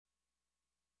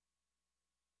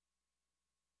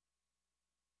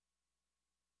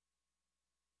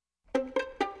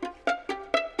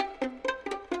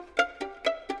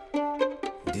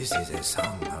This is a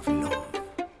song of love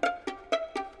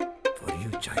for you,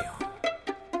 Chayo.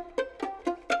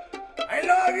 I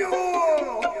love you!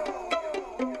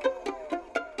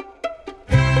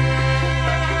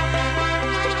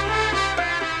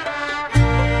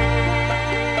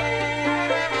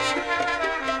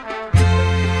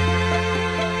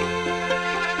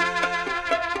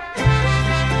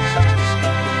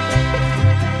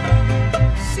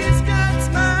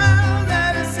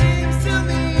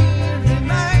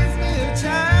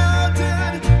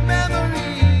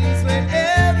 Memories when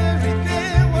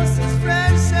everything was as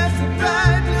fresh as the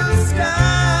bright blue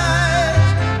sky.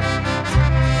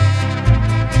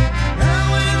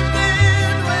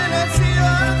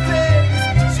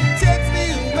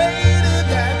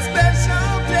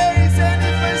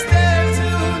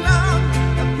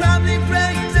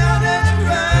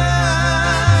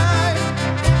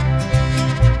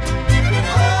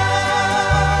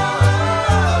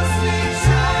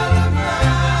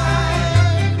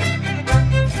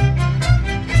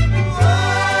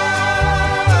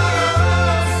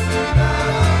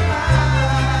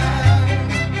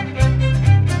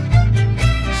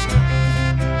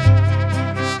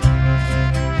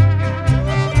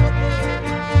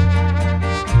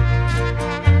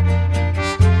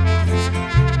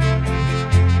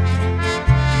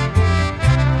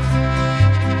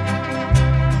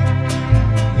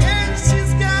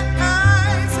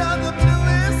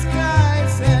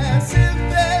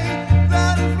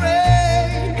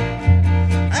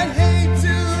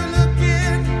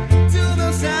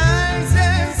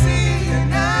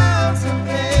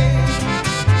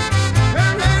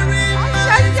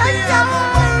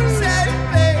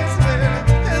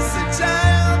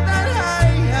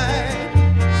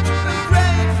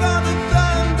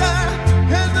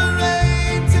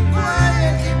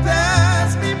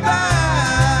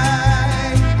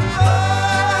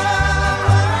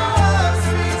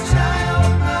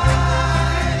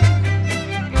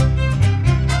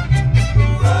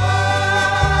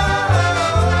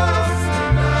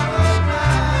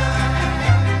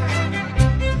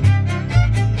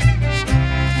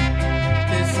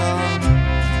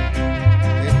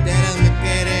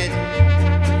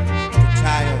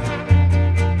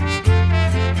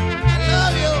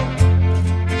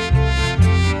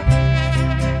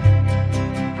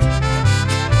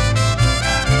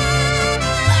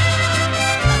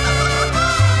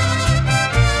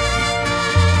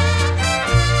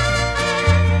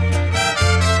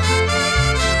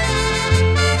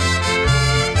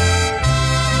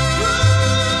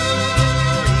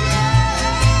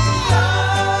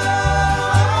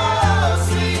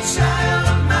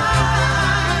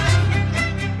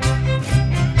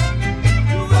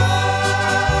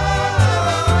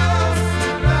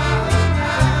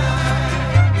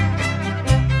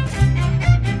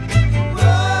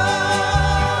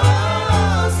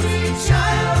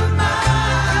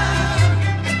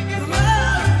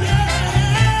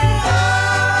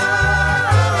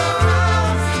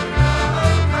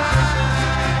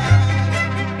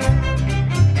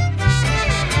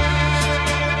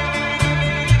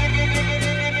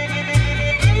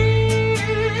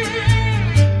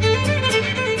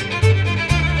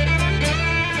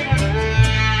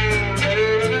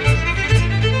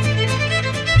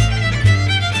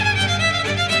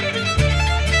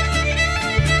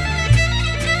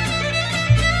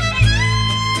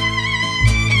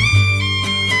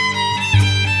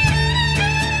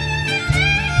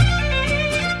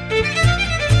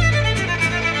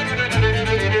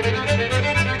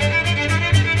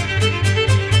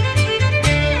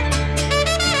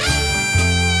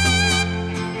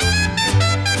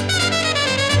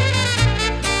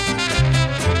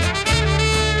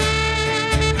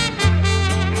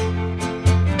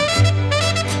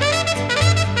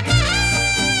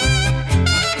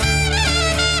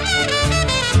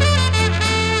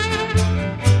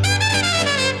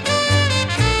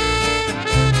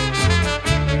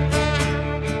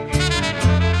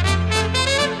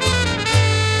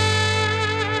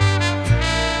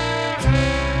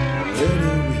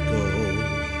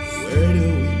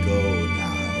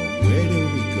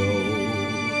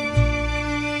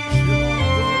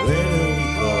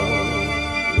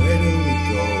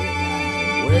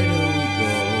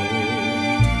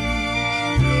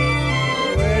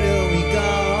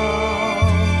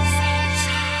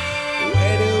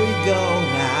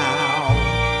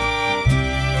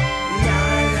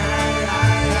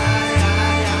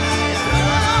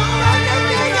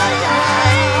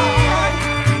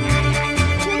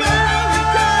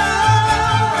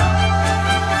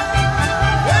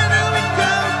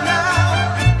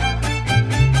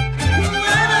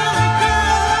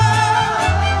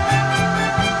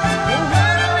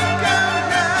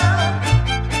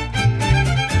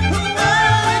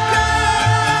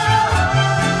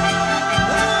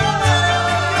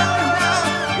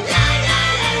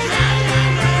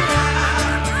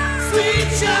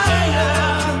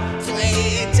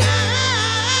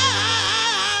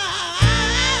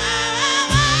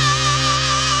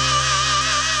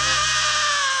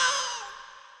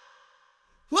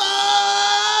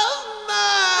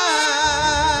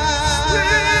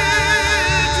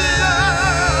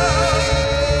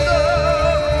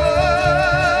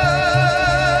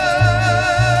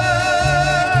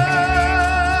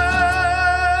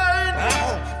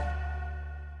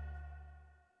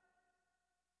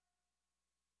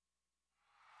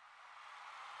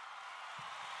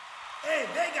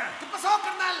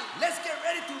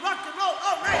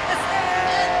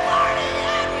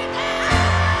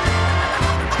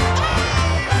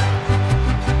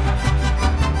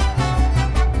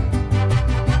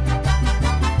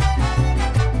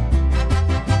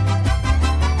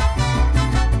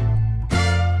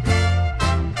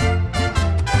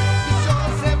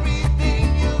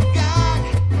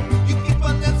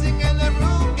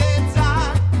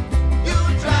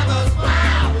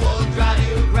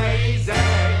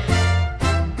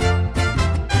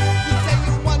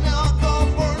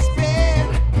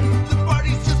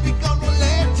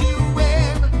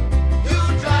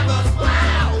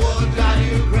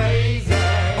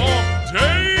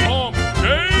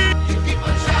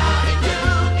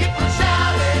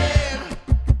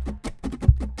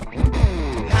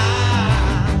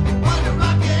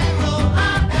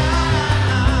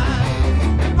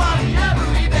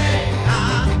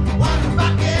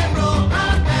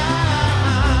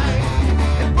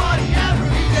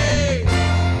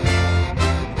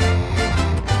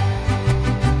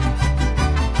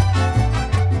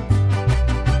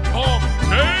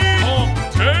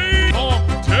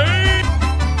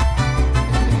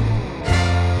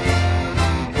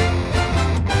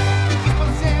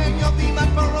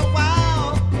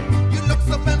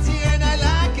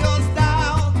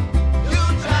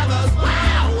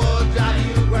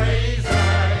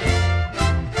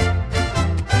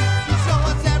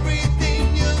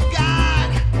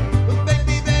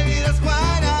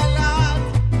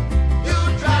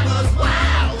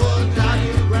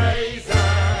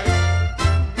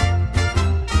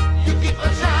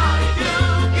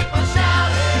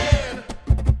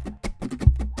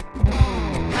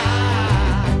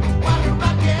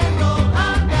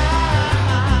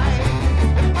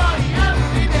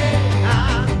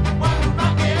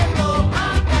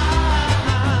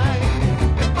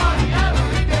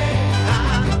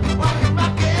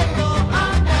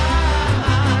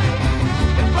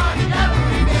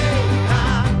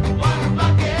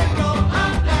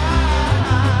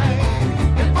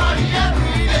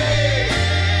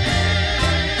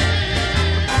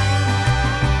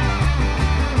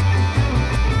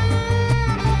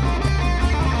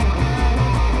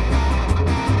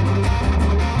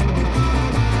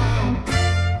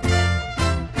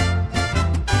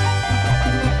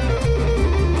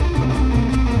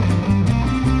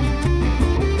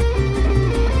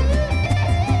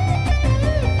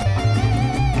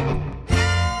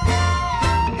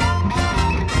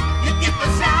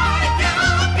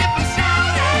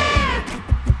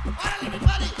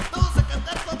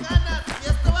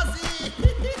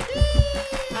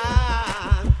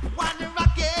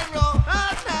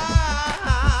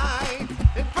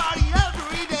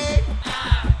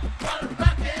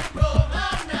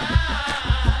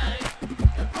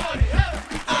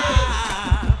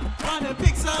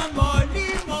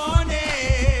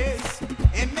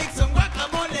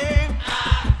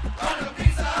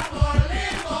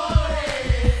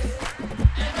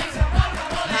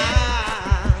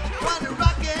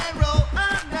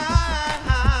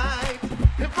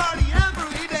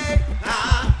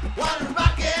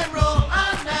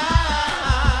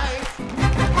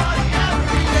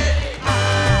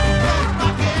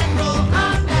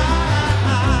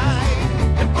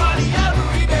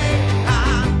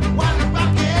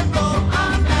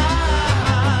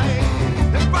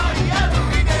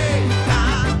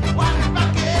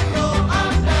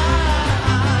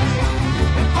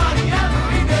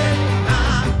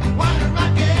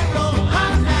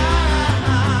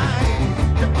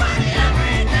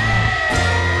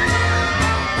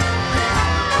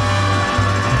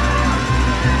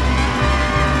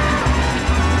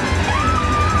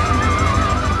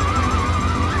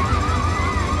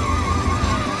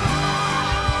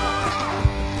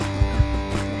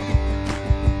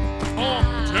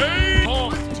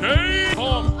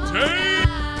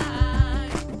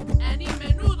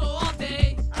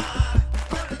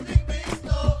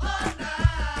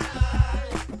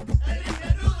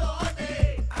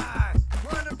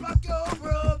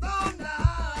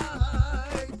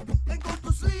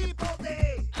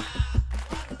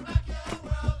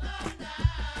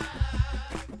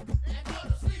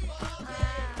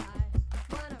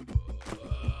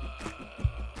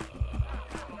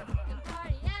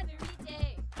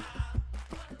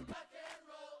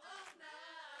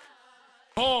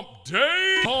 Hump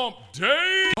day, hump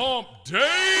day, hump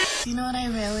day. You know what I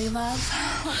really love?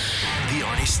 The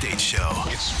Arnie State Show.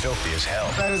 It's filthy as hell.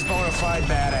 That is bona fide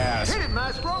badass. Hit it,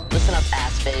 Maestro. Listen up,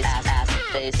 ass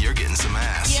face. You're getting some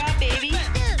ass. Yeah, baby.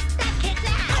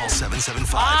 Call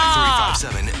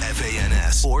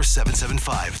 775-357-FANS or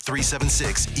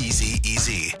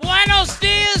 775-376-EASY-EASY. Buenos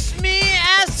dias, mi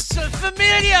es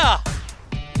familia.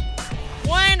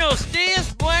 Buenos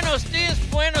dias,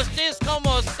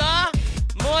 ¿cómo está?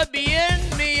 Muy bien,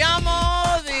 me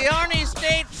llamo the Arnie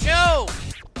State Show.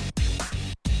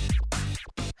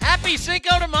 Happy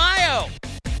Cinco de Mayo.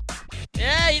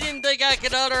 Yeah, you didn't think I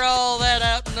could utter all that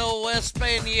out in the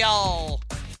Espanol.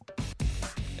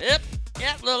 Yep,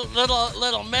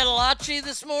 little metalachi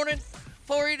this morning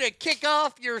for you to kick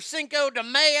off your Cinco de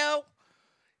Mayo.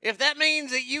 If that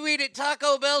means that you eat at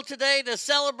Taco Bell today to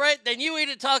celebrate, then you eat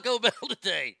at Taco Bell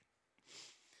today.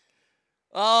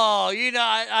 Oh, you know,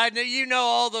 I you know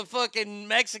all the fucking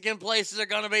Mexican places are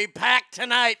going to be packed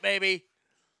tonight, baby.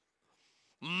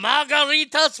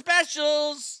 Margarita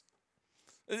specials.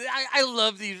 I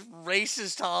love these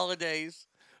racist holidays.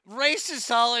 Racist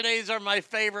holidays are my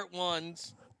favorite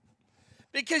ones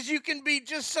because you can be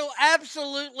just so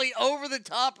absolutely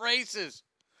over-the-top racist.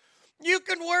 You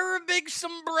can wear a big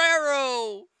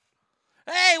sombrero.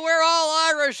 Hey, we're all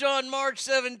Irish on March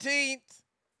 17th.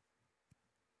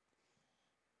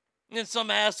 And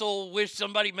some asshole wish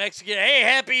somebody Mexican, hey,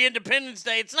 happy Independence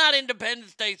Day. It's not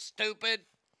Independence Day, stupid.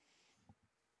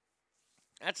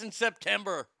 That's in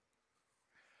September.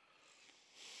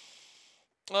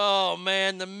 Oh,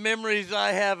 man, the memories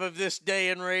I have of this day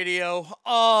in radio.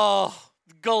 Oh,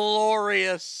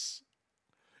 glorious.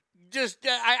 Just,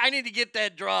 I need to get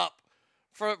that drop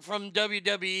from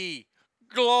WWE.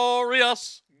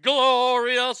 Glorious,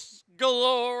 glorious,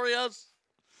 glorious.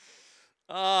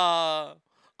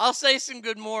 I'll say some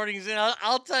good mornings, and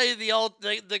I'll tell you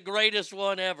the greatest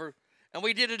one ever. And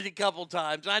we did it a couple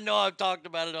times. I know I've talked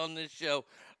about it on this show.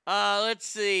 Let's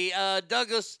see.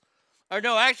 Douglas, or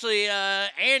no, actually,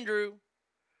 Andrew.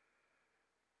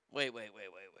 Wait.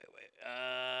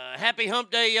 Happy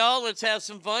Hump Day, y'all. Let's have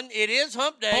some fun. It is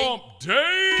Hump Day. Hump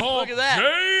day, Look at that.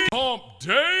 day, hump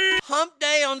day. Hump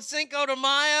Day on Cinco de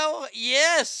Mayo.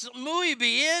 Yes, muy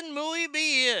bien, muy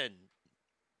bien.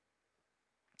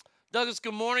 Douglas,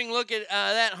 good morning. Look at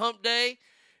that Hump Day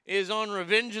is on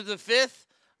Revenge of the 5th.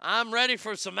 I'm ready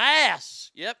for some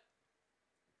ass. Yep.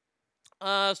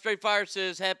 Straight Fire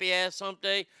says, happy ass Hump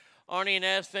Day. Arnie and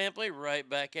Ass Family, right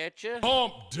back at you.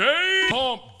 Hump day,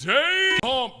 hump day,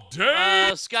 hump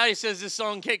day. Scotty says this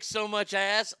song kicks so much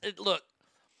ass. Look,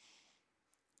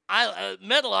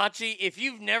 Metalachi, if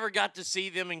you've never got to see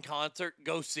them in concert,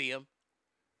 go see them.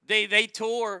 They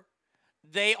tour.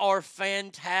 They are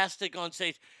fantastic on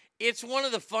stage. It's one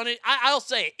of the funnest, I'll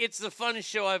say it, it's the funnest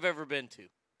show I've ever been to.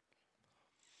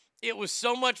 It was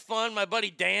so much fun. My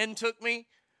buddy Dan took me.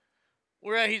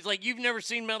 Where he's like, you've never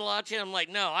seen Metalachi? I'm like,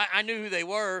 no, I knew who they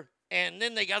were. And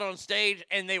then they got on stage,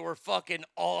 and they were fucking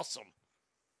awesome.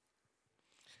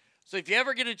 So if you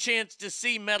ever get a chance to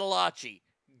see Metalachi,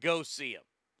 go see him.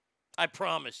 I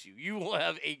promise you, you will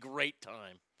have a great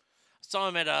time. I saw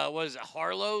him at,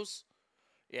 Harlow's?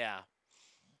 Yeah.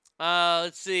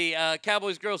 Let's see.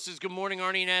 Cowboys Girl says, good morning,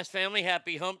 Arnie and Ass Family.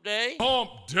 Happy Hump Day. Hump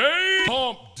day,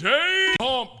 hump day,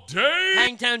 hump day.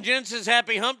 Hangtown Jen says,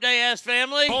 happy Hump Day, Ass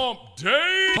Family. Hump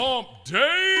day, hump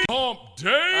day, hump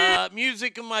day.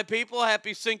 Music of my people,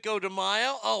 happy Cinco de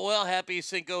Mayo. Oh, well, happy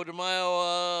Cinco de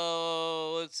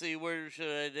Mayo. Let's see, where should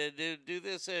I do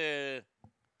this? There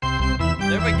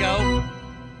we go.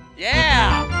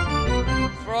 Yeah.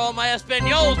 For all my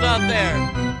Espanols out there.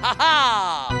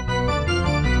 Ha-ha.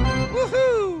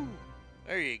 Woohoo!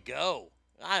 There you go.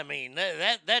 I mean,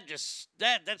 that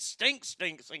stinks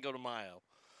Cinco de Mayo.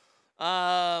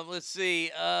 Let's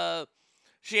see.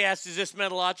 She asked, is this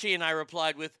Metalachi? And I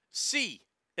replied with, sí.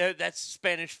 That's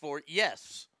Spanish for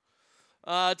yes.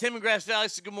 Tim in Grass Valley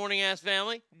says, good morning, Ass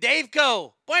Family. Dave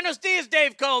Co. Buenos dias,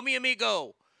 Dave Co, mi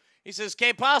amigo. He says,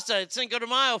 que pasa? It's Cinco de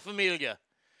Mayo, familia.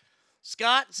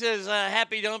 Scott says,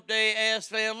 happy Hump Day, Ass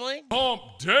Family. Hump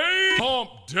day,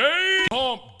 hump day,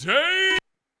 hump day.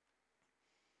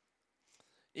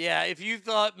 Yeah, if you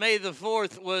thought May the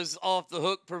 4th was off the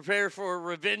hook, prepare for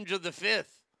Revenge of the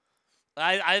 5th.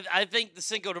 I think the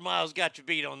Cinco de Mayo's got you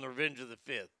beat on the Revenge of the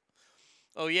 5th.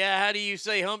 Oh, yeah, how do you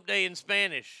say Hump Day in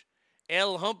Spanish?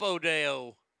 El Humpo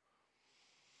Deo.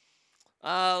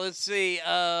 Let's see.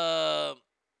 Are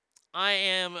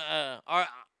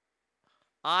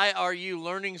you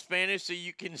learning Spanish so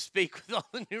you can speak with all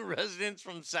the new residents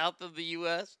from south of the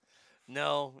U.S.?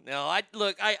 No. I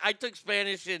took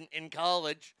Spanish in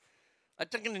college. I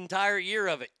took an entire year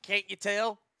of it. Can't you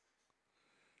tell?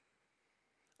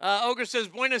 Ogre says,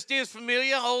 Buenos dias,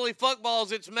 familia. Holy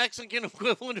fuckballs, it's Mexican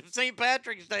equivalent of St.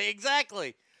 Patrick's Day.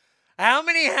 Exactly. How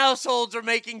many households are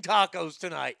making tacos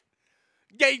tonight?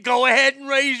 Go ahead and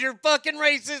raise your fucking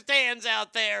racist hands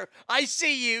out there. I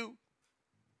see you.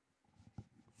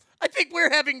 I think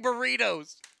we're having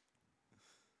burritos.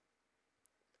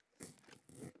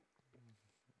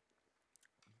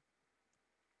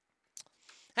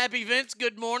 Happy Vince,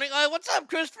 good morning. What's up,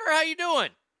 Christopher? How you doing?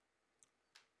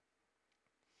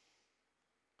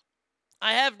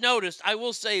 I have noticed, I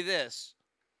will say this,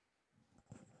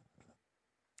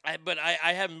 but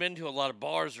I haven't been to a lot of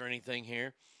bars or anything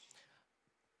here.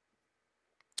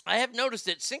 I have noticed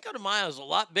that Cinco de Mayo is a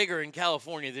lot bigger in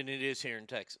California than it is here in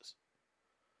Texas.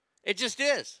 It just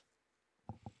is.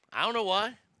 I don't know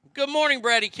why. Good morning,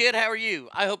 Bratty Kid. How are you?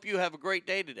 I hope you have a great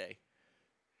day today.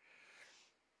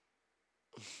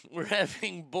 We're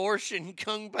having borscht and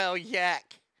kung pao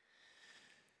yak.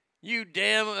 You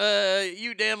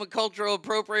damn cultural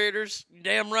appropriators.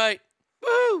 Damn right.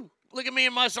 Woo! Look at me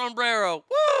in my sombrero.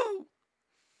 Woo!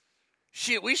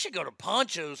 Shit, we should go to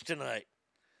Poncho's tonight.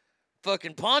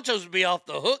 Fucking Poncho's would be off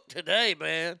the hook today,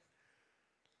 man.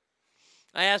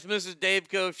 I asked Mrs.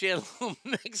 Daveco if she had a little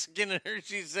Mexican in her.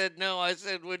 She said no. I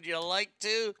said, would you like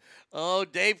to? Oh,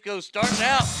 Daveco's starting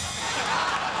out.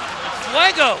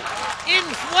 Fuego! In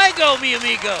fuego, mi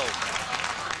amigo!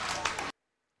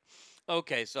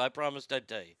 Okay, so I promised I'd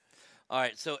tell you. All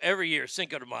right, so every year,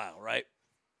 Cinco de Mayo, right?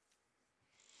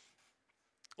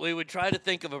 We would try to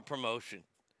think of a promotion.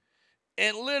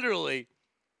 And literally,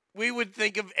 we would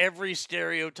think of every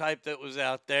stereotype that was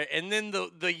out there. And then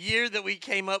the year that we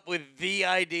came up with the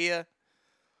idea,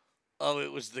 oh,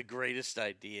 it was the greatest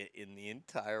idea in the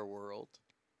entire world.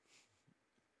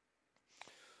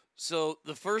 So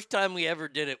the first time we ever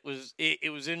did it was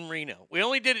in Reno. We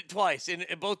only did it twice, and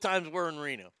both times were in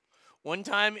Reno. One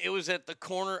time it was at the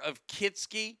corner of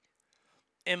Kitsky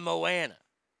and Moana.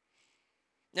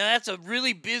 Now that's a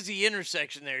really busy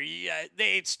intersection there. Yeah,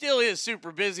 it still is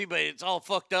super busy, but it's all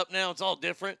fucked up now. It's all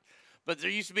different. But there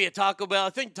used to be a Taco Bell.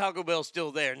 I think Taco Bell's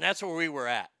still there, and that's where we were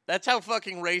at. That's how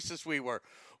fucking racist we were.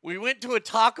 We went to a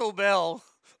Taco Bell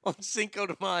on Cinco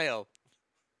de Mayo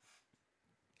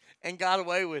and got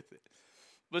away with it.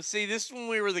 But see, this is when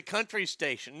we were the country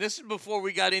station. This is before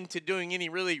we got into doing any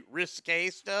really risque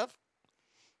stuff.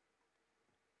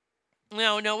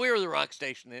 No, we were the rock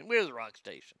station then. We were the rock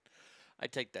station. I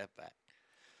take that back.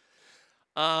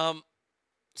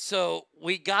 So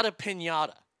we got a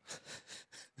piñata.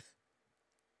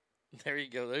 There you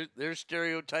go. There's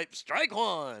stereotype. Strike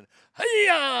one.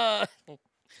 Hiya!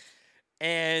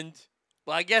 And,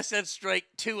 well, I guess that's strike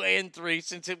 2 and 3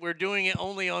 since we're doing it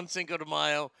only on Cinco de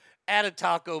Mayo at a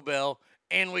Taco Bell,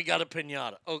 and we got a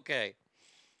piñata. Okay.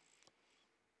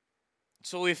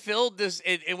 So we filled this,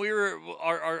 and we were,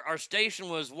 our station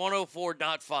was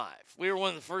 104.5. We were one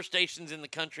of the first stations in the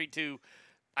country to,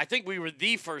 I think we were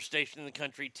the first station in the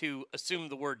country to assume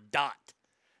the word dot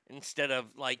instead of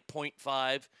like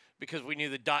 0.5 because we knew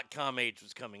the .com age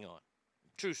was coming on.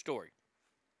 True story.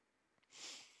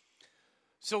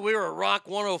 So we were a Rock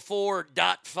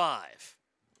 104.5.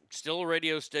 Still a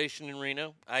radio station in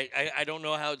Reno. I don't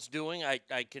know how it's doing. I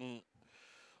can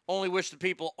only wish the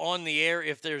people on the air,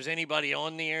 if there's anybody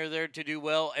on the air there to do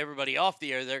well, everybody off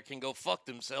the air there can go fuck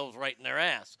themselves right in their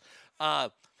ass.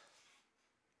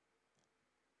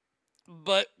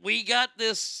 But we got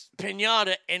this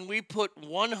piñata, and we put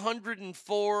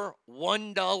 104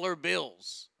 $1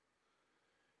 bills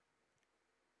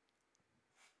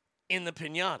in the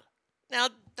piñata. Now,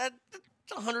 that's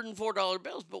 $104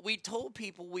 bills, but we told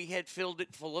people we had filled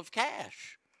it full of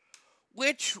cash,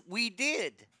 which we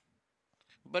did.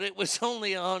 But it was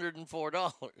only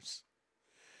 $104.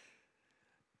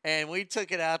 And we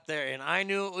took it out there, and I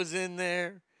knew it was in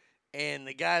there, and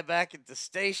the guy back at the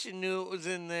station knew it was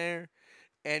in there,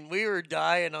 and we were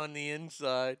dying on the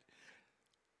inside.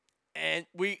 And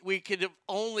we could have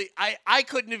only, I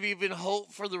couldn't have even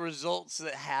hoped for the results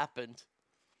that happened.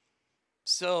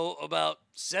 So about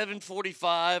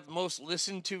 7:45, most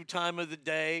listened to time of the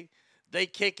day, they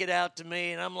kick it out to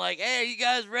me, and I'm like, hey, are you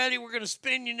guys ready? We're going to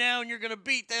spin you now, and you're going to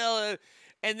beat the hell out of.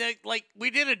 And they, like,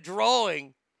 we did a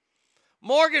drawing.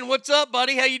 Morgan, what's up,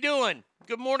 buddy? How you doing?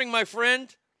 Good morning, my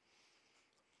friend.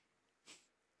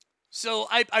 So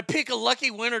I pick a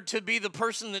lucky winner to be the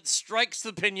person that strikes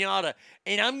the piñata,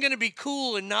 and I'm going to be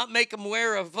cool and not make them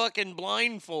wear a fucking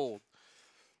blindfold.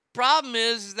 Problem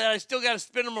is that I still got to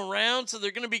spin them around, so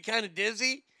they're going to be kind of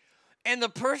dizzy. And the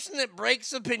person that breaks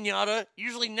the piñata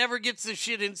usually never gets the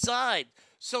shit inside.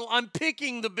 So I'm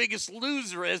picking the biggest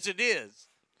loser as it is.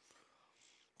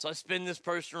 So I spin this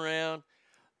person around.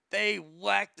 They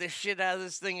whack the shit out of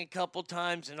this thing a couple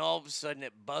times, and all of a sudden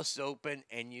it busts open,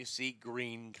 and you see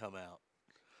green come out.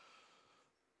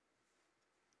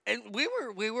 And we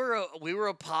were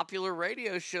a popular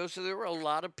radio show, so there were a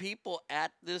lot of people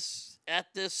at this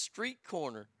street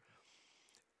corner.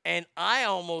 And I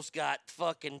almost got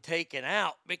fucking taken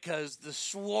out because the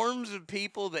swarms of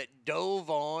people that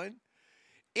dove on,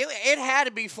 it had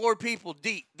to be 4 people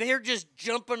deep. They're just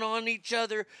jumping on each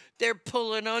other. They're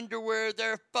pulling underwear.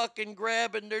 They're fucking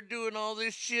grabbing. They're doing all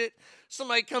this shit.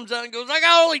 Somebody comes out and goes, I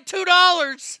got only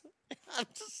 $2. I'm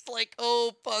just like,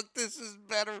 oh, fuck, this is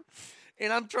better.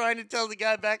 And I'm trying to tell the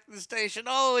guy back at the station,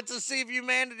 oh, it's a sea of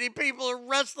humanity. People are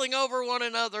wrestling over one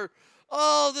another.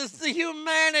 Oh, this is the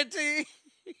humanity.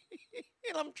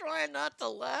 And I'm trying not to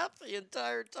laugh the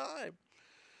entire time.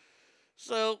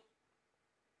 So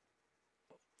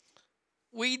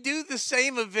we do the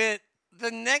same event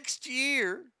the next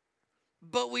year,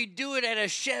 but we do it at a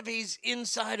Chevy's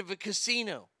inside of a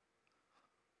casino.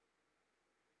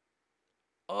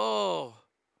 Oh.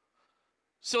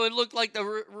 So it looked like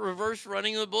the reverse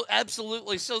running of the bull.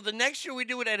 Absolutely. So the next year we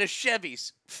do it at a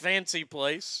Chevy's. Fancy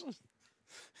place.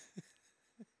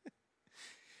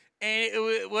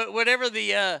 And whatever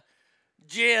the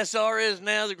GSR is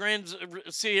now, the Grand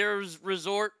Sierras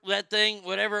Resort, that thing,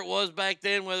 whatever it was back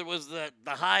then, whether it was the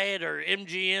Hyatt or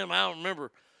MGM, I don't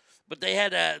remember. But they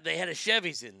had a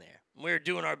Chevy's in there. We were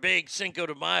doing our big Cinco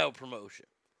de Mayo promotion.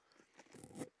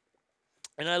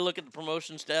 And I look at the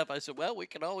promotion staff. I said, well, we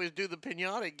can always do the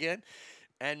piñata again.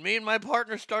 And me and my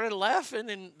partner started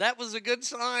laughing, and that was a good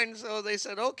sign. So they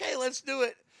said, okay, let's do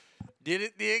it. Did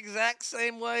it the exact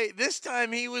same way. This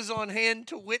time he was on hand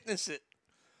to witness it.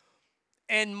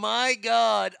 And my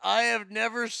God, I have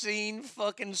never seen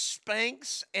fucking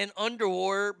Spanx and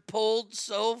underwear pulled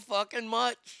so fucking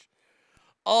much.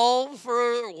 All for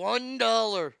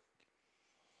 $1.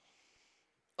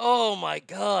 Oh my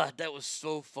God, that was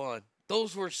so fun.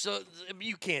 Those were so,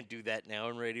 you can't do that now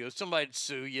in radio. Somebody'd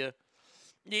sue you.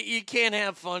 You can't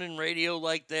have fun in radio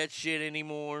like that shit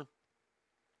anymore.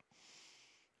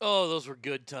 Oh, those were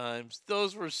good times.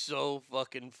 Those were so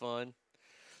fucking fun.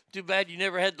 Too bad you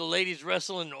never had the ladies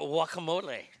wrestling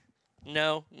guacamole.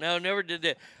 No, never did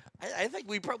that. I think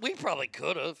we probably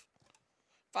could have.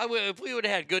 If we would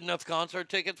have had good enough concert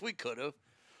tickets, we could have.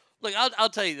 Look, I'll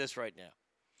tell you this right now.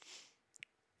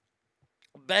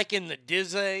 Back in the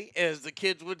Dizzy, as the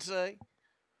kids would say,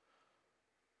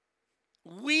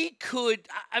 we could,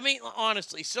 I mean,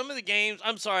 honestly, some of the games,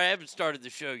 I'm sorry, I haven't started the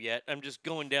show yet. I'm just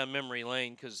going down memory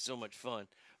lane because it's so much fun.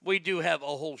 We do have a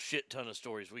whole shit ton of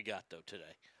stories we got, though, today.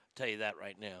 I'll tell you that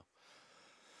right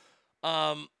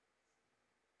now.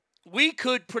 We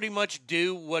could pretty much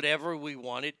do whatever we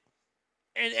wanted.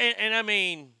 And I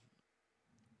mean,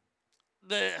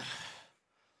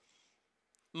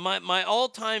 my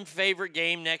all-time favorite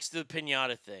game next to the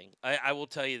piñata thing, I will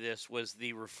tell you this, was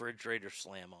the refrigerator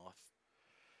slam-off.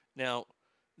 Now,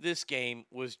 this game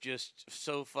was just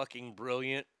so fucking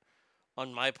brilliant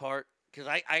on my part, because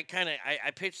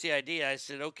I pitched the idea. I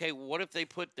said, okay, what if they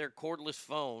put their cordless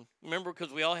phone? Remember,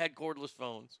 because we all had cordless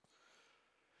phones.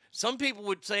 Some people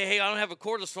would say, hey, I don't have a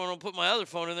cordless phone. I'll put my other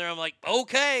phone in there. I'm like,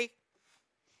 okay.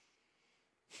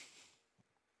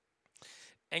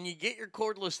 And you get your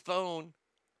cordless phone,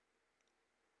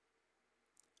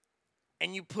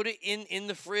 and you put it in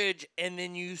the fridge, and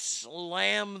then you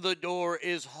slam the door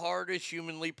as hard as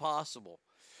humanly possible.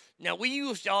 Now, we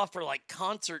used to offer, like,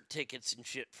 concert tickets and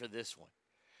shit for this one.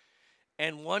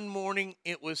 And one morning,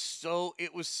 it was so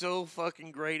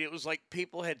fucking great. It was like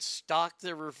people had stocked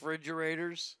their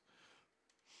refrigerators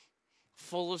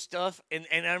full of stuff. And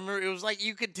I remember it was like,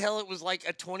 you could tell it was like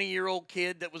a 20-year-old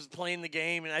kid that was playing the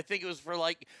game. And I think it was for,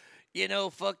 like,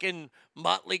 fucking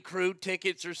Motley Crue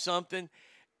tickets or something.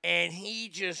 And he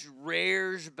just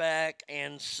rears back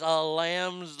and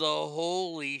slams the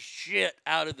holy shit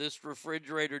out of this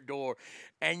refrigerator door.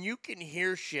 And you can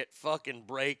hear shit fucking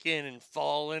breaking and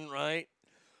falling, right?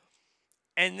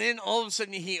 And then all of a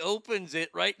sudden he opens it,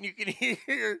 right? And you can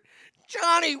hear,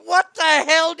 Johnny, what the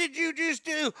hell did you just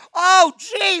do? Oh,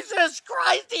 Jesus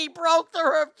Christ, he broke the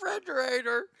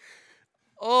refrigerator.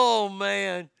 Oh,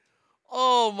 man.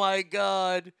 Oh, my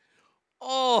God.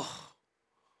 Oh,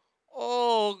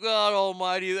 God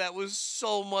almighty, that was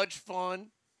so much fun.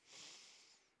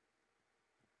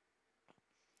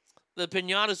 The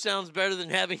piñata sounds better than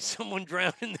having someone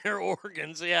drown in their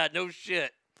organs. Yeah, no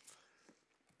shit.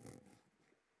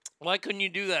 Why couldn't you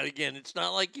do that again? It's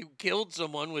not like you killed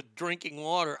someone with drinking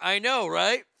water. I know,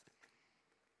 right?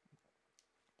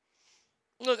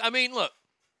 Look.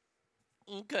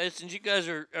 Okay, since you guys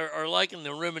are liking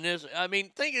the reminiscence, I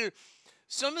mean, think of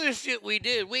some of the shit we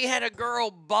did. We had a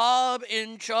girl bob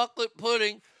in chocolate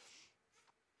pudding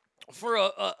for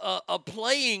a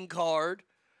playing card,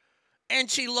 and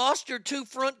she lost her two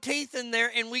front teeth in there,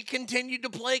 and we continued to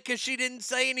play because she didn't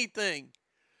say anything.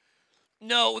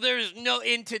 No, there's no,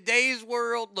 in today's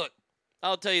world, look,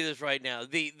 I'll tell you this right now.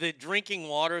 The drinking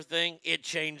water thing, it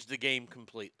changed the game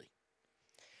completely.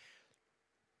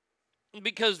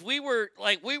 Because we were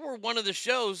one of the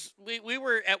shows, we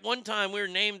were at one time, we were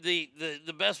named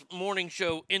the best morning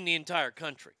show in the entire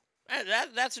country.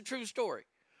 That's a true story.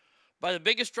 By the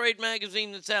biggest trade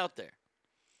magazine that's out there.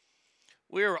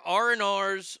 We were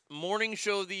R&R's morning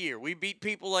show of the year. We beat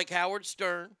people like Howard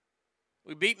Stern.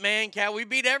 We beat Mancow. We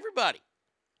beat everybody.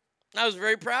 I was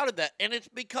very proud of that. And it's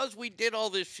because we did all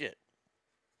this shit.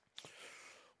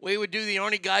 We would do the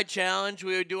Arnie Guy Challenge.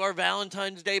 We would do our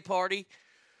Valentine's Day party.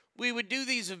 We would do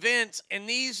these events, and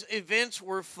these events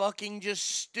were fucking just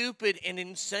stupid and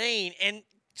insane. And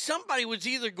somebody was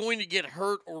either going to get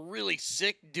hurt or really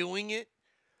sick doing it.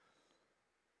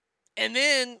 And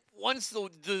then once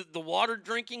the water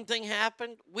drinking thing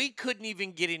happened, we couldn't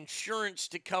even get insurance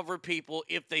to cover people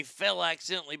if they fell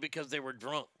accidentally because they were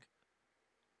drunk.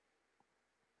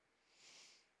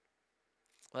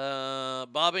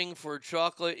 Bobbing for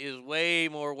chocolate is way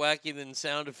more wacky than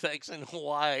sound effects in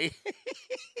Hawaii.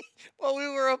 Well, we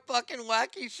were a fucking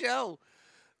wacky show.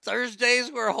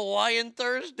 Thursdays were Hawaiian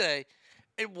Thursday.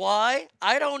 And why?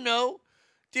 I don't know.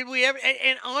 Did we ever?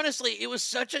 And honestly, it was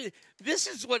such a. This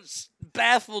is what's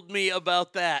baffled me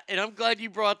about that. And I'm glad you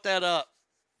brought that up.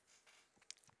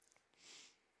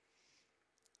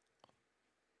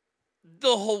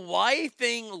 The Hawaii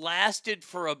thing lasted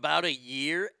for about a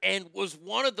year and was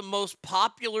one of the most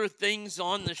popular things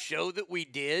on the show that we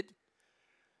did.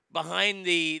 Behind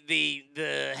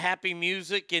the happy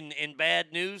music and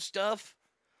bad news stuff.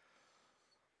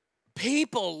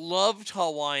 People loved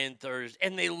Hawaiian Thursday,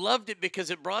 and they loved it because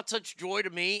it brought such joy to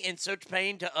me and such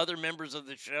pain to other members of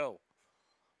the show.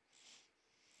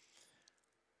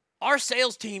 Our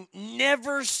sales team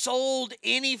never sold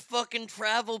any fucking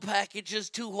travel packages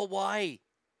to Hawaii.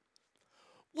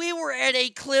 We were at a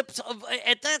clip of,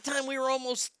 at that time, we were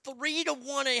almost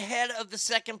 3-1 ahead of the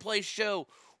second place show.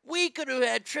 We could have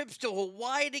had trips to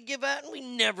Hawaii to give out, and we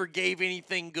never gave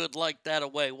anything good like that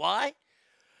away. Why?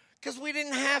 Because we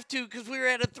didn't have to, because we were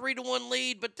at a 3-1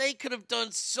 lead, but they could have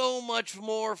done so much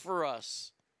more for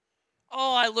us.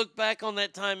 Oh, I look back on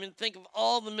that time and think of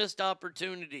all the missed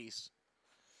opportunities.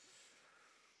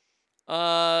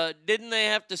 Didn't they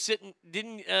have to sit in,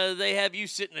 didn't they have you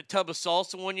sit in a tub of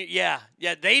salsa one year? Yeah,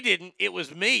 they didn't. It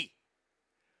was me.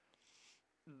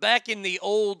 Back in the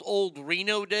old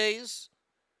Reno days,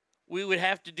 we would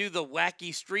have to do the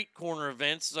wacky street corner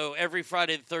events. So every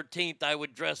Friday the 13th, I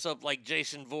would dress up like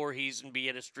Jason Voorhees and be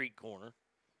at a street corner.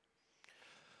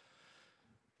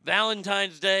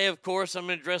 Valentine's Day, of course, I'm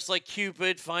going to dress like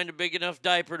Cupid, find a big enough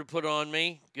diaper to put on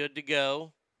me. Good to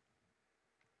go.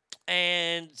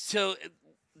 And so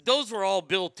those were all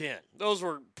built in. Those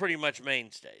were pretty much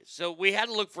mainstays. So we had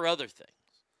to look for other things.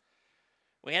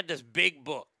 We had this big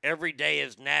book. Every day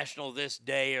is National This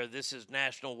Day, or this is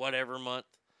National whatever month.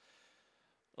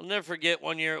 I'll never forget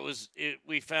one year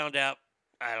we found out,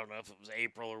 I don't know if it was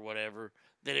April or whatever,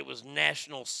 that it was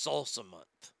National Salsa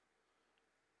Month.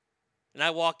 And I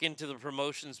walk into the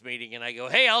promotions meeting and I go,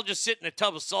 hey, I'll just sit in a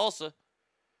tub of salsa.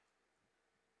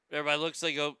 Everybody looks,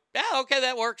 they go, yeah, okay,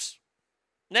 that works.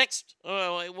 Next.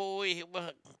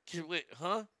 Wait,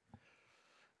 huh?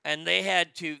 And they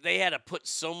had to put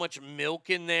so much milk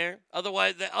in there.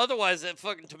 Otherwise that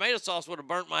fucking tomato sauce would have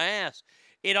burnt my ass.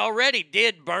 It already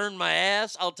did burn my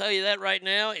ass. I'll tell you that right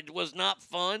now. It was not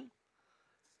fun.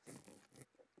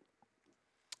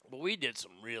 But we did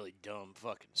some really dumb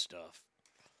fucking stuff.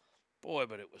 Boy,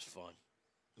 but it was fun.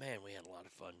 Man, we had a lot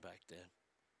of fun back then.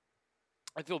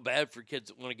 I feel bad for kids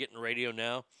that want to get in the radio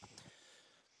now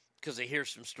because they hear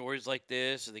some stories like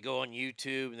this, or they go on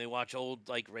YouTube and they watch old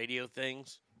like radio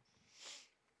things.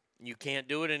 You can't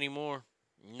do it anymore.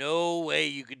 No way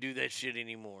you could do that shit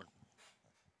anymore.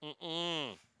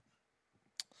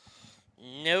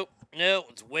 Nope.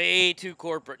 It's way too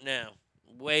corporate now.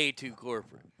 Way too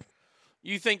corporate.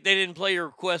 You think they didn't play your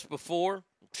request before?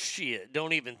 Shit,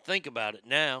 don't even think about it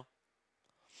now.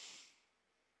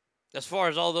 As far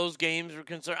as all those games are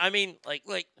concerned, I mean, like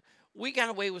we got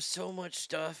away with so much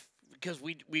stuff because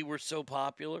we were so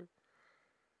popular.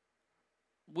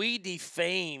 We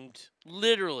defamed,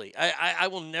 literally, I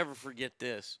will never forget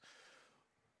this.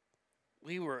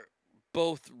 We were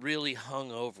both really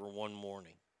hungover one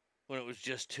morning when it was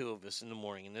just two of us in the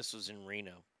morning, and this was in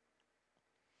Reno.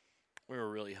 We were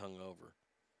really hungover.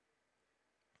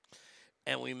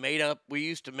 And we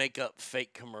used to make up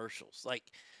fake commercials. Like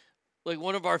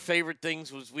one of our favorite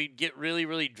things was we'd get really,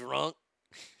 really drunk.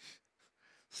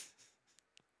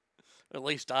 At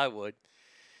least I would.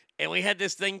 And we had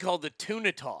this thing called the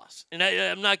tuna toss. And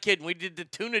I'm not kidding. We did the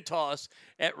tuna toss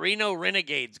at Reno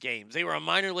Renegades games. They were a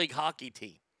minor league hockey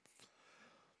team.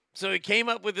 So we came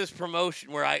up with this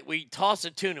promotion where we toss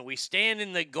a tuna. We stand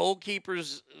in the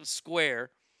goalkeeper's square,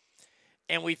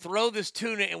 and we throw this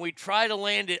tuna, and we try to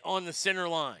land it on the center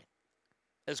line,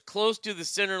 as close to the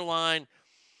center line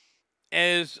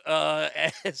as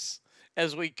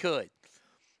we could.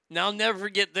 Now, I'll never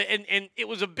forget and it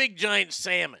was a big giant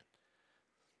salmon.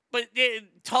 But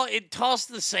it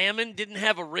tossed the salmon, didn't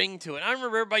have a ring to it. I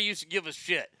remember everybody used to give us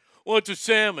shit. Well, it's a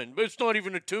salmon, but it's not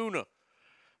even a tuna.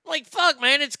 I'm like, fuck,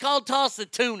 man, it's called toss the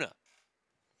tuna.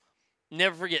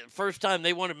 Never forget, first time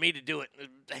they wanted me to do it.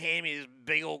 They handed me this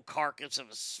big old carcass of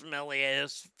a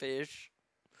smelly-ass fish.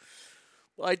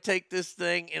 Well, I take this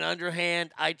thing, and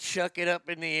underhand, I chuck it up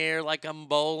in the air like I'm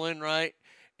bowling, right?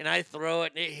 And I throw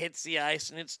it, and it hits the ice,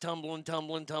 and it's tumbling,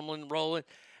 rolling.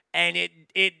 And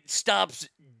it stops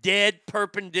dead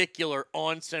perpendicular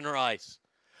on center ice.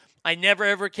 I never,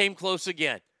 ever came close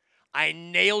again. I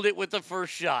nailed it with the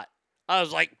first shot. I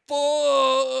was like,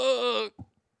 fuck.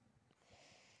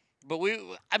 But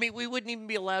we wouldn't even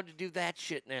be allowed to do that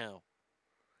shit now.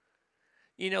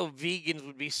 You know, vegans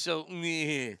would be so,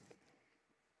 meh.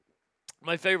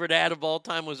 My favorite ad of all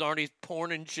time was Arnie's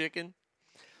Porn and Chicken.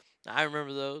 I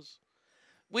remember those.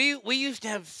 We used to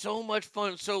have so much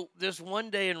fun. So this one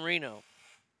day in Reno,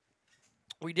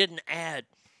 we did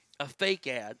a fake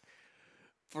ad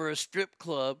for a strip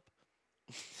club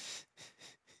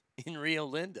in Rio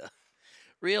Linda.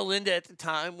 Rio Linda at the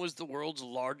time was the world's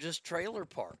largest trailer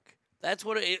park. That's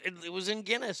what it was in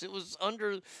Guinness. It was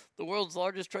under the world's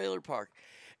largest trailer park.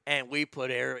 And we put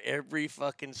every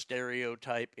fucking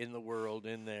stereotype in the world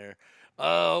in there.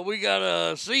 We got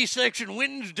a C-section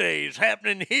Wednesdays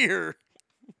happening here.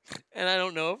 And I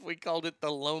don't know if we called it the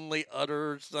Lonely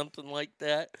Udder or something like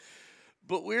that.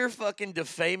 But we're fucking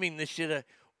defaming the shit.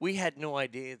 We had no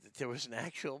idea that there was an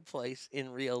actual place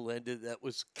in Rio Linda that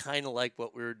was kind of like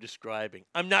what we were describing.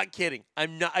 I'm not kidding.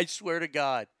 I swear to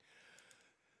God.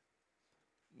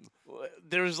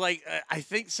 There was I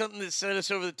think something that set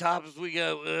us over the top is we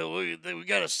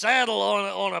got a saddle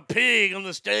on a pig on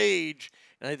the stage.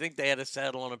 And I think they had a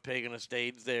saddle on a pig on a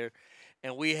stage there.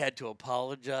 And we had to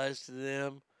apologize to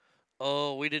them.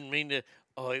 Oh, we didn't mean to.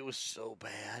 Oh, it was so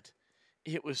bad.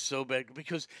 It was so bad.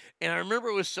 And I remember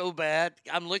it was so bad.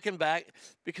 I'm looking back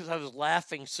because I was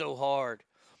laughing so hard.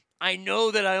 I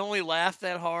know that I only laugh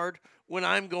that hard when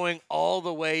I'm going all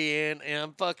the way in and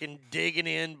I'm fucking digging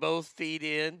in, both feet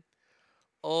in.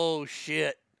 Oh,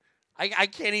 shit. I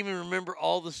can't even remember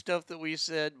all the stuff that we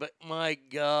said, but my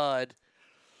God.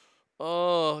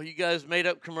 Oh, you guys made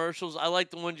up commercials. I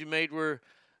like the ones you made where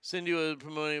Cindy was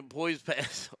promoting Poise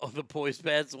Pads. Oh, the Poise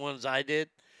Pads, the ones I did?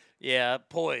 Yeah,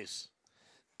 Poise.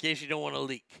 In case you don't want to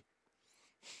leak.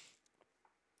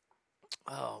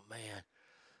 Oh, man.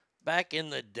 Back in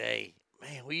the day,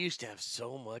 man, we used to have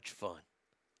so much fun.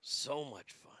 So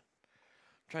much fun.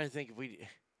 I'm trying to think if we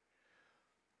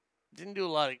didn't do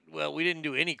we didn't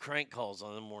do any crank calls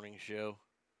on the morning show.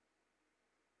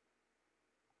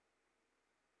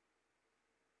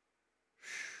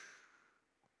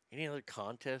 Any other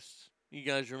contests you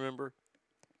guys remember?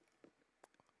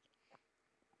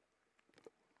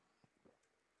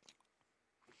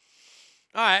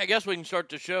 All right, I guess we can start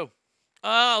the show.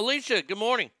 Alicia, good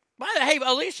morning. Hey,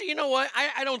 Alicia, you know what?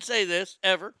 I don't say this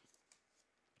ever.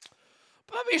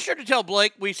 But be sure to tell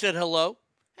Blake we said hello.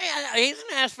 Hey, he's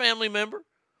an ass family member.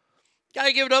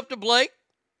 Gotta give it up to Blake.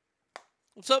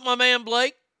 What's up, my man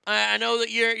Blake? I know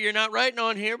that you're not writing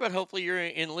on here, but hopefully you're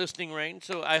in listening range.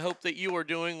 So I hope that you are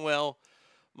doing well,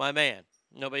 my man.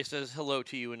 Nobody says hello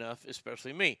to you enough,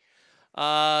 especially me.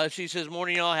 She says,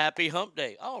 morning, y'all. Happy hump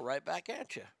day. Oh, right back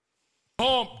at you.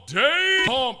 Hump day,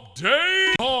 hump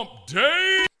day, hump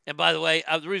day. And by the way,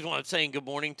 the reason why I'm saying good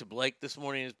morning to Blake this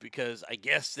morning is because I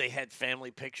guess they had family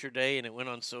picture day and it went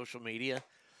on social media.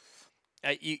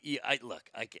 Look,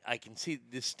 I can see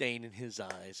the disdain in his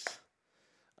eyes.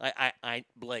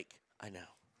 Blake, I know.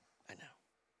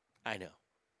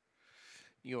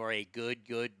 You are a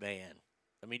good man.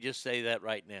 Let me just say that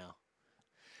right now.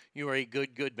 You are a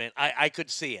good man. I could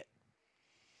see it.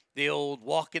 The old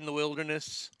walk in the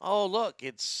wilderness. Oh, look,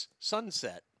 it's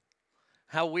sunset.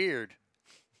 How weird.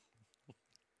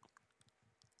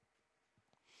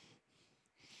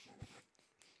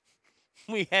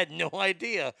 We had no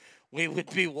idea we would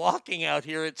be walking out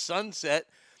here at sunset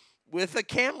with a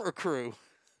camera crew.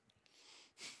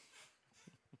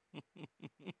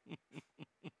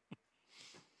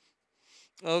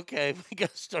 Okay, we got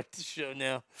to start the show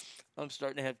now. I'm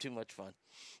starting to have too much fun.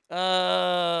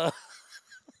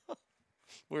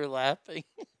 We're laughing.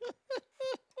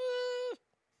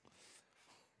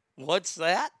 What's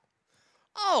that?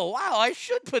 Oh, wow, I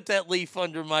should put that leaf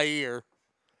under my ear.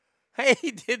 Hey,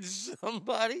 did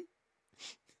somebody?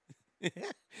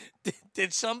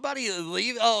 did somebody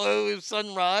leave? Oh, it was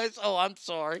sunrise? Oh, I'm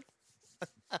sorry.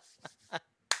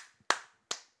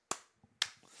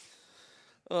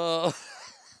 Oh.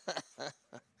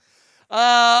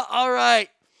 All right.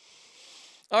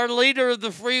 Our leader of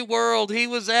the free world, he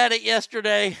was at it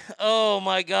yesterday. Oh,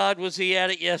 my God, was he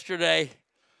at it yesterday.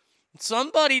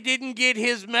 Somebody didn't get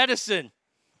his medicine.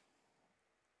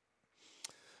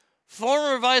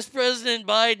 Former Vice President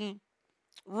Biden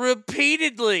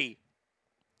repeatedly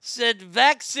said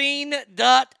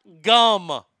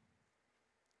vaccine.gum.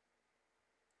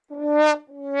 Not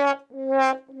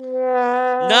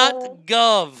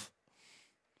gov.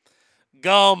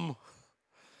 Gum.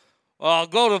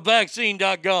 Go to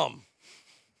vaccine.gum.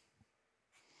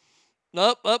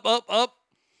 Up.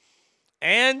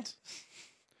 And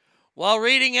while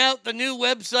reading out the new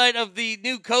website of the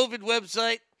new COVID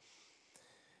website,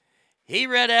 he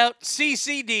read out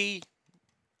CCD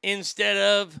instead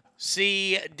of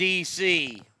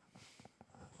CDC.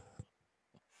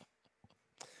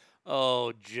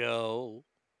 Oh, Joe.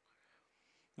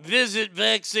 Visit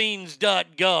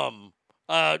vaccines.gum.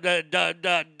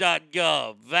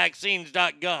 .gov.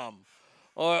 Vaccines.gum.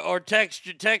 Or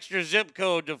text your zip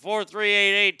code to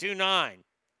 438829.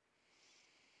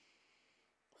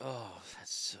 Oh,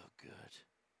 that's so good.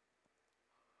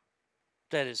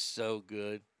 That is so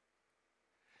good.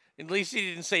 At least he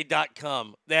didn't say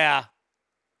 .com. Yeah.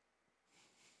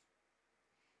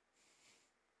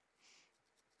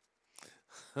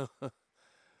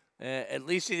 At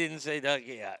least he didn't say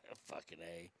yeah, fucking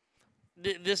A.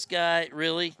 This guy,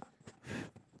 really?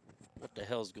 What the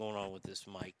hell's going on with this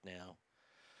mic now?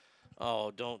 Oh,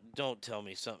 don't tell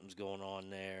me something's going on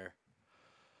there.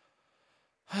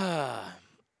 Hold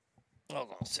on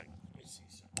a second. Let me see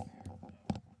something here.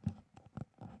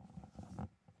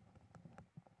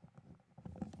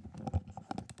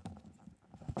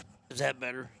 Is that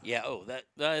better? Yeah. Oh, that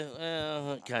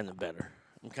kind of better.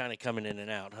 I'm kind of coming in and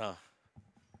out, huh?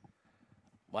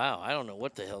 Wow, I don't know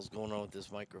what the hell's going on with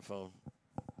this microphone.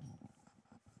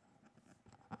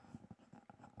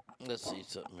 Let's see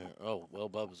something here. Oh, well,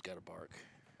 Bubba's got a bark.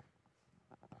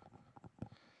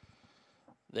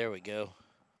 There we go.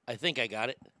 I think I got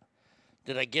it.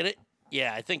 Did I get it?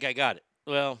 Yeah, I think I got it.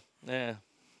 Well,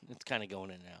 it's kind of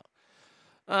going in and out.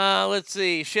 Let's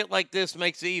see. Shit like this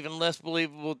makes it even less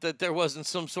believable that there wasn't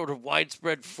some sort of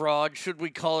widespread fraud. Should we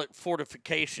call it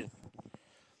fortification?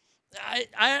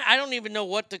 I don't even know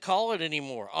what to call it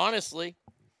anymore, honestly.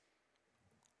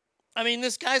 I mean,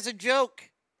 this guy's a joke.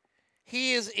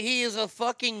 He is a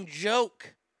fucking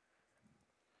joke.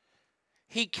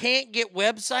 He can't get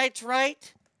websites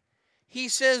right. He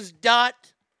says .gum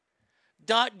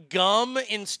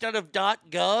instead of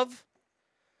 .gov.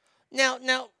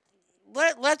 Now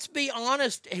let's be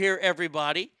honest here,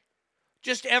 everybody.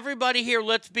 Just everybody here,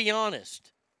 let's be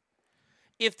honest.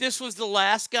 If this was the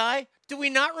last guy, do we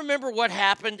not remember what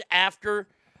happened after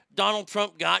Donald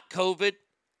Trump got COVID?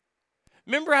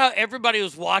 Remember how everybody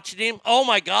was watching him? Oh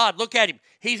my God, look at him.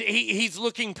 He's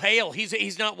looking pale.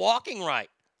 He's not walking right.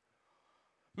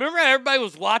 Remember how everybody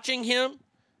was watching him,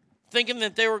 thinking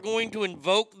that they were going to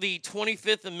invoke the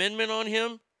 25th Amendment on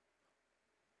him?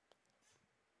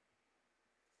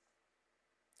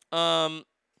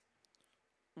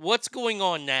 What's going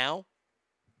on now?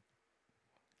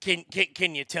 Can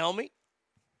you tell me?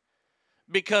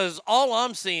 Because all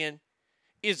I'm seeing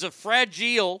is a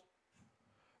fragility,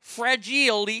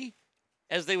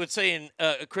 as they would say in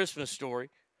A Christmas Story,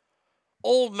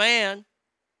 old man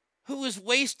who is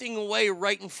wasting away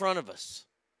right in front of us.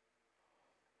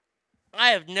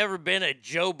 I have never been a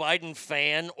Joe Biden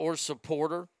fan or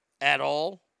supporter at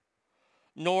all,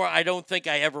 nor I don't think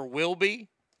I ever will be.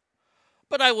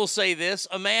 But I will say this,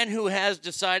 a man who has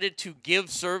decided to give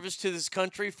service to this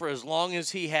country for as long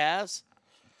as he has,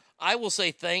 I will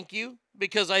say thank you,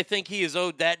 because I think he is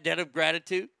owed that debt of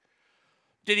gratitude.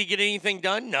 Did he get anything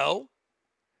done? No.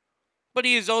 But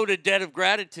he is owed a debt of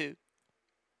gratitude.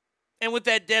 And with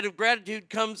that debt of gratitude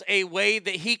comes a way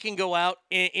that he can go out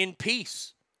in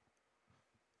peace.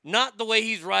 Not the way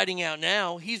he's riding out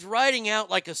now. He's riding out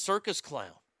like a circus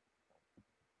clown.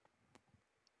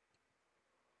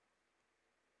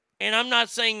 And I'm not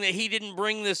saying that he didn't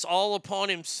bring this all upon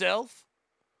himself.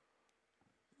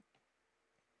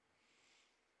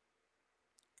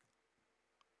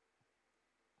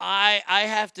 I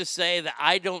have to say that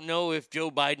I don't know if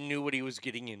Joe Biden knew what he was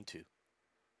getting into.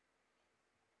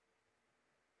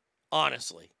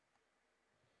 Honestly.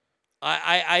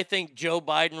 I think Joe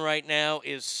Biden right now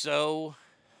is so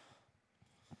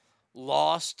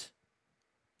lost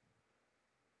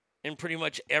in pretty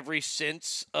much every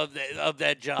sense of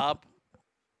that job.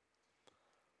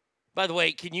 By the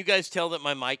way, can you guys tell that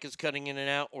my mic is cutting in and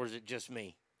out, or is it just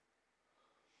me?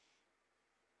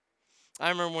 I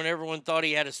remember when everyone thought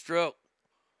he had a stroke,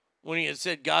 when he had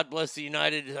said, "God bless the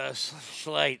United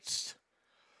States."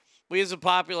 We as a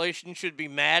population should be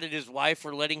mad at his wife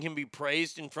for letting him be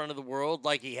praised in front of the world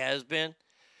like he has been.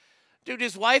 Dude,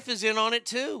 his wife is in on it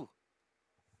too.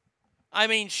 I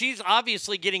mean, she's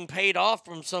obviously getting paid off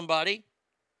from somebody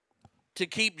to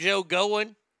keep Joe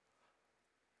going.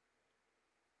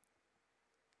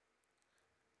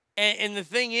 And the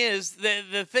thing is,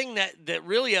 the thing that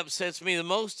really upsets me the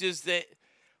most is that,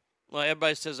 well,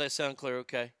 everybody says I sound clear,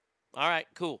 okay. All right,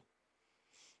 cool.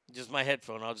 Just my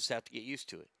headphone. I'll just have to get used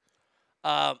to it.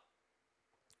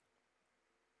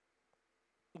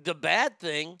 The bad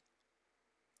thing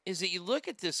is that you look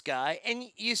at this guy and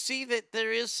you see that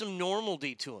there is some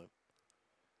normality to him.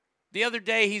 The other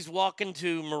day, he's walking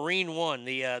to Marine One,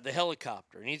 the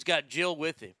helicopter, and he's got Jill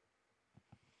with him.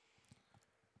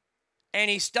 And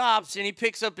he stops and he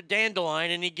picks up a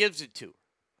dandelion and he gives it to her.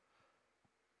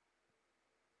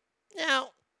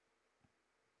 Now,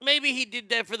 maybe he did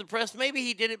that for the press. Maybe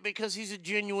he did it because he's a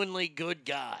genuinely good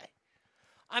guy.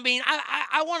 I mean,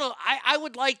 I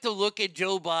would like to look at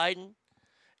Joe Biden,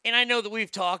 and I know that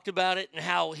we've talked about it and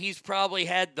how he's probably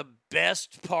had the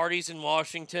best parties in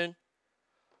Washington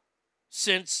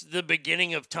since the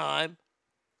beginning of time.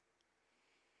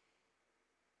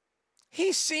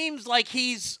 He seems like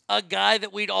he's a guy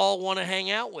that we'd all want to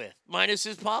hang out with, minus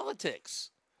his politics.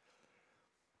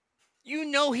 You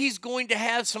know he's going to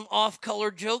have some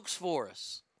off-color jokes for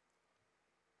us.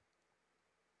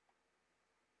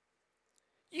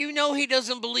 You know he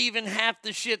doesn't believe in half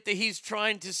the shit that he's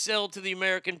trying to sell to the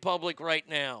American public right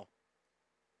now.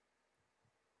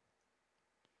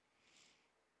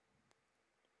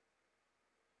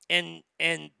 And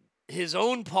his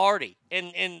own party,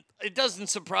 and it doesn't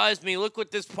surprise me. Look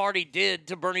what this party did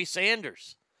to Bernie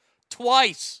Sanders.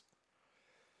 Twice.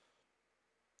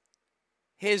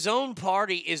 His own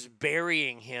party is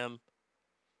burying him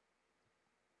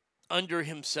under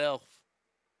himself.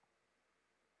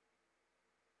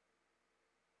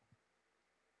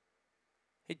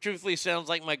 It truthfully sounds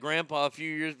like my grandpa a few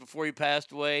years before he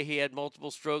passed away. He had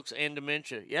multiple strokes and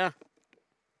dementia. Yeah.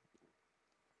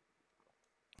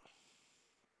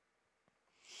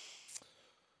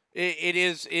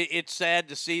 It's sad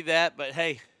to see that, but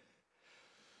hey,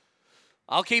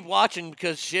 I'll keep watching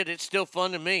because shit, it's still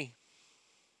fun to me.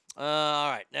 All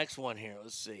right, next one here.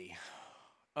 Let's see.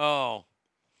 Oh.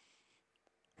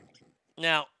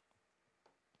 Now,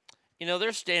 you know,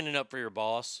 they're standing up for your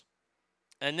boss.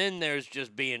 And then there's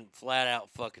just being flat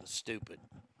out fucking stupid.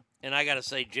 And I got to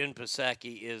say, Jen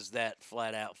Psaki is that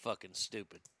flat out fucking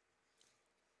stupid.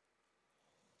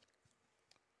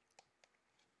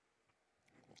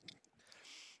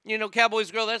 You know,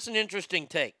 Cowboys Girl, that's an interesting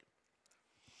take.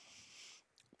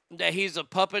 That he's a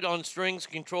puppet on strings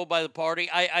controlled by the party.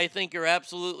 I think you're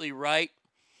absolutely right.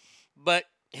 But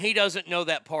he doesn't know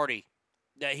that party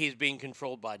that he's being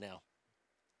controlled by now.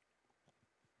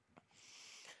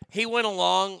 He went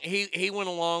along. He went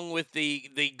along with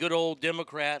the good old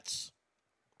Democrats.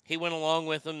 He went along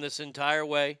with them this entire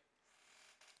way.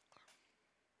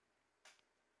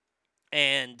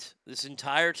 And this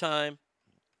entire time,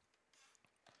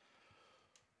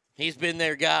 he's been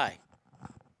their guy.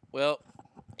 Well,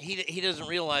 he doesn't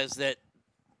realize that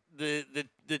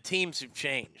the teams have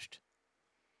changed.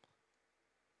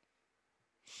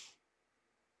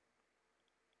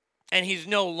 And he's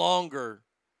no longer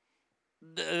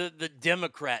the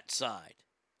Democrat side.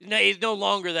 No, he's no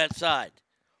longer that side.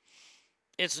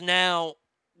 It's now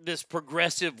this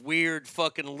progressive, weird,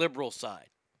 fucking liberal side.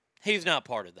 He's not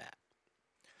part of that.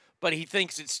 But he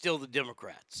thinks it's still the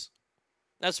Democrats.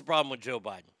 That's the problem with Joe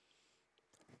Biden.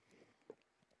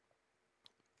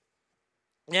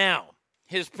 Now,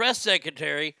 his press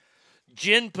secretary,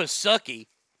 Jen Psaki,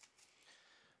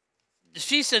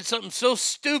 she said something so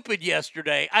stupid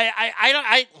yesterday.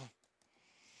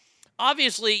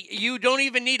 Obviously, you don't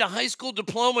even need a high school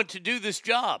diploma to do this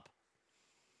job.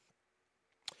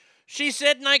 She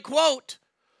said, and I quote,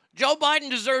 Joe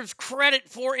Biden deserves credit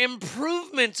for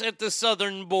improvements at the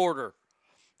southern border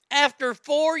after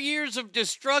 4 years of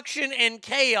destruction and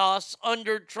chaos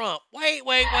under Trump. Wait.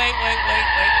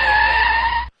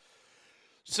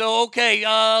 So, okay,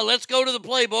 let's go to the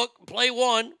playbook. Play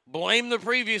 1, blame the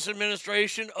previous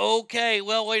administration. Okay,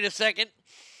 well, wait a second.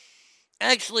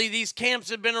 Actually, these camps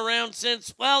have been around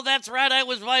since, well, that's right, I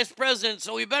was vice president,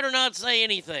 so we better not say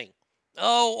anything.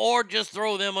 Oh, or just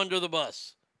throw them under the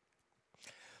bus.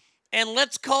 And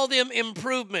let's call them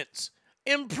improvements.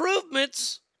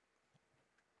 Improvements?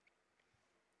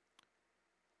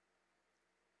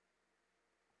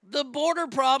 The border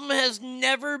problem has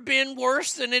never been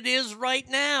worse than it is right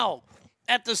now.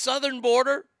 At the southern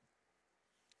border,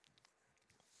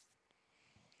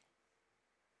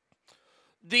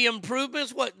 the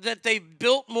improvements, that they've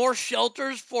built more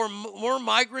shelters for more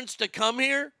migrants to come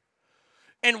here?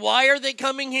 And why are they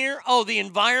coming here? Oh, the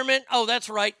environment? Oh, that's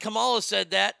right. Kamala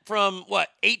said that from,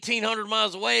 1,800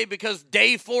 miles away because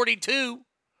day 42.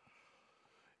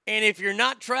 And if you're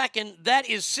not tracking, that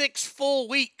is 6 full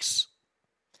weeks.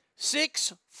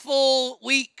 6 full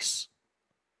weeks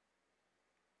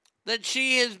that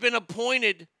she has been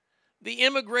appointed the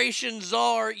immigration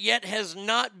czar, yet has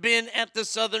not been at the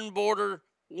southern border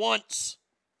once.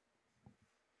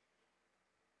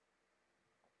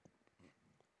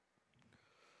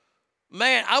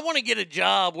 Man, I want to get a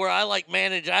job where I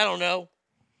manage, I don't know.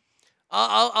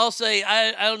 I'll say,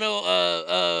 I don't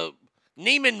know,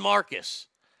 Neiman Marcus.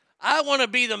 I want to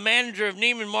be the manager of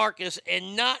Neiman Marcus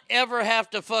and not ever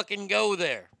have to fucking go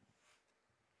there.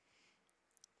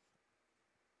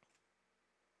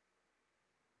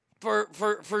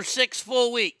 For 6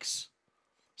 full weeks.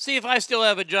 See if I still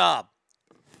have a job.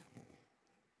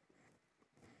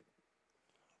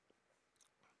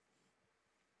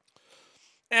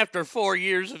 After 4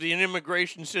 years of the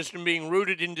immigration system being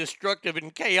rooted in destructive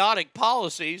and chaotic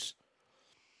policies.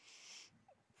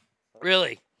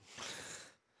 Really?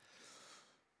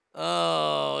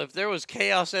 Oh, if there was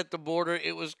chaos at the border,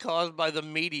 it was caused by the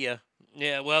media.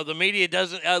 Yeah, well, the media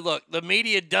doesn't, look, the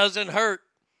media doesn't hurt.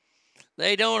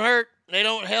 They don't hurt. They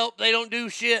don't help. They don't do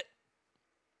shit.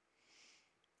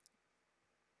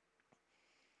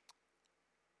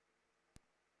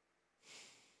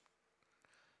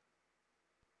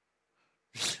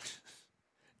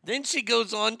 Then she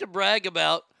goes on to brag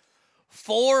about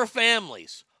 4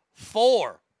 families.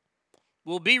 4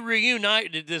 will be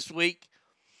reunited this week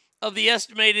of the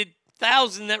estimated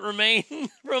 1,000 that remain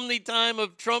from the time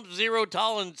of Trump's zero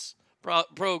tolerance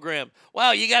program.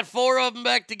 Wow, you got 4 of them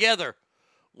back together.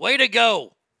 Way to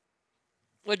go.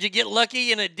 Would you get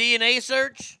lucky in a DNA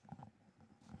search?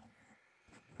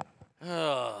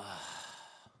 Oh.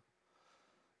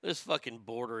 This fucking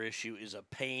border issue is a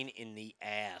pain in the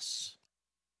ass.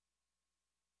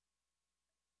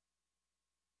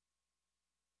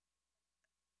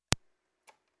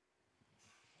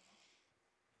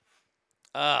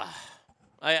 I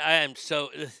am so,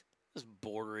 this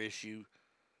border issue.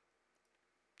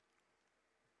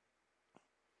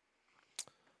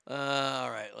 All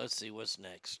right, let's see what's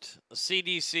next. The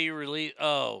CDC release.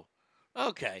 Oh,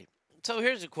 okay. So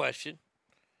here's a question.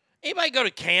 Anybody go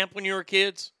to camp when you were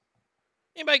kids?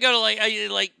 Anybody go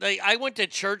to I went to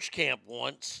church camp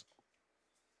once.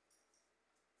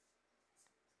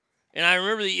 And I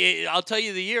remember I'll tell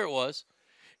you the year it was.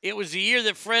 It was the year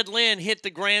that Fred Lynn hit the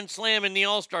grand slam in the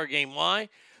All-Star game. Why?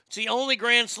 It's the only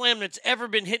grand slam that's ever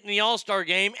been hit in the All-Star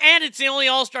game, and it's the only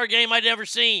All-Star game I'd ever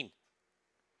seen.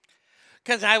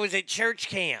 Because I was at church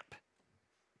camp.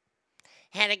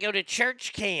 Had to go to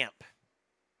church camp.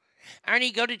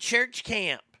 Arnie, go to church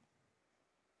camp.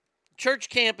 Church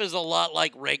camp is a lot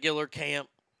like regular camp,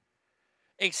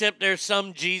 except there's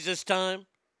some Jesus time.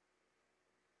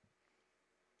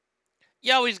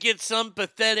 You always get some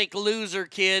pathetic loser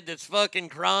kid that's fucking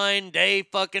crying day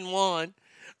fucking 1.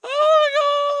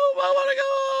 I want to go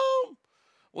home.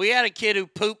 We had a kid who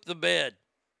pooped the bed.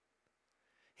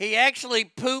 He actually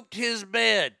pooped his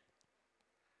bed.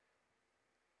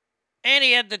 And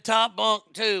he had the top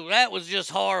bunk too. That was just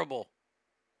horrible.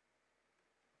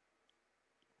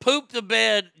 Pooped the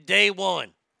bed day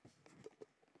 1.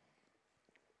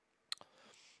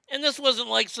 And this wasn't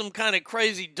like some kind of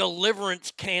crazy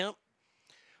deliverance camp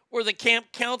where the camp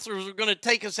counselors were going to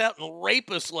take us out and rape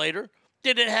us later.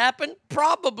 Did it happen?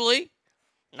 Probably.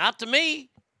 Not to me.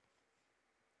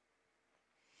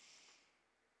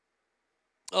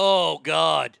 Oh,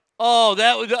 God. Oh,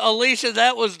 that was, Alicia,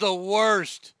 that was the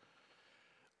worst.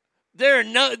 There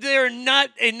are not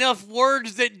enough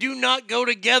words that do not go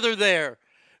together there.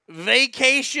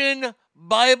 Vacation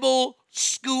Bible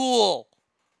School.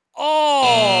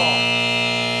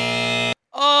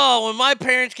 Oh, when my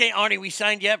parents came, Arnie, we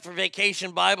signed you up for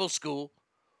Vacation Bible School.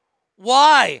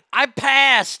 Why? I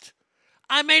passed.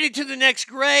 I made it to the next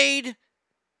grade.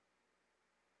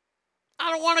 I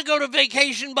don't want to go to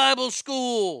Vacation Bible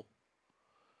School.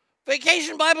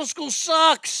 Vacation Bible School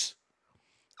sucks.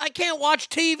 I can't watch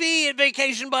TV at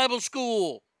Vacation Bible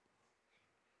School.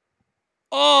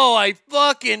 Oh, I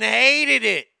fucking hated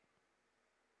it.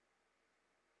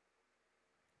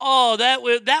 Oh, that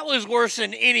was worse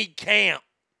than any camp.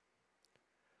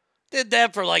 Did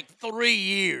that for like 3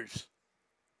 years.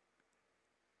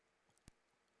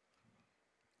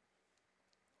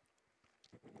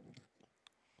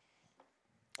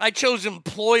 I chose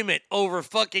employment over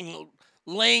fucking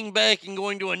laying back and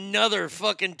going to another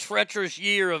fucking treacherous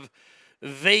year of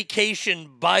Vacation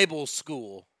Bible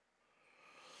School.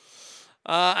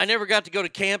 I never got to go to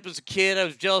camp as a kid. I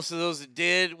was jealous of those that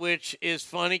did, which is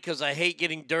funny because I hate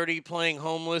getting dirty, playing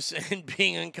homeless, and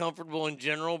being uncomfortable in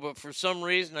general. But for some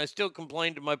reason, I still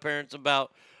complained to my parents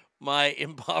about my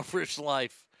impoverished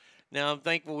life. Now, I'm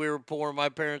thankful we were poor. My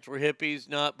parents were hippies,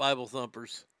 not Bible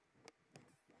thumpers.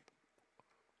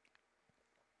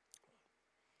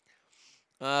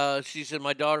 She said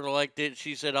my daughter liked it.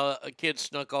 She said a kid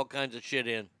snuck all kinds of shit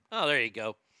in. Oh, there you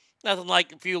go. Nothing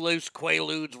like a few loose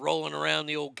quaaludes rolling around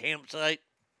the old campsite.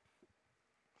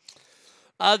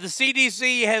 The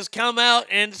CDC has come out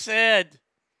and said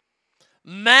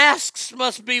masks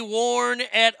must be worn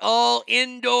at all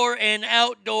indoor and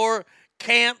outdoor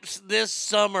camps this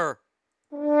summer.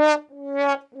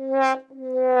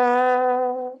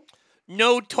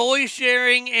 No toy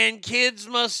sharing and kids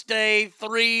must stay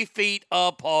 3 feet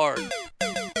apart.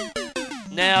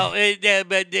 Now,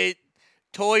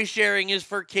 toy sharing is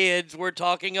for kids. We're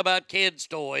talking about kids'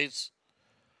 toys.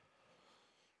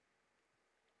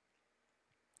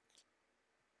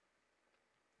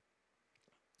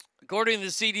 According to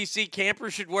the CDC,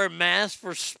 campers should wear masks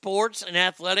for sports and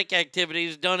athletic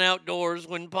activities done outdoors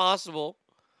when possible,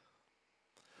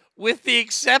 with the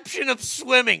exception of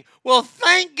swimming. Well,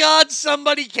 thank God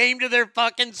somebody came to their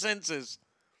fucking senses.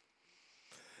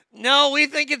 No, we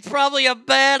think it's probably a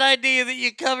bad idea that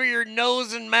you cover your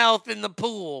nose and mouth in the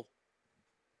pool.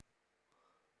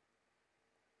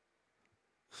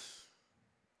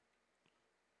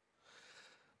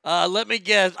 Let me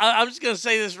guess. I'm just going to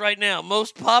say this right now.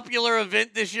 Most popular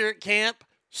event this year at camp?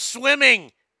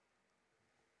 Swimming.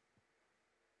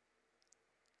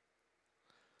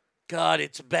 God,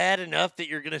 it's bad enough that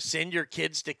you're going to send your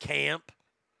kids to camp.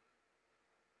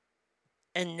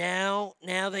 And now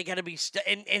they got to be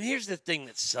and here's the thing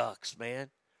that sucks, man.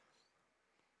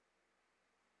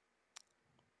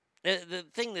 The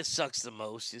thing that sucks the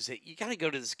most is that you got to go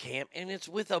to this camp and it's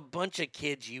with a bunch of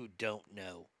kids you don't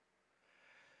know.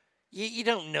 You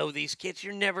don't know these kids.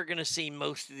 You're never going to see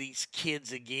most of these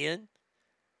kids again.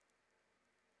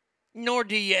 Nor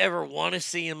do you ever want to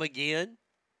see them again.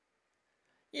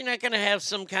 You're not going to have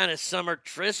some kind of summer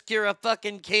tryst. You're a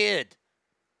fucking kid.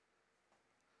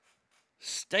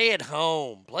 Stay at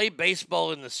home. Play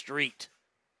baseball in the street.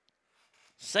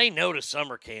 Say no to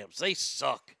summer camps. They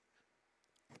suck.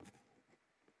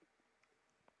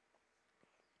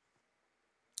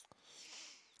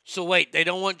 So wait, they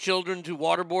don't want children to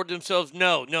waterboard themselves?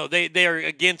 No, they are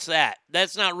against that.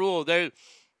 That's not rule. They're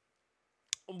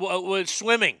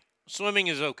swimming. Swimming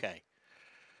is okay.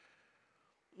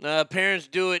 Parents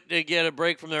do it to get a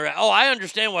break from their... Oh, I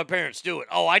understand why parents do it.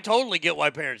 Oh, I totally get why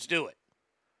parents do it.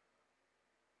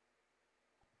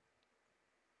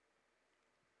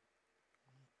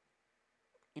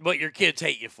 But your kids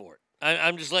hate you for it.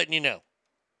 I'm just letting you know.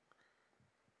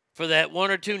 For that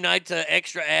 1 or 2 nights of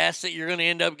extra ass that you're going to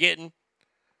end up getting,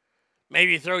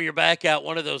 maybe you throw your back out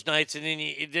one of those nights and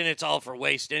then it's all for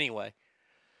waste anyway.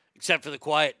 Except for the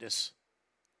quietness.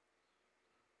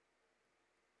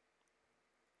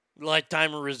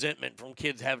 Lifetime of resentment from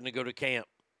kids having to go to camp.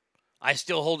 I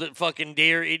still hold it fucking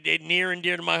dear. It near and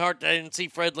dear to my heart that I didn't see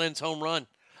Fred Lynn's home run.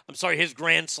 I'm sorry, his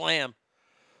grand slam.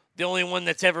 The only one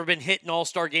that's ever been hit in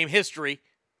All-Star game history.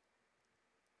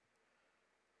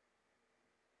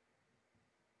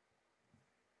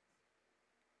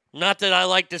 Not that I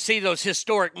like to see those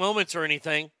historic moments or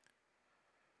anything.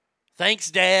 Thanks,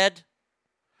 Dad.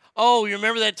 Oh, you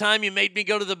remember that time you made me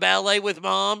go to the ballet with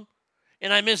Mom?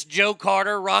 And I missed Joe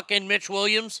Carter rocking Mitch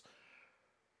Williams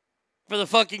for the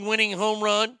fucking winning home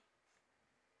run?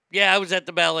 Yeah, I was at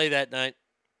the ballet that night.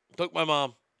 Took my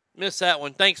mom. Missed that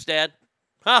one. Thanks, Dad.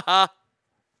 Ha ha.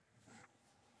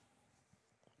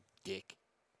 Dick.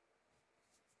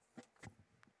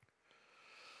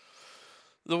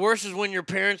 The worst is when your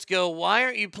parents go, why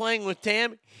aren't you playing with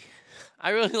Tammy?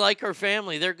 I really like her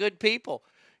family. They're good people.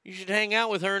 You should hang out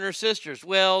with her and her sisters.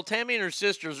 Well, Tammy and her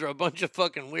sisters are a bunch of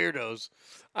fucking weirdos.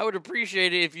 I would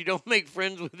appreciate it if you don't make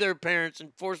friends with their parents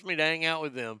and force me to hang out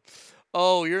with them.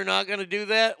 Oh, you're not going to do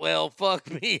that? Well, fuck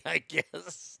me, I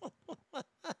guess.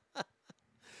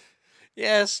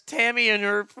 Yes, Tammy and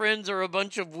her friends are a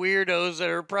bunch of weirdos that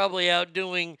are probably out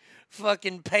doing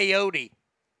fucking peyote.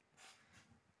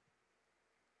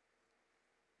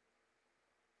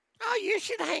 Oh, you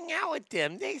should hang out with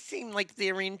them. They seem like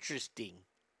they're interesting.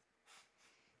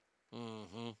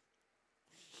 Mm-hmm.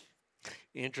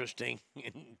 Interesting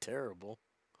and terrible.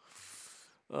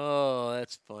 Oh,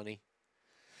 that's funny.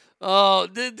 Oh,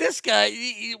 this guy,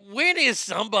 when is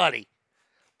somebody?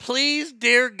 Please,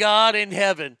 dear God in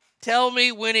heaven, tell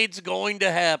me when it's going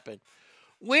to happen.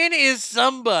 When is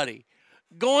somebody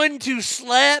going to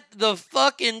slap the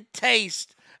fucking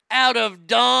taste out of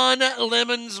Don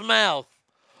Lemon's mouth?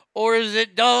 Or is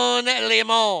it Don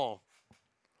Lemon?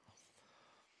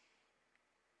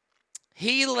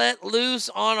 He let loose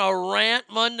on a rant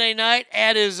Monday night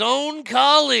at his own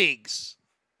colleagues.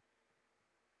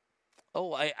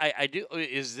 Oh, I do.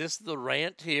 Is this the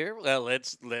rant here? Well,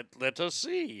 let us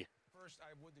see. First,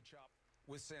 I would the chop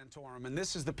with Santorum, and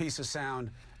this is the piece of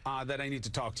sound that I need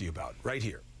to talk to you about right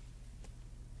here.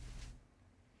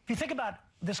 If you think about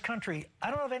this country, I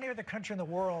don't know of any other country in the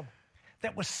world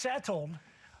that was settled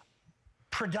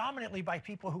predominantly by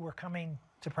people who were coming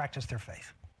to practice their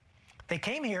faith. They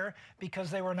came here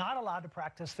because they were not allowed to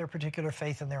practice their particular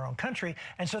faith in their own country,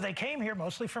 and so they came here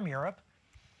mostly from Europe,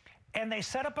 and they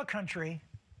set up a country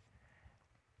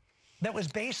that was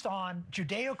based on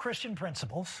Judeo-Christian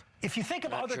principles. If you think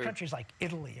of Not other true. countries like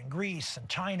Italy and Greece and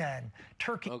China and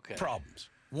Turkey, Okay. Problems.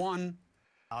 One,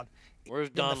 Where's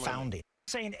in Don the Lemon? founding,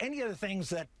 saying any of the things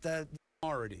that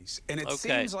minorities, and it Okay.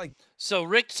 seems like So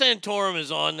Rick Santorum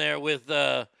is on there with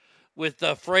Fredo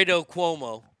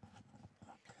Cuomo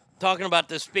talking about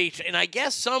the speech, and I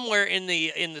guess somewhere in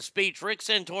the speech, Rick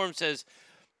Santorum says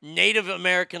Native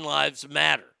American lives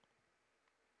matter.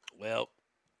 Well,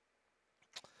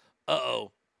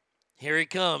 here he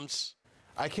comes.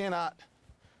 I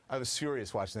was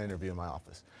furious watching the interview in my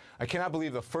office. I cannot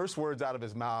believe the first words out of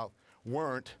his mouth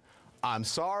weren't, "I'm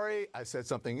sorry, I said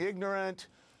something ignorant,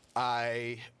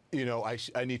 I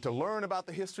need to learn about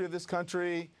the history of this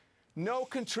country." No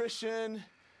contrition,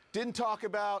 didn't talk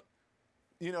about,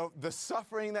 the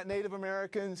suffering that Native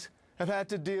Americans have had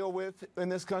to deal with in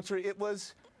this country. It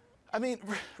was,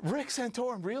 Rick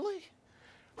Santorum, really?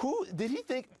 Did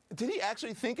he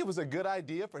actually think it was a good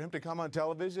idea for him to come on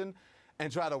television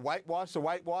and try to whitewash the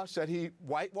whitewash that he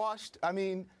whitewashed?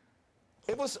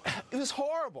 It was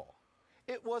horrible.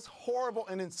 It was horrible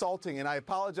and insulting, and I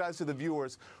apologize to the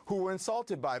viewers who were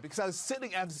insulted by it because I was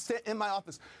sitting in my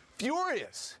office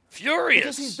furious.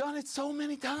 Because he's done it so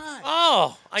many times.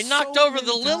 Oh, I knocked So over the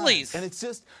many times. lilies. And it's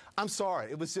just, I'm sorry.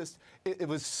 It was just, it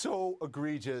was so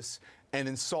egregious and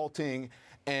insulting,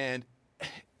 and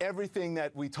everything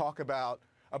that we talk about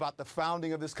the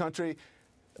founding of this country,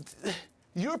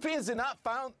 Europeans did not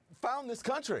found this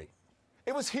country.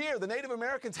 It was here. The Native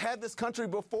Americans had this country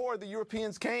before the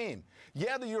Europeans came.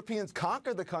 Yeah, the Europeans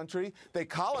conquered the country. They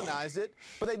colonized it,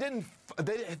 but they didn't.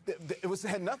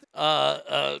 Had nothing.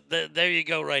 There you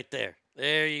go, right there.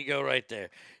 There you go, right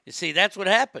there. You see, that's what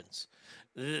happens.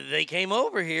 They came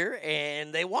over here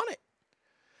and they won it.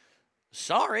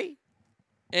 Sorry.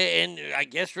 And I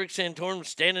guess Rick Santorum's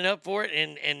standing up for it,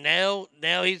 and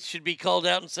now he should be called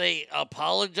out and say,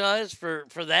 apologize for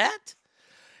that?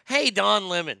 Hey, Don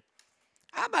Lemon,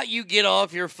 how about you get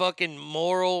off your fucking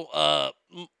moral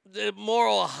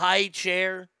high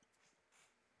chair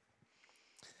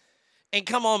and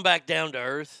come on back down to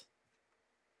earth?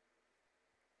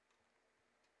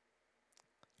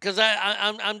 Because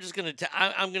I'm just gonna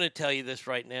I'm gonna tell you this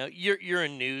right now. You're a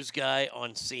news guy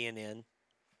on CNN.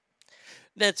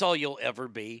 That's all you'll ever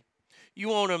be. You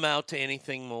won't amount to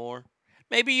anything more.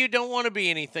 Maybe you don't want to be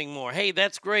anything more. Hey,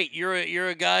 that's great. You're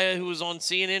a guy who was on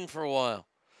CNN for a while.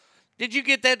 Did you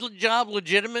get that job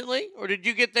legitimately? Or did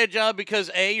you get that job because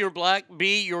A, you're black,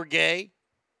 B, you're gay?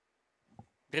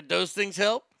 Did those things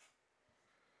help?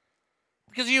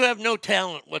 Because you have no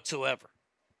talent whatsoever.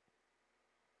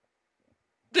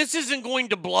 This isn't going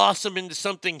to blossom into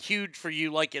something huge for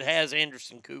you like it has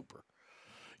Anderson Cooper.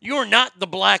 You're not the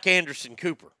black Anderson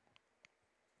Cooper.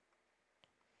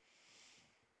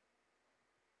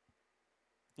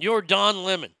 You're Don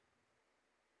Lemon.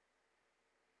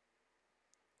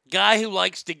 Guy who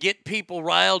likes to get people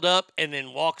riled up and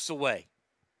then walks away.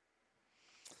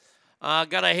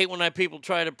 God, I hate when people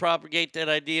try to propagate that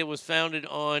idea was founded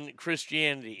on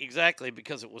Christianity. Exactly,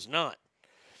 because it was not.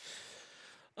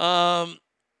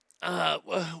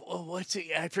 What's it?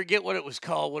 I forget what it was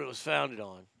called, what it was founded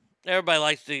on. Everybody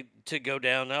likes to go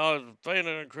down. Oh, it was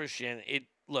founded on Christianity.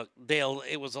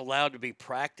 It was allowed to be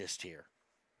practiced here.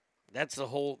 That's the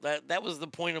whole that was the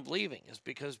point of leaving, is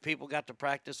because people got to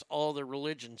practice all their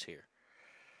religions here.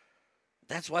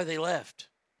 That's why they left.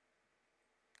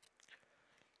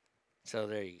 So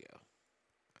there you go.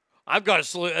 I've got a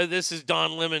solution. This is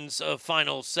Don Lemon's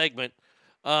final segment.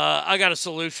 I got a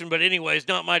solution, but anyways,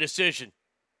 not my decision.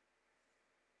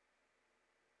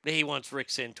 He wants Rick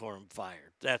Santorum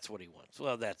fired. That's what he wants.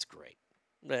 Well, that's great.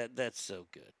 That's so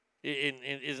good.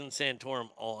 Isn't Santorum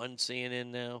on CNN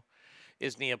now?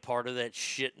 Isn't he a part of that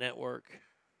shit network?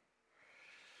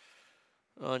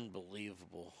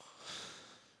 Unbelievable.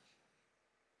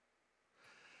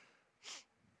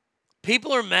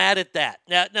 People are mad at that.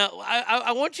 Now,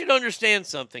 I want you to understand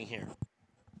something here.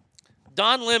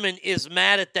 Don Lemon is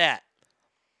mad at that.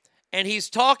 And he's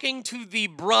talking to the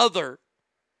brother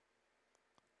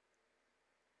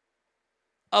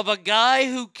of a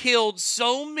guy who killed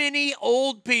so many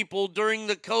old people during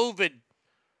the COVID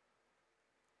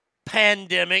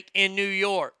pandemic in New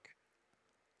York.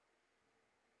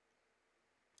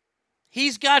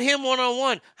 He's got him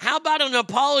one-on-one. How about an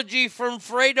apology from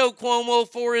Fredo Cuomo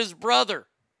for his brother?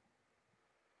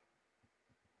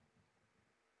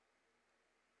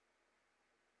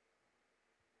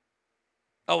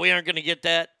 Oh, we aren't going to get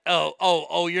that?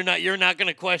 Oh, you're not going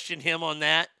to question him on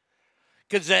that?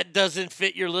 Because that doesn't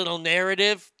fit your little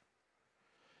narrative?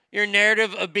 Your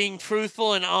narrative of being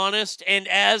truthful and honest, and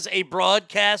as a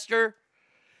broadcaster,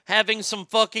 having some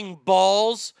fucking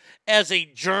balls, as a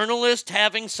journalist,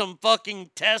 having some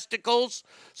fucking testicles,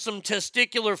 some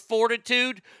testicular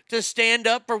fortitude to stand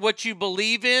up for what you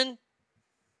believe in?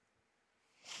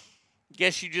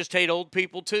 Guess you just hate old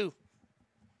people too.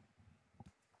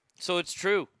 So it's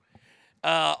true.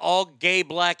 All gay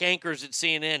black anchors at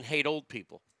CNN hate old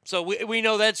people. So we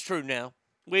know that's true now.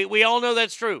 We all know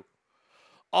that's true.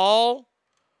 All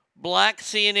black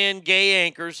CNN gay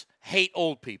anchors hate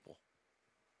old people.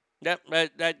 That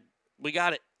we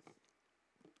got it.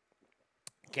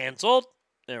 Canceled.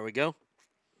 There we go.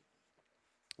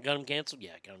 Got him canceled?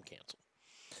 Yeah, got him canceled.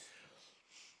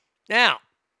 Now,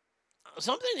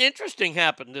 something interesting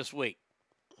happened this week.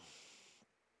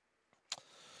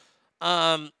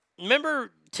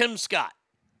 Remember Tim Scott,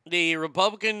 the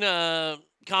Republican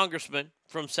congressman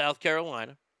from South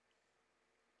Carolina,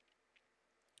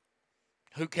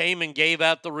 who came and gave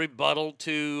out the rebuttal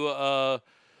to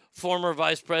former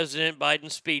Vice President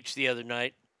Biden's speech the other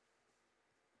night.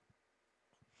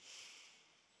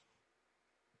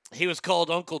 He was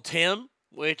called Uncle Tim,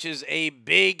 which is a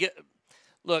big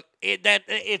look.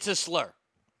 It's a slur.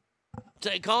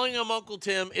 Calling him Uncle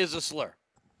Tim is a slur.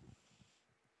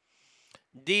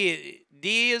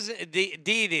 Deityism.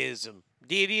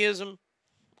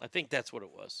 I think that's what it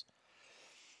was.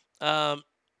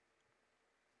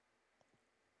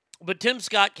 But Tim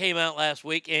Scott came out last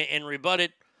week and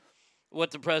rebutted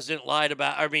what the president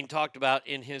talked about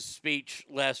in his speech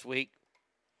last week.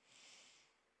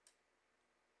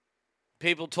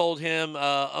 People called him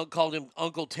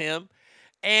Uncle Tim.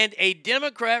 And a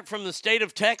Democrat from the state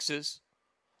of Texas,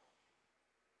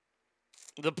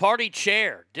 the party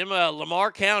chair,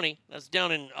 Lamar County, that's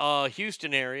down in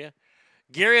Houston area,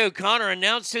 Gary O'Connor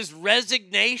announced his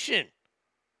resignation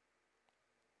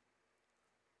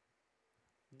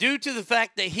due to the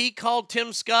fact that he called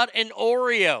Tim Scott an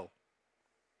Oreo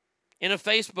in a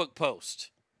Facebook post.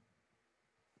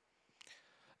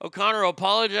 O'Connor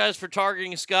apologized for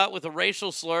targeting Scott with a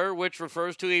racial slur, which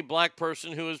refers to a black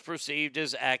person who is perceived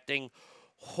as acting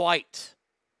white.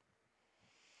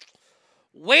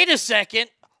 Wait a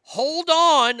second. Hold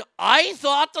on. I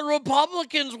thought the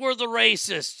Republicans were the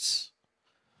racists.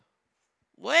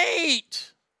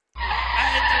 Wait.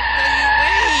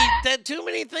 Too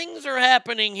many things are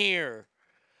happening here.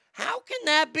 How can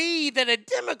that be that a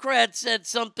Democrat said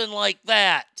something like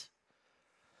that?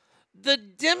 The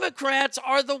Democrats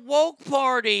are the woke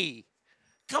party.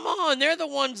 Come on, they're the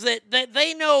ones that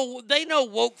they know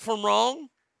woke from wrong.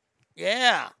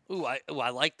 Yeah. I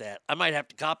like that. I might have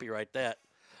to copyright that.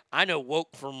 I know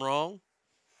woke from wrong.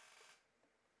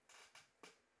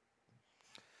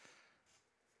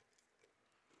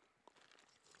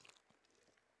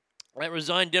 That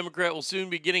resigned Democrat will soon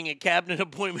be getting a cabinet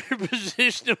appointment or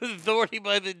position of authority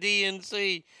by the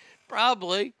DNC.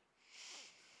 Probably.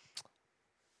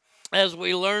 As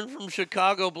we learned from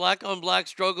Chicago, black-on-black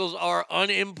struggles are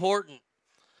unimportant.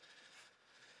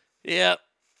 Yeah,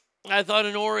 I thought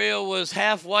an Oreo was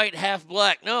half white, half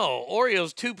black. No,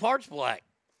 Oreo's 2 parts black.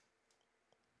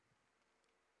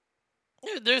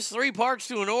 There's 3 parts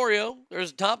to an Oreo.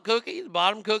 There's the top cookie, the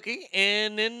bottom cookie,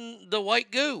 and then the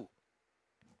white goo.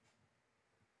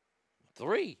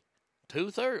 3.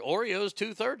 2/3. Oreo's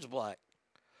 2/3 black.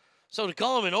 So to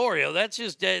call him an Oreo, that's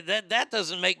just that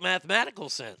doesn't make mathematical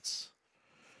sense.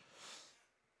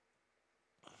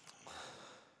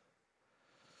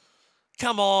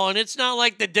 Come on, it's not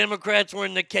like the Democrats were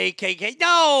in the KKK.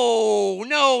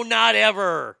 No, not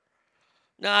ever.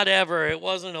 Not ever. It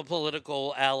wasn't a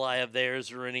political ally of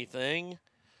theirs or anything.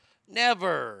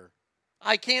 Never.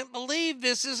 I can't believe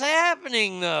this is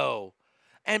happening, though.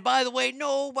 And by the way,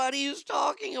 nobody is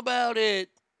talking about it.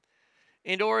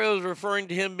 And Oreo is referring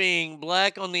to him being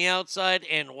black on the outside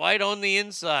and white on the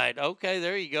inside. Okay,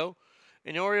 there you go.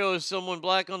 And Oreo is someone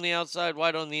black on the outside,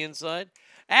 white on the inside.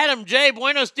 Adam J.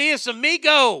 Buenos dias,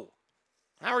 amigo.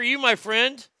 How are you, my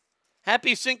friend?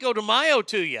 Happy Cinco de Mayo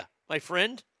to you, my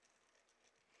friend.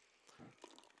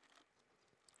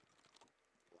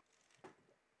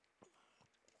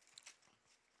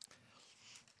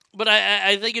 But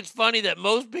I think it's funny that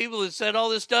most people that said all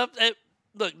this stuff,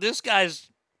 look, this guy's,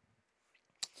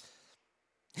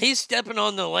 he's stepping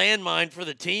on the landmine for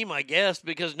the team, I guess,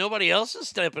 because nobody else is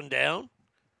stepping down.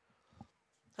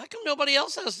 How come nobody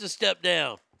else has to step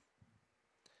down?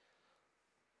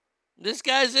 This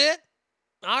guy's it?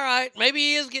 All right. Maybe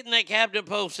he is getting that cabinet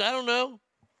post. I don't know.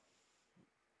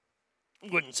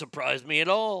 Wouldn't surprise me at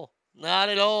all. Not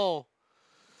at all.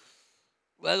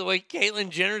 By the way, Caitlyn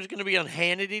Jenner's going to be on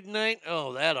Hannity tonight.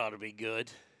 Oh, that ought to be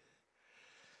good.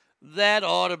 That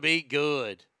ought to be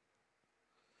good.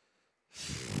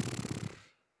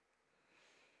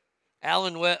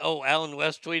 Alan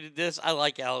West tweeted this. I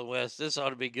like Alan West. This ought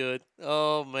to be good.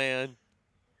 Oh, man.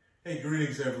 Hey,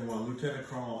 greetings, everyone. Lieutenant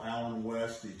Colonel Alan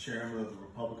West, the chairman of the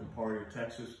Republican Party of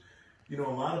Texas. You know,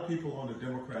 a lot of people on the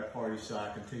Democrat Party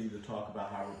side continue to talk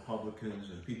about how Republicans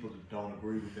and people that don't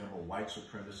agree with them are white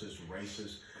supremacists,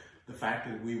 racists. The fact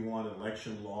that we want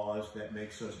election laws that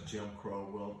makes us Jim Crow.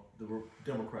 Well, the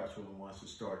Democrats were the ones that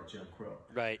started Jim Crow.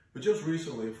 Right. But just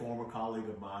recently, a former colleague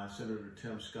of mine, Senator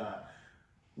Tim Scott,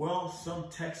 well, some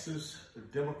Texas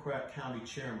Democrat county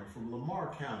chairman from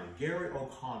Lamar County, Gary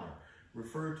O'Connor,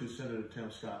 referred to Senator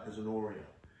Tim Scott as an Oreo.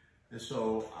 And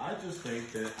so I just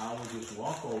think that I will just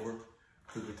walk over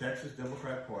to the Texas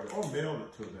Democrat Party or mail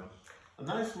it to them, a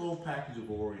nice little package of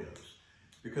Oreos.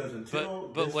 Because until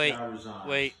this guy resigns,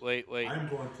 I'm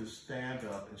going to stand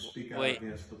up and speak out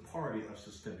against the party of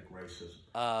systemic racism,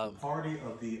 the party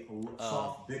of the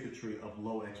soft bigotry of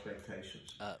low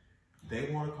expectations.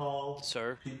 They want to call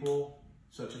people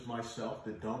such as myself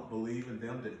that don't believe in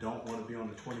them, that don't want to be on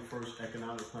the 21st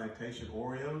Economic Plantation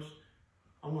Oreos.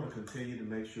 I want to continue to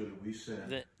make sure that we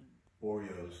send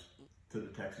Oreos to the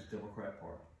Texas Democrat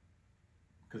Party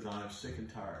because I am sick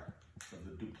and tired of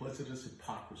the duplicitous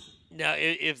hypocrisy. Now,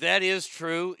 if that is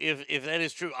true, if that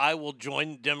is true, I will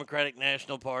join the Democratic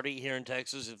National Party here in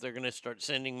Texas if they're going to start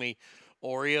sending me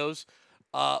Oreos.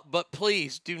 But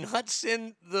please do not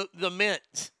send the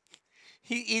mint.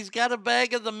 He's got a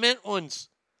bag of the mint ones.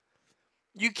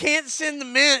 You can't send the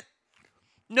mint.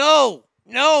 No.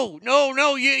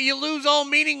 You lose all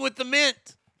meaning with the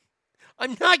mint.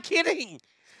 I'm not kidding.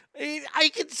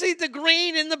 I can see the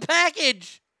green in the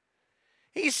package.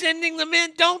 He's sending the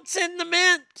mint. Don't send the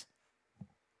mint.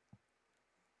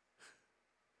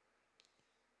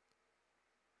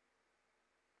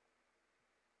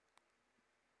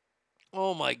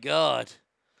 Oh, my God.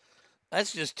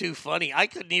 That's just too funny. I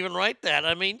couldn't even write that.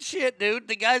 I mean, shit, dude.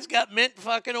 The guy's got mint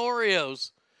fucking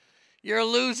Oreos. You're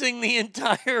losing the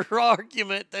entire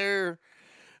argument there,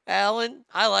 Alan.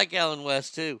 I like Alan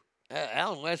West, too.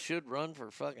 Alan West should run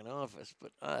for fucking office,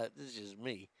 but this is just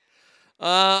me.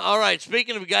 All right,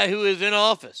 speaking of a guy who is in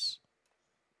office,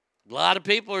 a lot of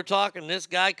people are talking this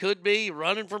guy could be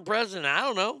running for president. I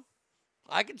don't know.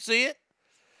 I can see it.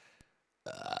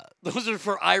 Those are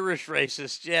for Irish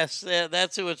racists. Yes,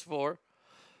 that's who it's for.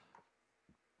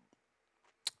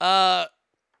 I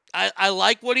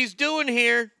like what he's doing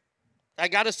here. I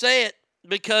got to say it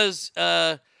because,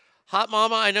 Hot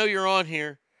Mama, I know you're on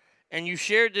here, and you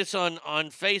shared this on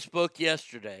Facebook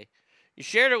yesterday. You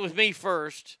shared it with me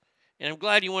first, and I'm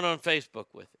glad you went on Facebook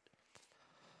with it.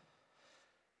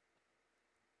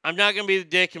 I'm not going to be the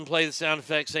dick and play the sound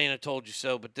effect saying I told you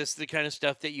so, but this is the kind of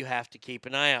stuff that you have to keep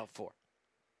an eye out for.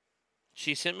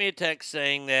 She sent me a text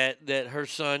saying that her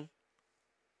son,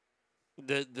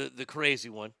 the crazy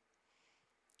one,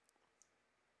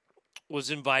 was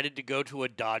invited to go to a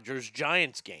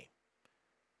Dodgers-Giants game.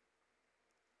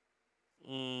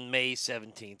 May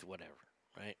 17th, whatever,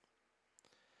 right?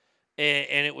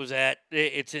 And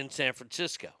it's in San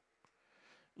Francisco.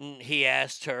 He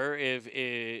asked her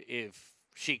if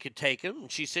she could take him,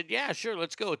 and she said, yeah, sure,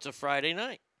 let's go. It's a Friday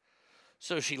night.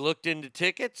 So she looked into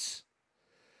tickets,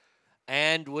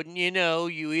 and wouldn't you know,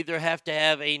 you either have to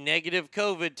have a negative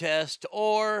COVID test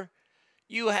or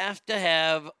you have to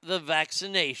have the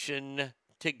vaccination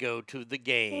to go to the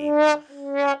game.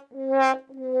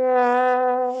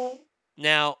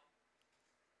 Now,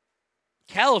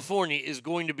 California is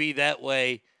going to be that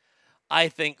way, I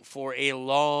think, for a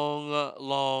long,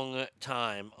 long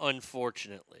time,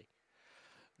 unfortunately.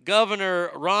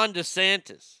 Governor Ron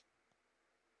DeSantis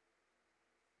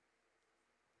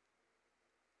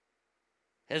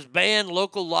has banned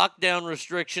local lockdown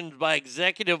restrictions by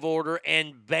executive order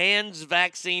and bans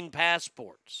vaccine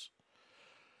passports.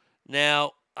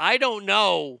 Now, I don't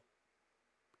know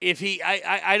if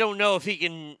I don't know if he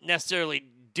can necessarily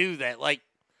do that, like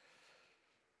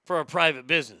for a private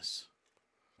business.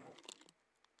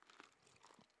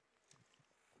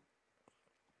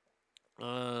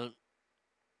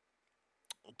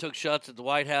 Took shots at the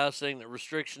White House saying that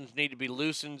restrictions need to be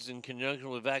loosened in conjunction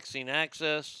with vaccine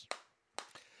access.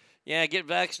 Yeah, get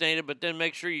vaccinated, but then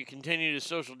make sure you continue to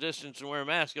social distance and wear a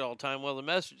mask at all time. Well, the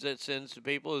message that sends to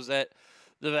people is that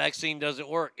the vaccine doesn't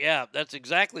work. Yeah, that's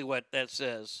exactly what that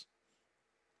says.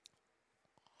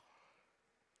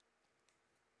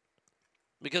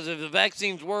 Because if the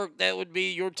vaccines work, that would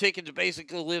be your ticket to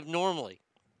basically live normally.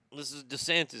 This is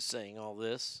DeSantis saying all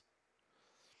this.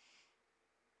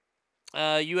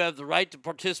 You have the right to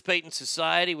participate in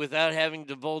society without having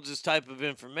to divulge this type of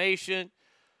information.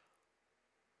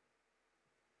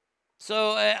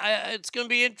 So it's going to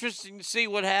be interesting to see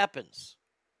what happens.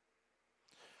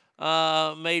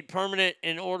 Made permanent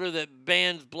in order that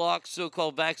bans blocks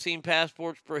so-called vaccine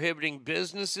passports prohibiting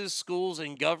businesses, schools,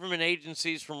 and government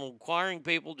agencies from requiring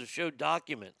people to show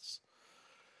documents.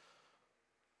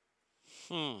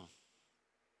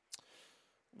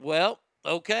 Well,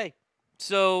 okay.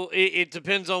 So it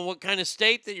depends on what kind of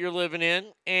state that you're living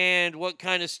in and what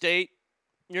kind of state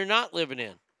you're not living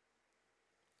in.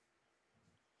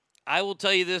 I will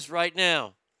tell you this right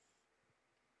now.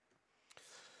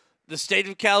 The state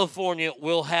of California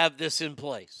will have this in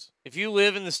place. If you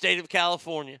live in the state of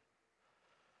California,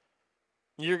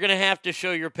 you're going to have to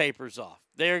show your papers off.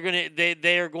 They are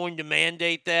going to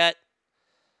mandate that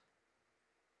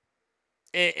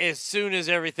as soon as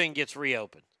everything gets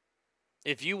reopened.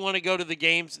 If you want to go to the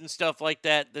games and stuff like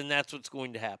that, then that's what's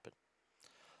going to happen.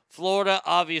 Florida,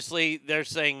 obviously, they're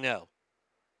saying no.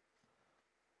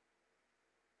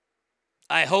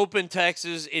 I hope in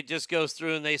Texas it just goes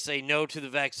through and they say no to the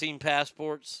vaccine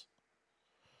passports.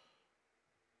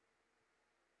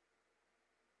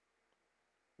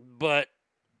 But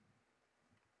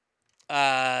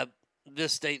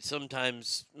this state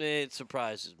sometimes, it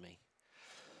surprises me.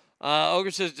 Ogre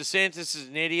says DeSantis is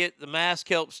an idiot. The mask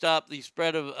helps stop the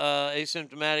spread of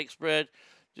asymptomatic spread.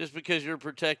 Just because you're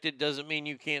protected doesn't mean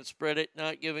you can't spread it.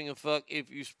 Not giving a fuck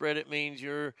if you spread it means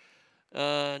you're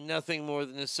nothing more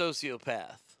than a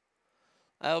sociopath.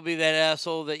 I'll be that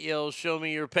asshole that yells, "Show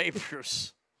me your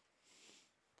papers."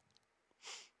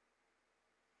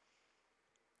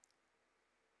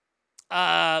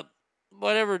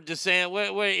 Whatever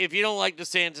DeSantis. If you don't like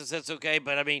DeSantis, that's okay.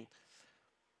 But I mean,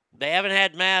 they haven't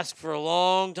had masks for a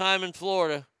long time in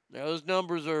Florida. Those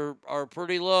numbers are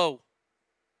pretty low.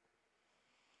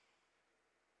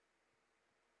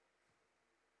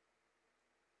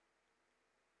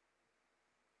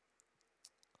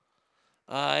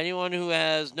 Anyone who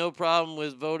has no problem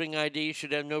with voting ID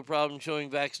should have no problem showing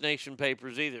vaccination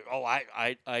papers either. Oh,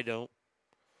 I don't.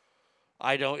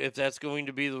 I don't. If that's going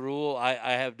to be the rule,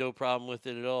 I have no problem with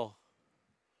it at all.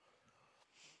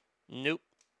 Nope.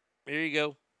 Here you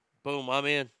go. Boom, I'm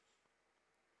in.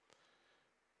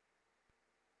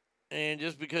 And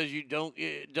just because you don't,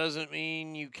 it doesn't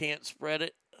mean you can't spread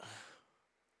it.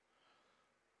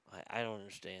 I don't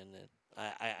understand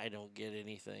that. I don't get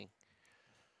anything.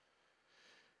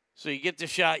 So you get the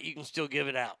shot, you can still give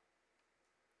it out.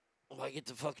 Why get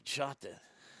the fucking shot then?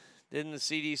 Didn't the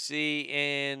CDC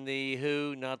and the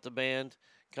WHO, not the band,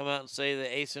 come out and say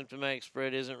that asymptomatic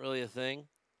spread isn't really a thing?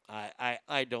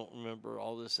 I don't remember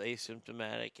all this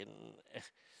asymptomatic and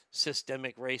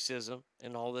systemic racism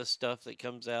and all this stuff that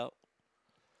comes out.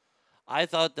 I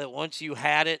thought that once you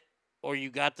had it or you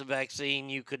got the vaccine,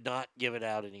 you could not give it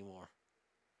out anymore.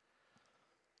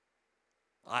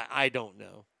 I don't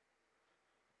know.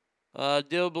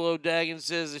 Dill Below Dagon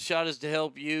says the shot is to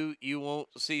help you. You won't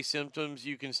see symptoms.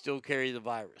 You can still carry the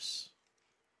virus.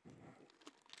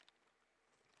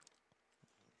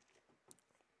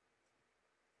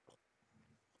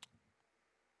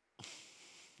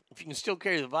 If you can still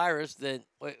carry the virus, then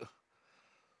wait,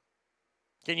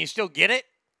 can you still get it?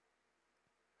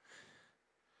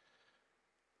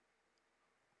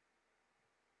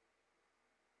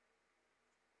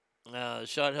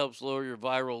 Shot helps lower your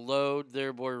viral load,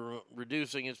 thereby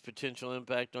reducing its potential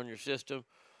impact on your system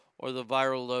or the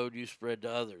viral load you spread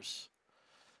to others.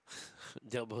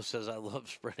 Delbo says, I love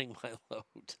spreading my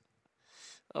load.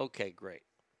 Okay, great.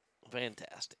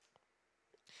 Fantastic.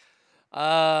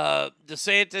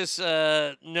 DeSantis,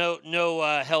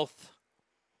 no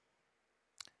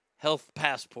health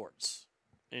passports.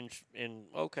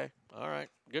 Okay, all right,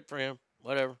 good for him.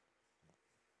 Whatever.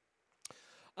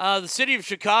 The city of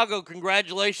Chicago,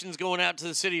 congratulations going out to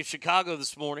the city of Chicago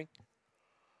this morning.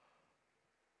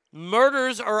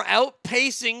 Murders are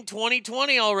outpacing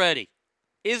 2020 already.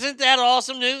 Isn't that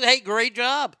awesome news? Hey, great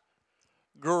job.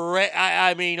 Great.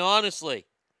 I mean, honestly,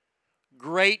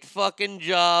 great fucking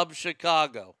job,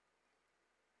 Chicago.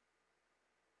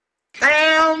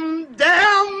 Damn!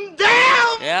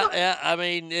 Yeah. I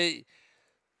mean,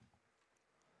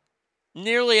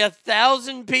 nearly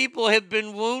 1,000 people have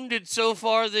been wounded so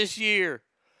far this year.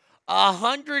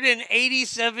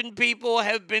 187 people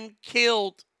have been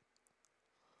killed.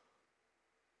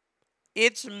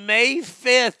 It's May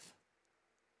 5th.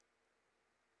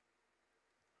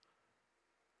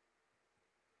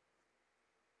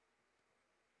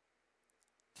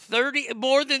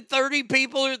 More than 30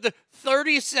 people, or the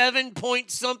 37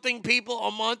 point something people a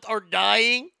month are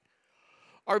dying,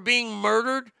 are being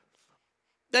murdered.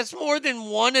 That's more than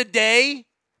one a day.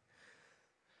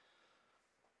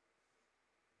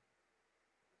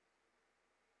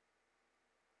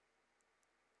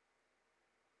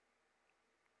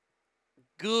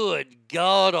 Good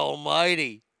God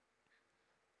Almighty.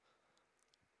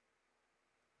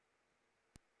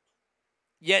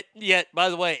 Yet, by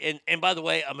the way, and by the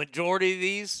way, a majority of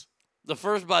these, the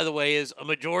first, by the way, is a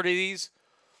majority of these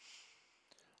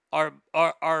are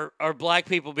black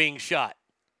people being shot.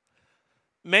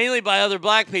 Mainly by other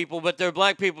black people, but they're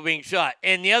black people being shot.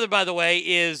 And the other, by the way,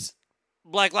 is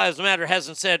Black Lives Matter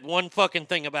hasn't said one fucking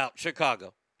thing about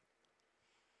Chicago.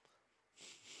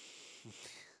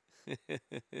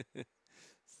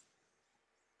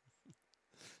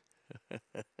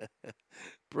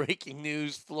 Breaking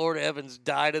news, Florida Evans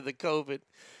died of the COVID.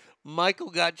 Michael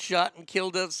got shot and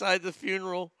killed outside the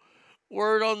funeral.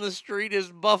 Word on the street is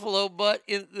Buffalo Butt,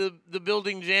 in the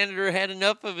building janitor, had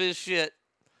enough of his shit.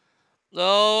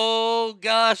 Oh,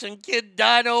 gosh, and Kid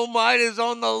Dynamite is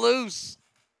on the loose.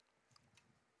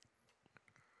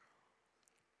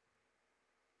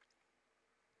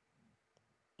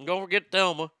 And don't forget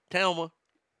Thelma.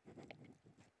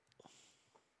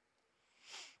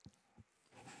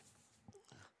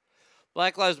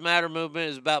 Black Lives Matter movement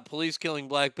is about police killing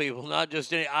black people, not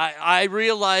just any. I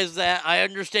realize that. I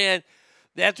understand.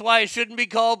 That's why it shouldn't be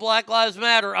called Black Lives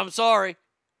Matter. I'm sorry.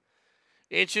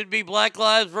 It should be Black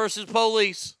Lives versus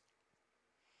Police.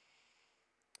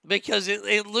 Because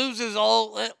it loses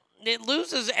it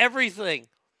loses everything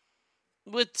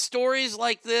with stories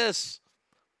like this.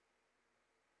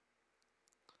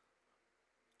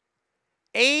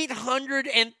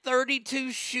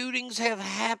 832 shootings have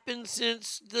happened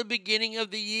since the beginning of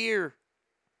the year.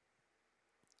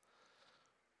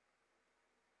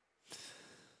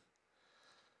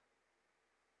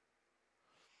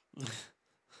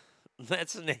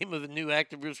 That's the name of the new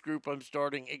activist group I'm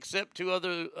starting, except two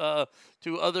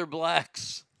other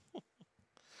blacks.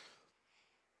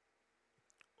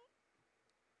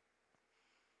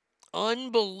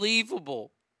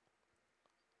 Unbelievable.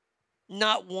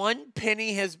 Not one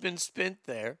penny has been spent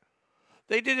there.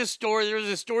 They did a story. There was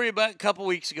a story about a couple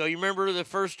weeks ago. You remember the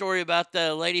first story about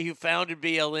the lady who founded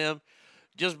BLM,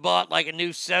 just bought like a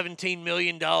new $17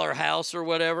 million house or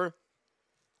whatever?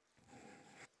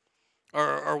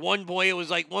 Or one point, it was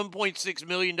like $1.6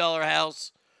 million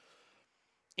house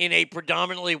in a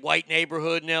predominantly white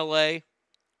neighborhood in L.A.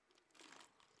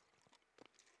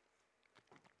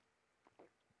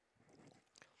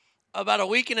 About a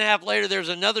week and a half later, there's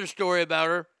another story about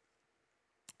her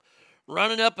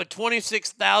running up a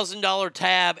 $26,000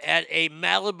 tab at a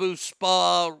Malibu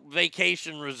spa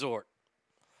vacation resort.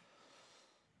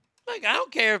 Like, I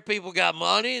don't care if people got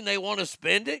money and they want to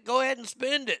spend it. Go ahead and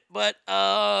spend it. But,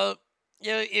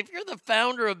 if you're the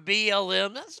founder of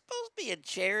BLM, that's supposed to be a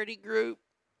charity group.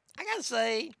 I got to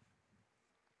say.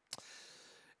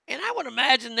 And I would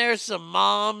imagine there's some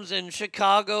moms in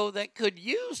Chicago that could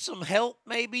use some help,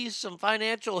 maybe some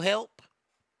financial help.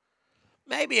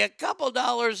 Maybe a couple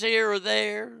dollars here or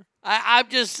there. I'm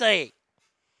just saying,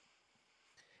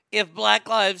 if Black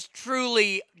lives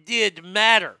truly did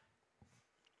matter.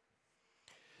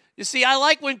 You see, I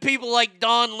like when people like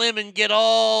Don Lemon get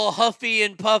all huffy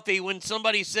and puffy when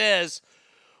somebody says,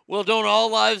 well, don't all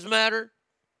lives matter?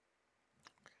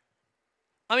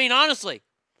 I mean, honestly,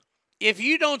 if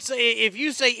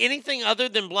you say anything other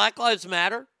than Black Lives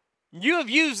Matter, you have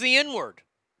used the N-word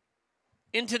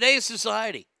in today's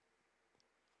society.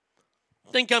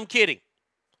 Think I'm kidding.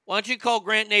 Why don't you call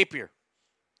Grant Napier?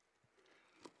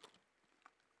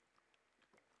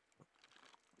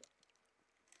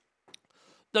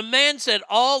 The man said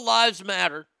all lives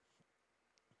matter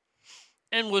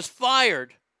and was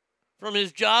fired from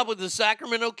his job with the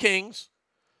Sacramento Kings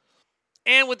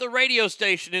and with the radio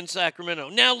station in Sacramento.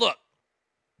 Now, look,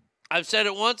 I've said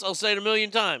it once, I'll say it a million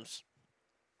times.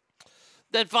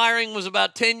 That firing was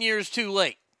about 10 years too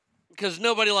late because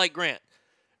nobody liked Grant.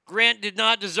 Grant did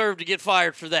not deserve to get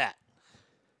fired for that.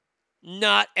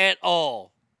 Not at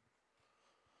all.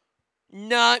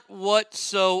 Not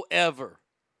whatsoever.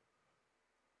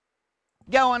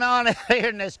 Going on here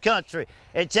in this country.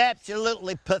 It's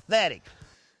absolutely pathetic.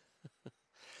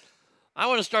 I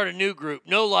want to start a new group.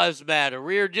 No Lives Matter.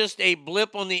 We are just a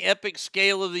blip on the epic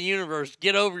scale of the universe.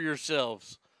 Get over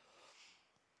yourselves.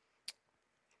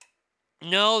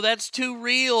 No, that's too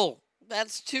real.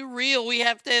 That's too real.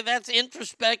 That's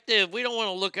introspective. We don't want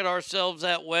to look at ourselves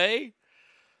that way.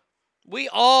 We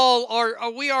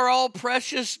are all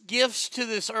precious gifts to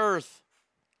this earth.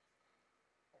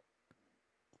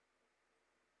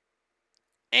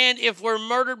 And if we're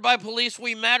murdered by police,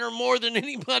 we matter more than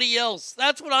anybody else.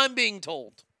 That's what I'm being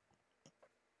told.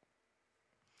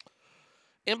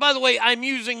 And by the way, I'm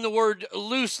using the word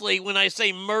loosely when I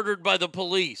say murdered by the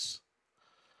police.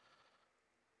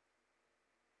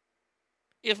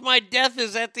 If my death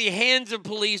is at the hands of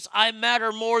police, I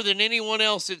matter more than anyone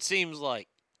else, it seems like.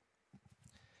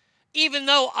 Even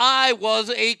though I was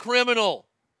a criminal.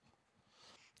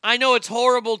 I know it's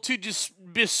horrible to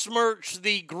besmirch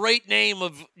the great name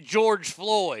of George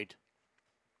Floyd.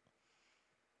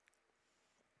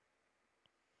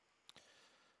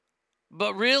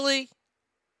 But really,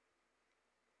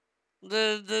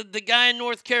 the guy in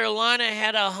North Carolina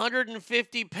had a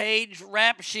 150-page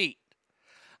rap sheet.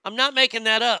 I'm not making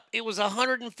that up. It was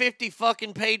 150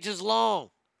 fucking pages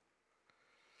long.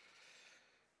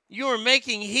 You are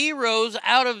making heroes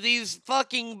out of these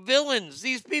fucking villains.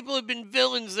 These people have been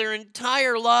villains their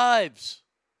entire lives.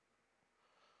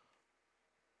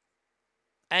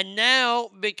 And now,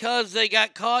 because they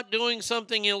got caught doing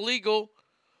something illegal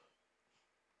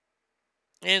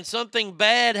and something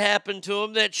bad happened to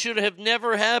them that should have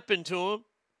never happened to them,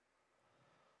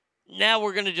 now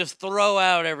we're going to just throw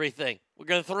out everything. We're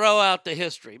going to throw out the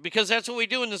history because that's what we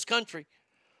do in this country.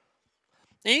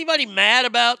 Anybody mad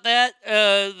about that,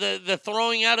 the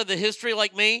throwing out of the history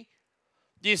like me?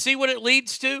 Do you see what it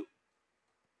leads to?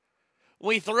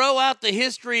 We throw out the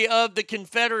history of the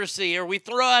Confederacy, or we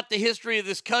throw out the history of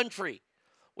this country.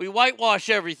 We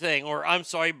whitewash everything, or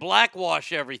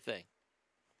blackwash everything.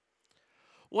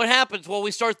 What happens? Well, we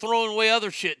start throwing away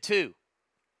other shit too.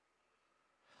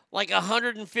 Like a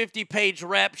 150-page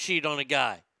rap sheet on a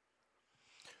guy.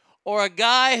 Or a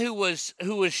guy who was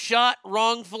shot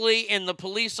wrongfully and the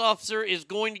police officer is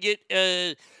going to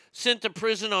get sent to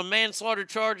prison on manslaughter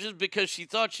charges because she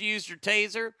thought she used her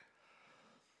taser.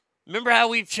 Remember how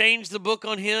we've changed the book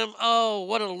on him? Oh,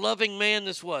 what a loving man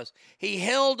this was. He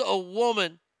held a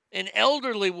woman, an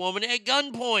elderly woman, at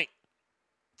gunpoint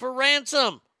for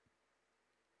ransom.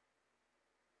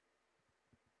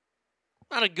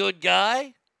 Not a good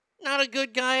guy. Not a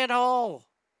good guy at all.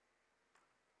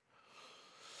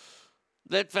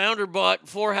 That founder bought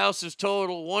 4 houses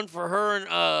total, one for her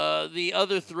and the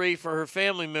other 3 for her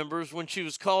family members. When she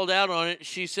was called out on it,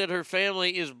 she said her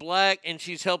family is black and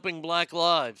she's helping black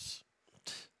lives.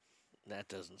 That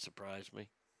doesn't surprise me.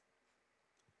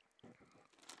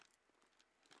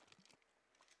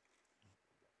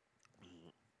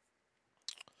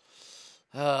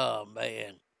 Oh,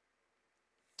 man.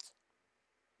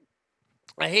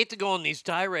 I hate to go on these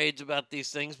tirades about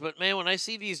these things, but, man, when I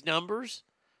see these numbers...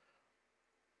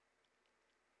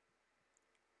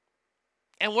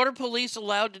 And what are police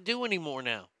allowed to do anymore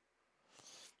now?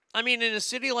 I mean, in a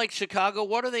city like Chicago,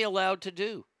 what are they allowed to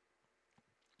do?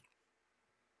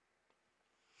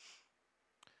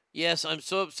 Yes, I'm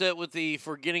so upset with the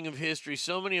forgetting of history.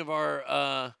 So many of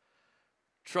our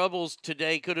troubles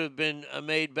today could have been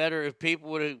made better if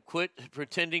people would have quit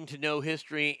pretending to know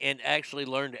history and actually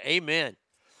learned. Amen.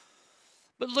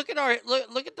 But look at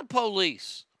the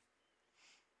police.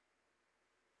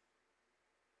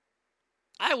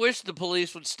 I wish the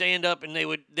police would stand up and they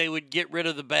would get rid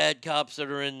of the bad cops that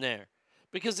are in there.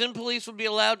 Because then police would be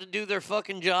allowed to do their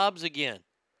fucking jobs again.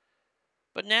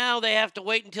 But now they have to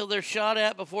wait until they're shot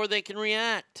at before they can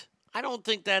react. I don't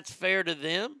think that's fair to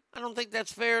them. I don't think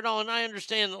that's fair at all. And I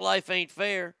understand that life ain't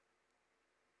fair.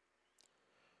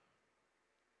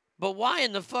 But why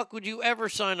in the fuck would you ever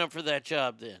sign up for that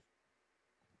job then?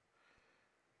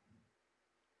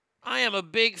 I am a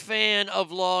big fan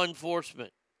of law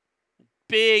enforcement.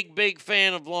 Big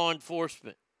fan of law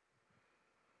enforcement.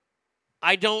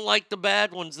 I don't like the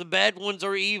bad ones. The bad ones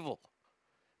are evil.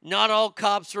 Not all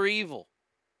cops are evil.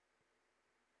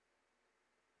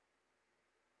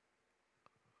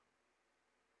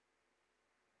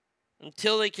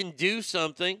 Until they can do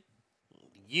something,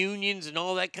 unions and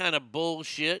all that kind of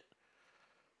bullshit,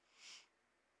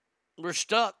 we're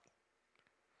stuck.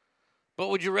 But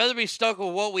would you rather be stuck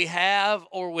with what we have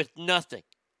or with nothing?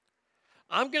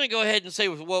 I'm going to go ahead and say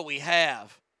with what we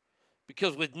have.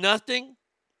 Because with nothing,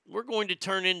 we're going to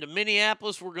turn into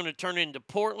Minneapolis. We're going to turn into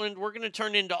Portland. We're going to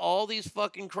turn into all these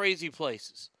fucking crazy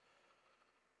places.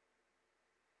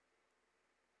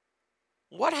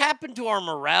 What happened to our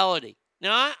morality?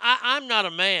 Now, I'm not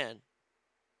a man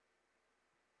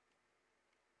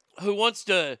who wants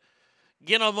to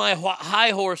get on my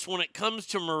high horse when it comes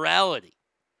to morality.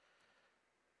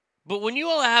 But when you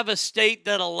all have a state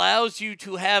that allows you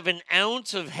to have an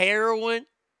ounce of heroin,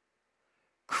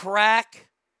 crack,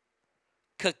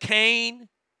 cocaine,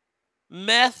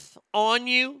 meth on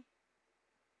you,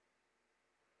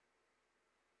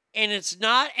 and it's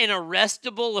not an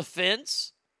arrestable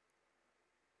offense,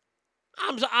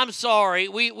 I'm sorry.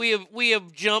 We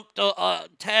have jumped a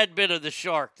tad bit of the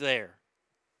shark there.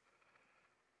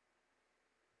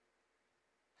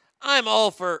 I'm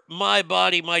all for my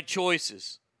body, my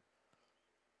choices.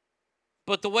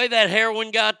 But the way that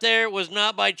heroin got there was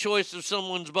not by choice of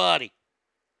someone's body.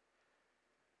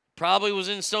 Probably was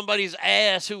in somebody's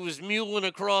ass who was muling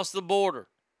across the border.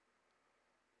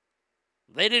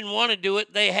 They didn't want to do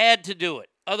it. They had to do it.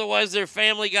 Otherwise, their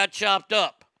family got chopped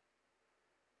up.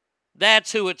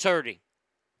 That's who it's hurting.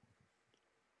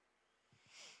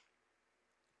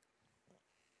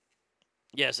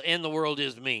 Yes, and the world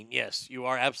is mean. Yes, you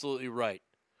are absolutely right,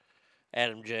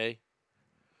 Adam J.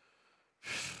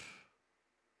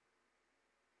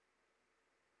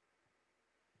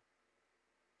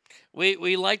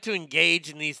 We like to engage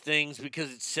in these things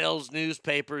because it sells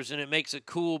newspapers and it makes a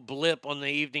cool blip on the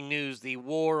evening news. The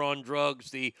war on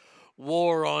drugs, the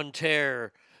war on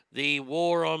terror, the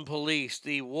war on police,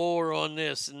 the war on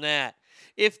this and that.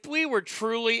 If we were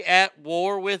truly at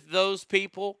war with those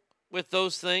people, with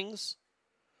those things,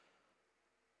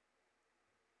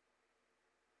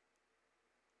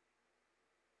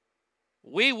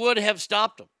 we would have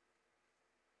stopped them.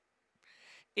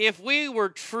 If we were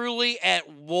truly at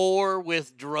war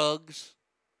with drugs,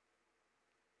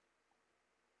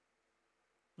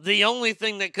 the only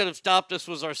thing that could have stopped us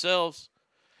was ourselves.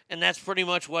 And that's pretty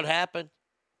much what happened.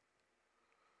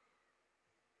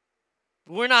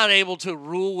 We're not able to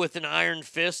rule with an iron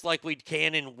fist like we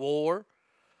can in war.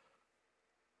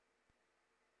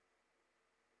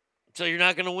 So you're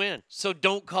not going to win. So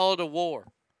don't call it a war.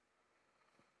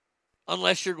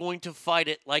 Unless you're going to fight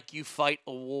it like you fight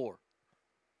a war.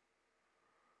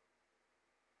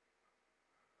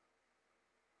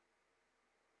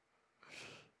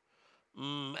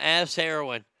 Ass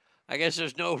heroin. I guess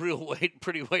there's no real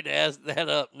pretty way to ask that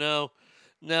up. No,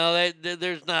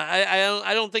 there's not.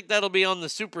 I don't think that'll be on the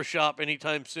Super Shop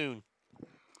anytime soon.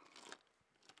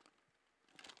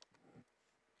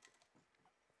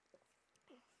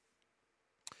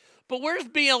 But where's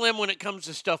BLM when it comes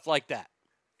to stuff like that?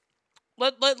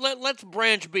 Let's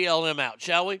branch BLM out,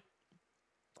 shall we?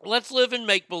 Let's live in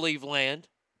make-believe land,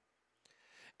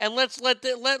 and let's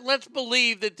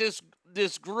believe that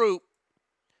this group,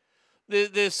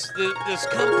 this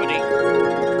company,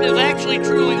 is actually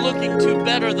truly looking to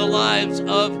better the lives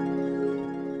of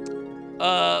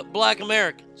Black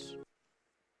Americans.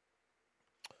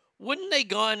 Wouldn't they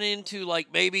gone into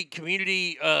like maybe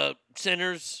community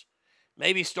centers,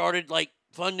 maybe started like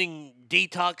funding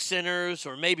detox centers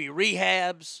or maybe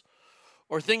rehabs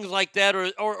or things like that,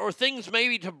 or things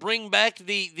maybe to bring back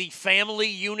the family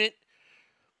unit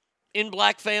in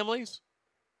Black families?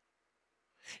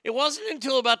 It wasn't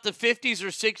until about the 50s or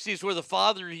 60s where the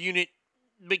father unit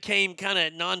became kind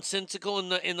of nonsensical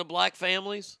in the Black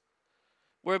families,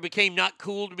 where it became not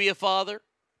cool to be a father.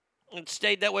 It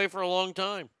stayed that way for a long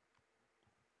time.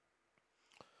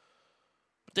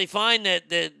 But they find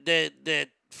that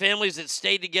families that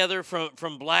stayed together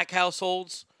from Black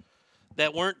households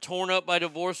that weren't torn up by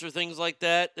divorce or things like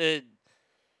that,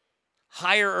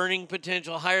 higher earning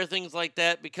potential, higher things like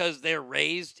that, because they're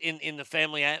raised in the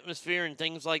family atmosphere and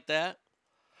things like that.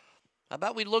 How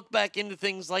about we look back into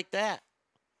things like that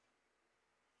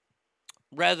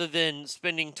rather than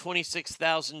spending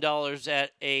 $26,000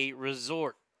 at a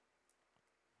resort?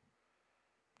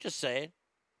 Just saying.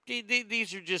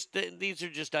 These are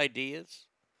just ideas.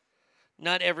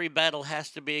 Not every battle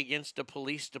has to be against a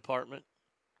police department.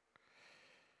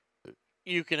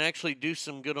 You can actually do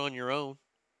some good on your own.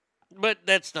 But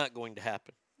that's not going to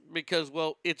happen because,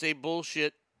 well, it's a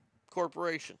bullshit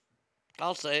corporation.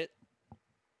 I'll say it.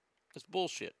 It's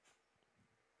bullshit.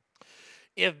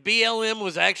 If BLM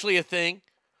was actually a thing,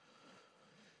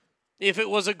 if it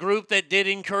was a group that did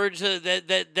encourage,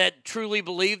 that truly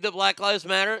believed that Black Lives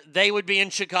Matter, they would be in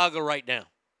Chicago right now.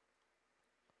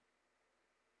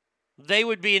 They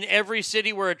would be in every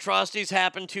city where atrocities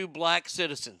happen to black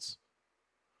citizens.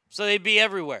 So they'd be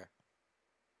everywhere.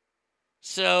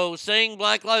 So saying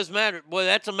Black Lives Matter, boy,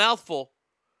 that's a mouthful.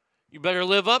 You better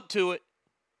live up to it.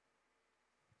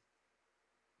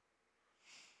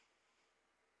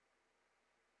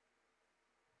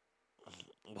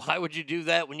 Why would you do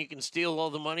that when you can steal all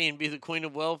the money and be the queen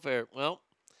of welfare? Well,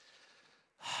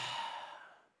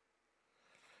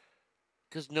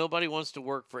 because nobody wants to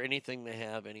work for anything they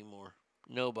have anymore.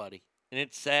 Nobody. And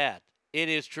it's sad. It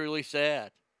is truly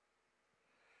sad.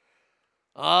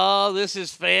 Oh, this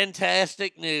is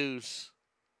fantastic news.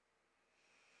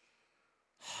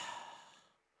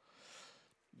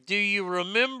 Do you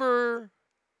remember,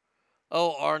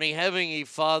 Arnie, having a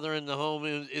father in the home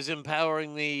is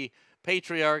empowering the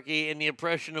patriarchy and the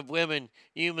oppression of women,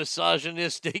 you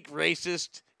misogynistic,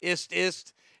 racist,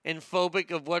 ist, and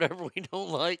phobic of whatever we don't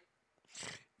like?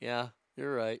 Yeah,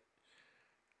 you're right.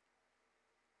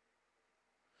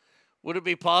 Would it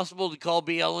be possible to call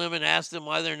BLM and ask them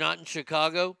why they're not in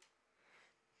Chicago?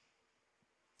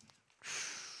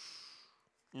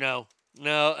 No.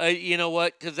 You know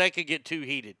what? Because that could get too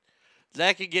heated.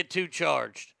 That could get too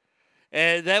charged.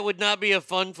 And that would not be a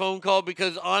fun phone call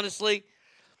because, honestly,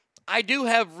 I do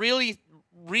have really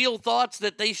real thoughts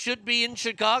that they should be in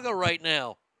Chicago right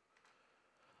now.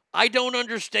 I don't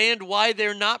understand why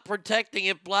they're not protecting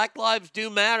if Black lives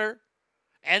do matter.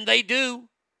 And they do.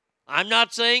 I'm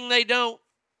not saying they don't.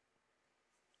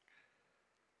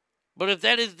 But if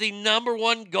that is the number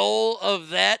one goal of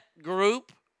that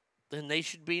group, then they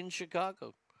should be in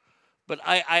Chicago. But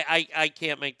I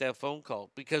can't make that phone call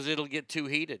because it'll get too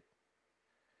heated.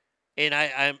 And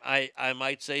I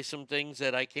might say some things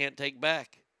that I can't take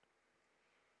back.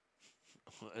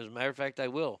 As a matter of fact, I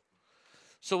will.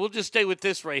 So we'll just stay with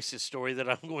this racist story that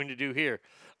I'm going to do here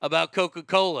about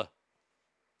Coca-Cola.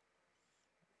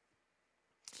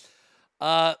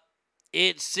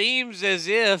 It seems as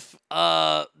if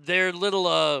they're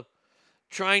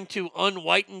trying to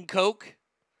unwhiten Coke.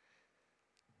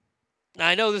 Now,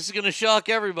 I know this is going to shock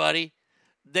everybody.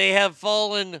 They have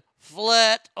fallen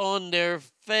flat on their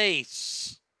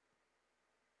face.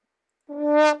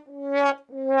 The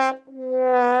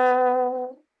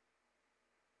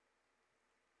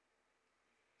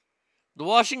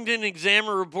Washington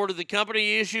Examiner reported the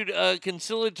company issued a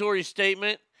conciliatory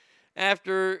statement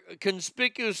after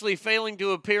conspicuously failing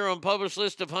to appear on published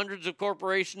list of hundreds of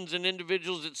corporations and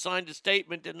individuals that signed a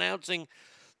statement denouncing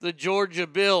the Georgia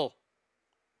bill.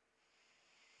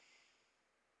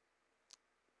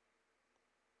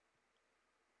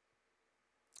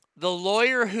 The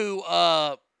lawyer who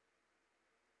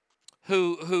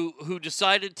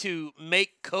decided to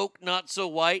make Coke not so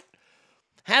white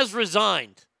has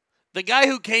resigned. The guy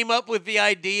who came up with the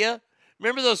idea,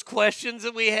 remember those questions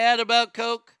that we had about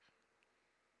Coke?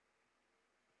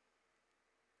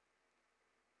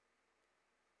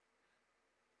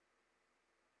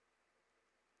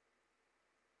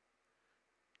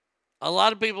 A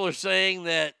lot of people are saying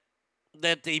that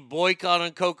the boycott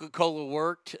on Coca-Cola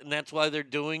worked, and that's why they're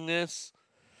doing this.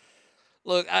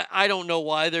 Look, I don't know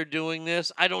why they're doing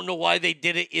this. I don't know why they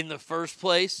did it in the first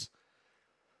place.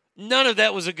 None of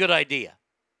that was a good idea.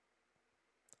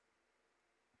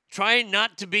 Trying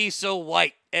not to be so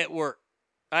white at work.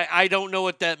 I don't know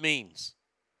what that means.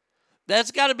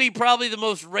 That's got to be probably the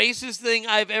most racist thing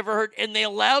I've ever heard. And they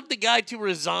allowed the guy to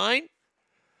resign?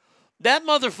 That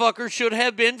motherfucker should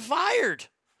have been fired.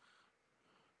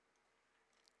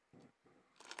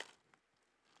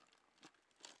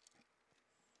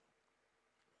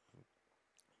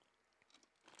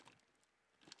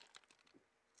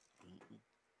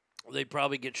 They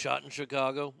probably get shot in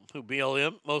Chicago.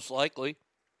 BLM, most likely.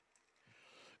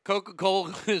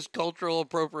 Coca-Cola is cultural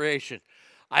appropriation.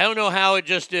 I don't know how it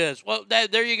just is. Well,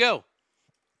 there you go.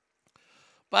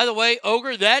 By the way,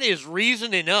 Ogre, that is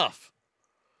reason enough.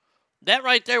 That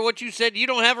right there, what you said, you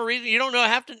don't have a reason. You don't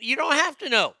have to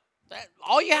know.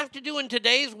 All you have to do in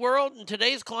today's world, in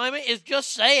today's climate, is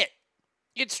just say it.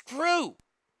 It's true.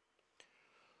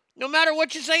 No matter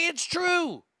what you say, it's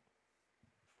true.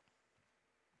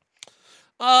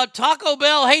 Taco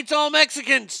Bell hates all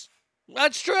Mexicans.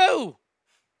 That's true.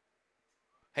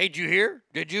 Hey, did you hear?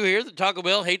 Did you hear that Taco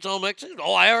Bell hates all Mexicans?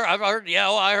 Oh, I've heard. Yeah,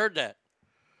 I heard that.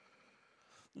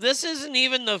 This isn't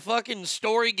even the fucking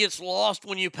story gets lost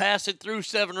when you pass it through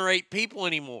 7 or 8 people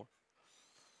anymore.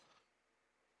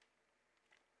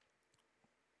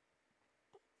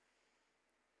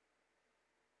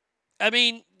 I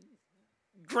mean,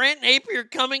 Grant Napier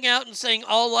coming out and saying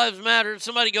all lives matter.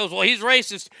 Somebody goes, well, he's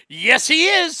racist. Yes, he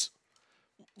is.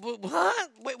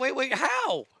 What? Wait,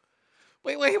 how?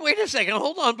 Wait a second.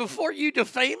 Hold on. Before you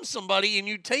defame somebody and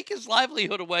you take his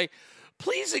livelihood away,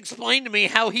 please explain to me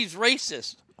how he's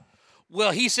racist.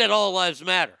 Well, he said all lives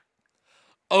matter.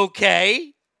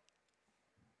 Okay.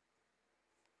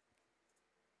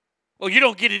 Well, you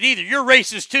don't get it either. You're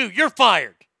racist too. You're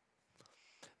fired.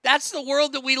 That's the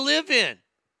world that we live in.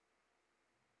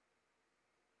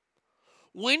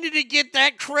 When did it get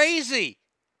that crazy?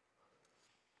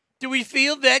 Do we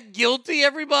feel that guilty,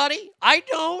 everybody? I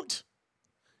don't.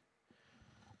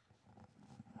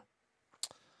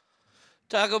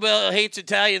 Taco Bell hates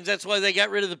Italians. That's why they got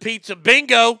rid of the pizza.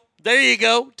 Bingo. There you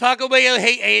go. Taco Bell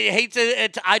hates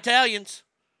Italians.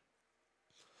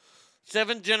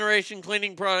 7th generation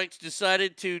cleaning products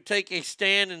decided to take a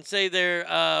stand and say they're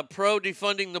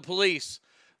pro-defunding the police.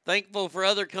 Thankful for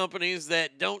other companies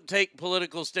that don't take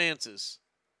political stances.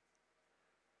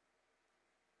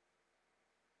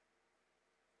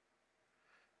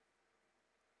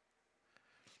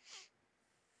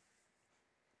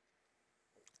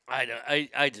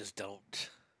 I just don't.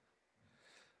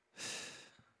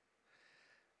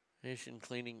 Nation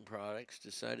Cleaning Products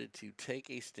decided to take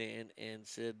a stand and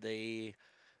said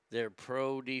they're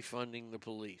pro defunding the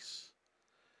police.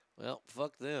 Well,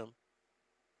 fuck them.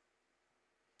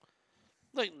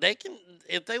 Look, they can,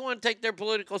 if they want to take their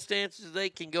political stances, they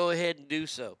can go ahead and do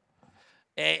so.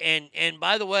 And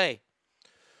by the way,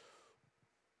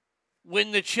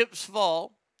 when the chips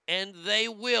fall, and they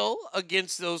will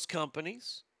against those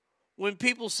companies, when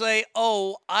people say,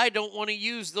 oh, I don't want to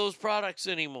use those products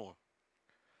anymore,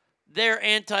 they're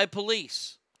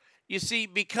anti-police. You see,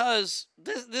 because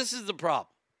this is the problem.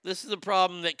 This is the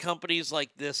problem that companies like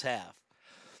this have.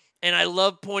 And I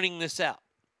love pointing this out.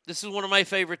 This is one of my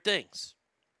favorite things.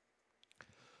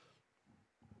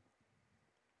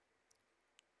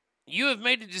 You have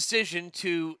made a decision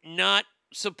to not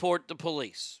support the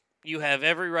police. You have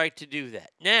every right to do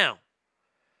that. Now,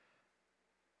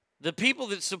 the people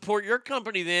that support your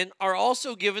company then are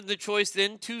also given the choice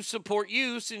then to support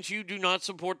you since you do not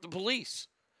support the police.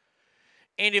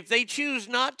 And if they choose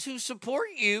not to support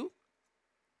you,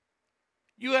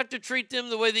 you have to treat them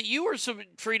the way that you were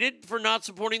treated for not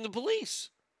supporting the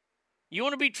police. You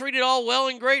want to be treated all well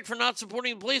and great for not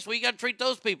supporting the police? Well, you got to treat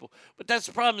those people. But that's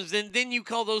the problem is then you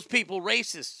call those people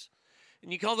racists.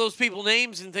 And you call those people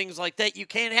names and things like that. You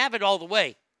can't have it all the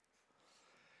way.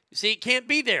 You see, it can't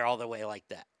be there all the way like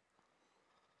that.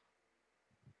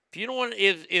 If you don't want,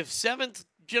 if 7th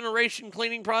generation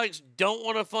cleaning products don't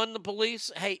want to fund the police,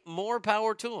 hey, more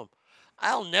power to them.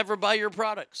 I'll never buy your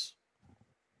products.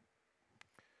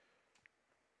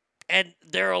 And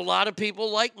there are a lot of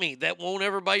people like me that won't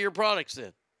ever buy your products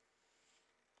then.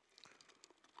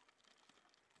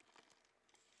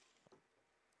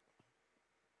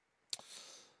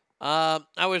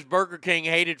 I wish Burger King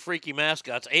hated freaky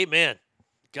mascots. Amen.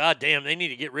 God damn, they need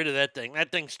to get rid of that thing.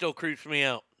 That thing still creeps me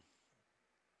out.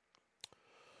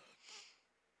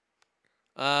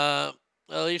 At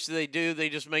least they do. They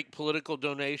just make political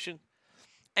donation.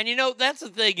 And you know, that's the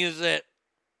thing is that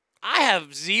I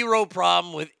have zero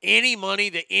problem with any money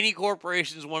that any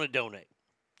corporations want to donate.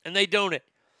 And they donate.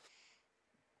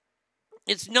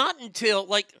 It's not until,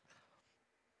 like,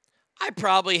 I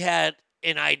probably had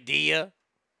an idea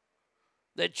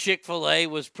that Chick-fil-A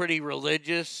was pretty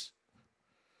religious.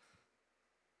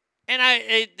 And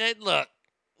look,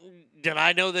 did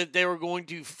I know that they were going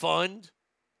to fund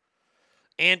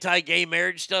anti-gay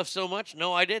marriage stuff so much?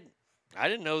 No, I didn't. I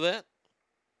didn't know that.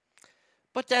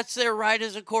 But that's their right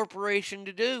as a corporation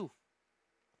to do.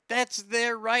 That's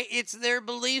their right. It's their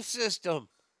belief system.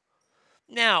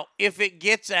 Now, if it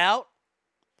gets out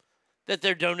that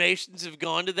their donations have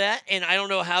gone to that, and I don't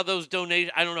know how those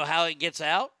donations, I don't know how it gets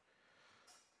out.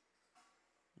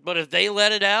 But if they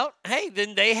let it out, hey,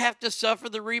 then they have to suffer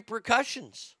the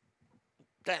repercussions.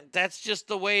 That's just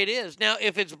the way it is. Now,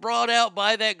 if it's brought out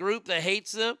by that group that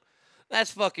hates them, that's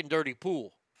fucking dirty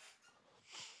pool.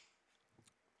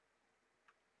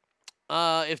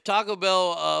 If Taco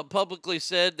Bell publicly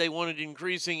said they wanted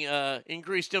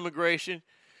increased immigration,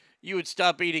 you would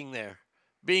stop eating there.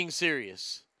 Being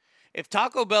serious. If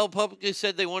Taco Bell publicly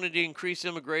said they wanted to increase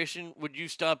immigration, would you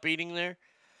stop eating there?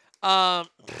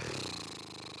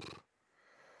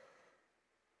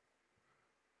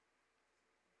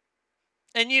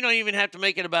 And you don't even have to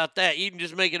make it about that. You can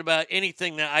just make it about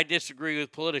anything that I disagree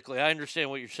with politically. I understand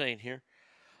what you're saying here.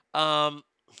 I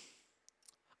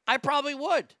probably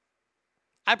would.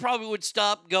 I probably would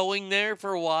stop going there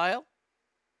for a while.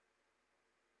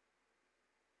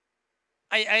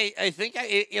 I think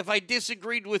if I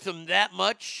disagreed with them that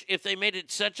much, if they made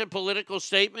it such a political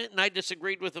statement and I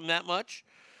disagreed with them that much,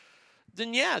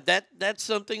 then yeah, that's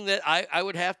something that I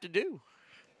would have to do.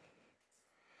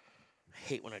 I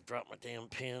hate when I drop my damn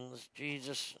pins.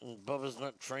 Jesus, and Bubba's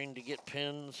not trained to get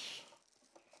pins.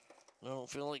 I don't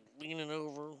feel like leaning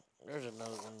over. There's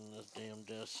another one in this damn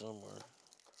desk somewhere.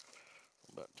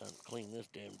 About time to clean this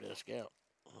damn desk out.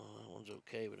 That one's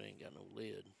okay, but it ain't got no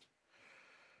lid.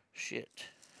 Shit.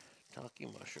 Taki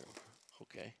mushroom.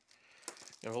 Okay.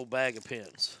 Got a whole bag of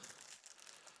pins.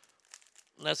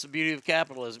 And that's the beauty of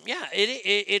capitalism. Yeah,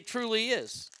 it truly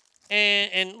is.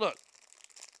 And look,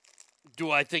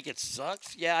 do I think it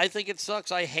sucks? Yeah, I think it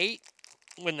sucks. I hate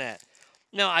when that.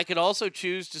 Now, I could also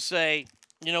choose to say,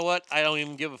 you know what? I don't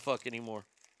even give a fuck anymore.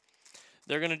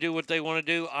 They're going to do what they want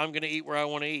to do. I'm going to eat where I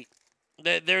want to eat.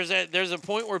 There's a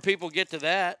point where people get to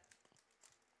that.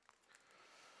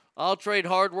 I'll trade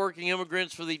hardworking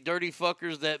immigrants for the dirty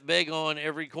fuckers that beg on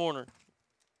every corner.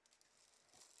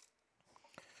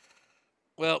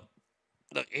 Well,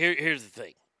 look, here's the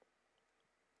thing.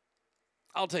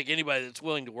 I'll take anybody that's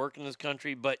willing to work in this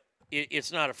country, but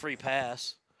it's not a free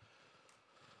pass.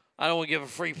 I don't want to give a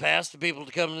free pass to people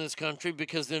to come in this country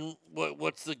because then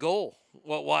what's the goal?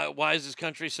 Why is this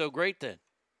country so great then?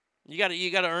 You got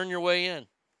to earn your way in.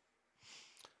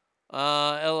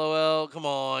 LOL, come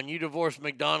on. You divorced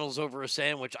McDonald's over a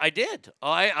sandwich. I did.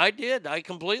 I did. I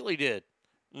completely did.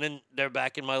 And then they're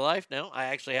back in my life now. I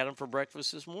actually had them for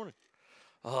breakfast this morning.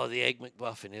 Oh, the Egg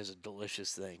McMuffin is a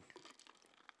delicious thing.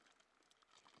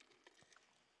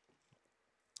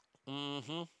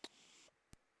 All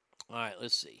right,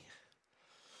 let's see.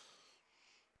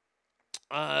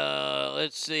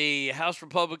 Let's see. House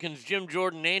Republicans Jim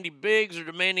Jordan and Andy Biggs are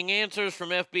demanding answers from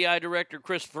FBI Director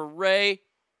Christopher Wray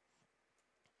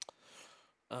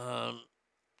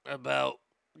about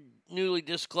newly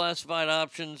disclassified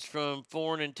options from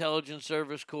Foreign Intelligence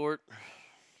Service Court.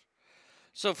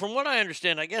 So from what I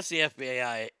understand, I guess the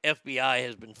FBI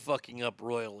has been fucking up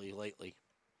royally lately.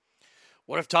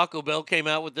 What if Taco Bell came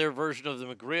out with their version of the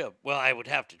McRib? Well, I would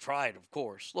have to try it, of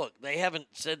course. Look, they haven't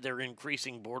said they're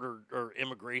increasing border or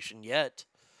immigration yet.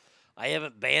 I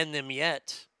haven't banned them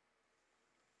yet.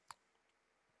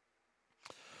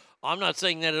 I'm not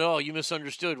saying that at all. You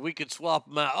misunderstood. We could swap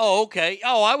them out. Oh, okay.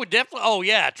 Oh, I would definitely. Oh,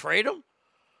 yeah. Trade them?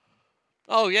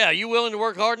 Oh, yeah. You willing to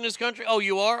work hard in this country? Oh,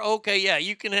 you are? Okay, yeah.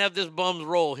 You can have this bum's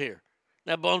roll here.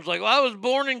 That bum's like, well, I was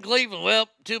born in Cleveland. Well,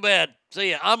 too bad.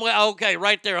 See ya. I'm okay,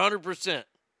 right there, 100%.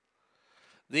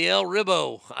 The El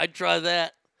Ribbo. I'd try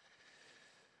that.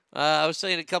 I was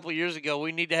saying a couple of years ago,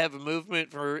 we need to have a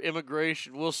movement for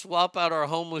immigration. We'll swap out our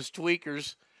homeless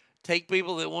tweakers, take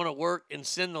people that want to work, and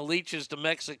send the leeches to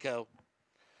Mexico.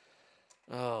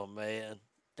 Oh, man.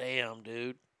 Damn,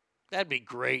 dude. That'd be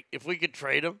great if we could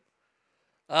trade them.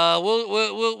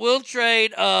 We'll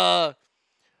trade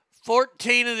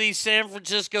 14 of these San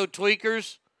Francisco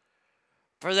tweakers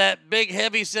for that big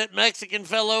heavy-set Mexican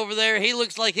fellow over there. He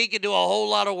looks like he could do a whole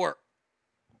lot of work.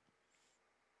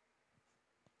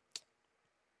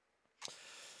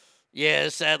 Yeah,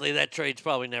 sadly, that trade's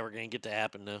probably never going to get to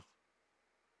happen, though.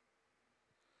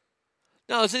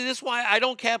 No, see, this is why I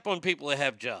don't cap on people that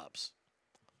have jobs.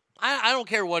 I don't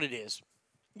care what it is.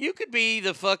 You could be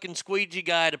the fucking squeegee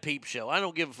guy at a peep show. I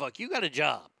don't give a fuck. You got a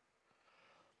job.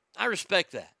 I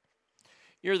respect that.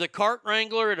 You're the cart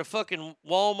wrangler at a fucking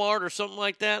Walmart or something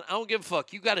like that. I don't give a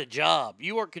fuck. You got a job.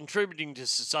 You are contributing to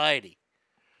society.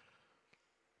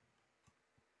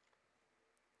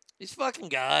 These fucking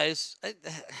guys.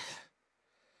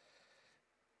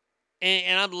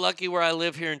 And I'm lucky where I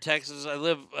live here in Texas. I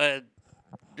live,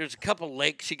 there's a couple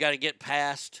lakes you got to get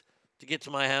past to get to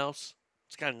my house.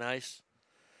 It's kind of nice.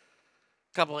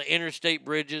 A couple of interstate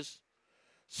bridges.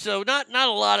 So not a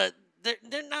lot of, there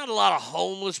are not a lot of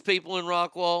homeless people in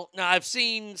Rockwall. Now, I've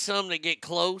seen some that get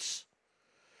close.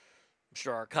 I'm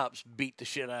sure our cops beat the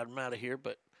shit out of them out of here,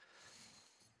 but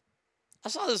I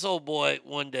saw this old boy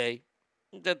one day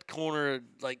at the corner of,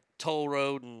 like, Toll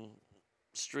Road and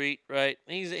Street, right?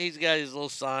 And he's got his little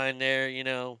sign there, you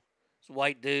know. It's a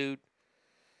white dude.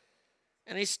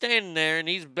 And he's standing there, and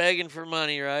he's begging for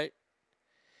money, right?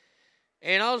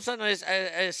 And all of a sudden,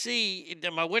 I see,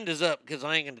 my window's up because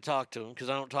I ain't going to talk to him because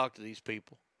I don't talk to these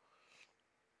people.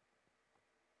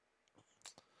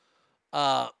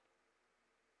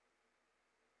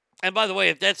 And by the way,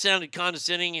 if that sounded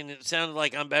condescending and it sounded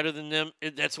like I'm better than them,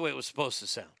 that's the way it was supposed to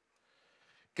sound.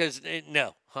 Because,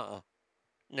 no.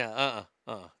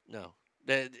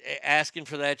 Asking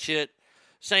for that shit,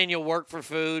 saying you'll work for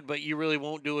food, but you really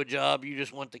won't do a job. You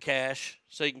just want the cash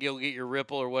so you can go get your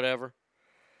Ripple or whatever.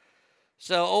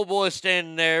 So old boy's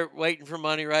standing there waiting for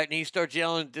money, right? And he starts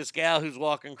yelling at this gal who's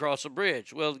walking across a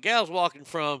bridge. Well, the gal's walking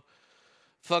from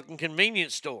fucking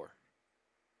convenience store.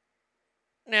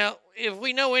 Now, if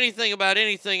we know anything about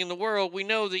anything in the world, we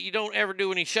know that you don't ever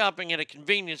do any shopping at a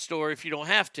convenience store if you don't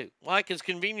have to. Why? Because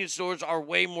convenience stores are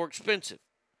way more expensive.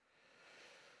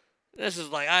 This is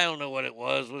like, I don't know what it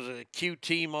was. Was it a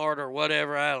QT Mart or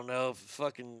whatever? I don't know.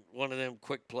 Fucking one of them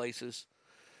quick places.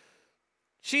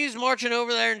 She's marching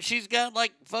over there and she's got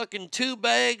like fucking 2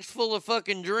 bags full of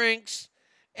fucking drinks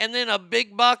and then a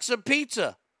big box of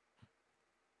pizza.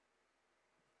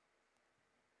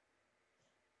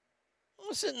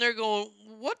 I'm sitting there going,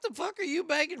 what the fuck are you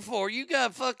begging for? You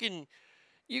got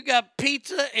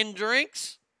pizza and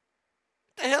drinks?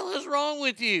 What the hell is wrong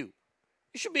with you?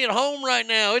 You should be at home right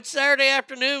now. It's Saturday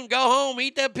afternoon. Go home,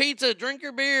 eat that pizza, drink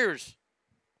your beers.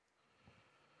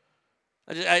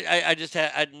 I just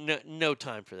had no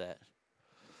time for that.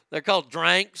 They're called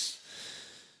drinks.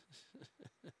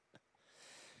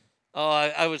 Oh,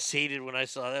 I was heated when I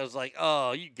saw that. I was like,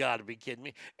 oh, you got to be kidding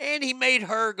me. And he made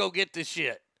her go get the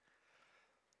shit.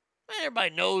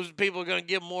 Everybody knows people are going to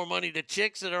give more money to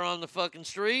chicks that are on the fucking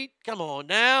street. Come on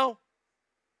now.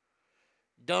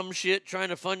 Dumb shit trying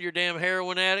to fund your damn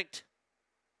heroin addict.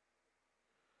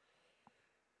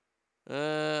 All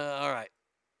right.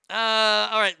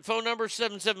 All right. Phone number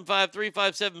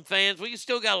 775-357-FANS. We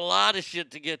still got a lot of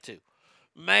shit to get to.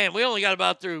 Man, we only got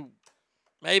about through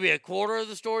maybe a quarter of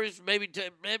the stories, maybe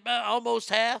almost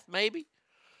half, maybe.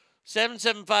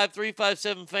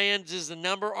 775-357-FANS is the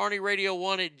number.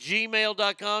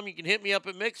 ArnieRadio1@gmail.com. You can hit me up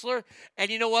at Mixler. And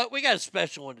you know what? We got a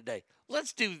special one today.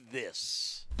 Let's do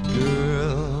this.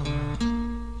 Girl,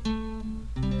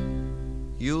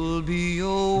 you'll be a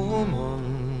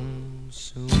woman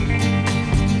soon.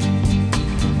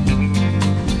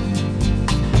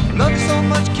 Love you so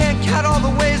much, can't count all the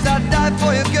ways I'd die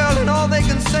for you, girl. And all they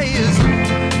can say is,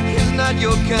 he's not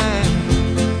your kind.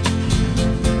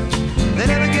 They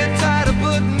never get tired of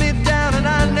putting me down, and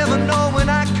I never know when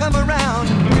I come around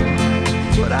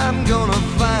what I'm gonna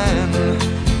find.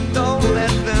 Don't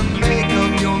let them make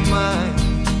up your mind.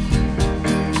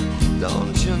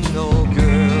 Don't you know,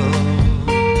 girl,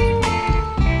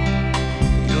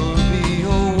 you'll be a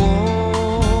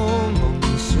woman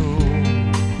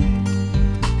soon.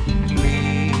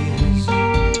 Please,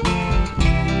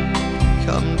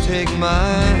 come take my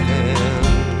hand.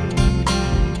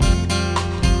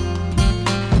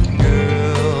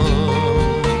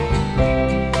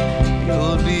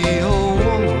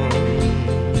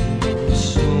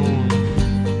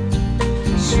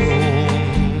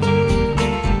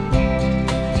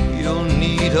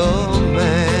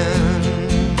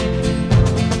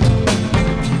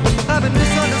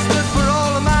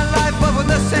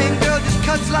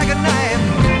 Like a knife,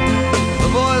 the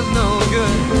boy's no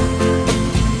good.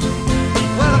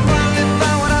 Well, I finally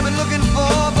found what I've been looking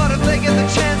for, but if they get the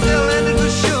chance, they'll end it for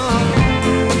sure.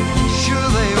 Sure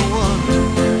they won.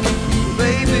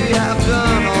 Baby, I've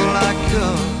done all I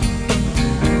could.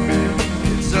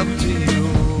 It's up to you,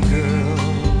 girl.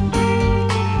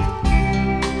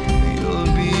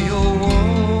 You'll be a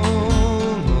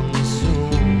woman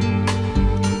soon.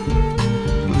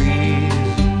 Please,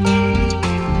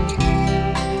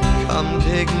 come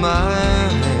take my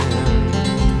hand.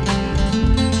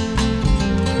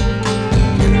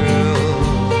 Girl,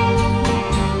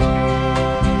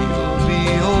 you'll be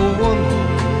a woman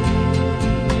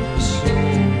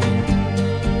soon,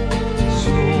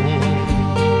 soon.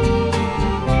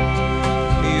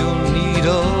 You'll need a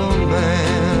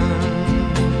man.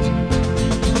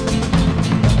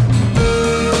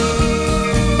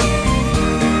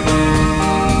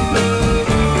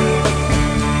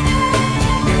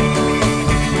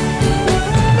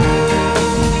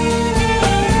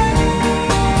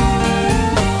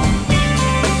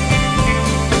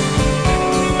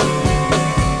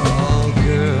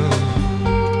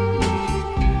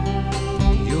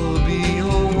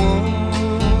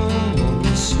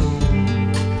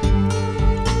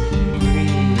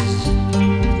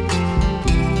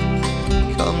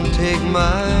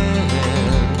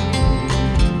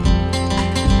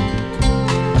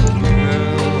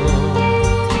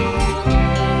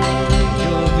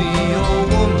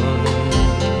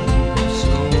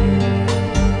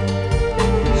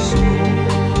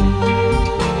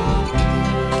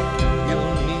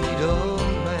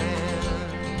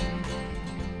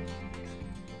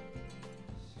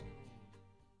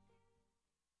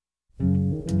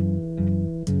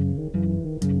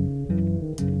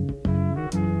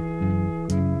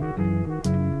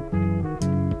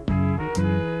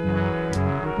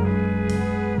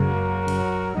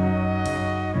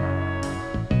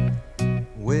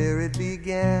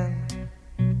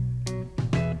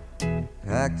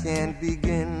 can't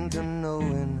begin to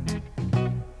knowing,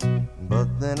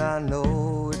 but then I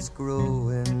know it's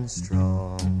growing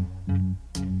strong.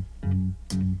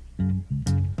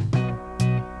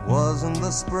 Wasn't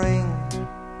the spring,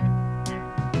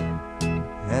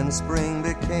 and spring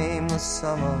became the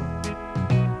summer.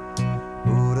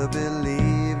 Who'd have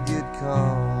believed you'd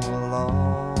come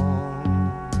along?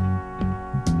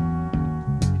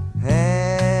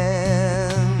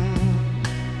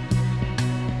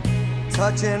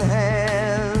 Touching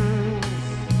hands,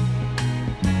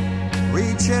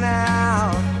 reaching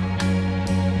out,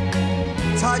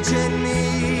 touching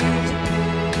me,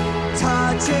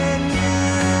 touching you.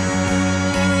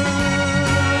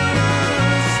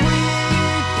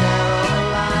 Sweet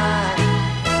Caroline,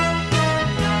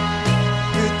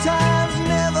 good times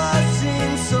never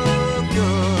seem so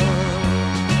good.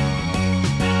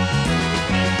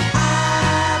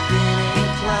 I've been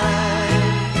inclined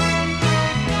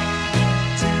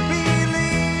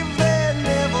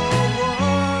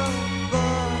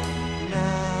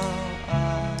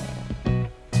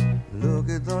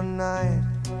the night,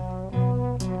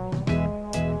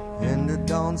 and it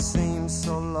don't seem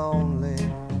so lonely.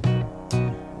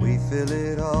 We fill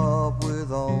it up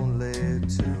with only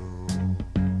two.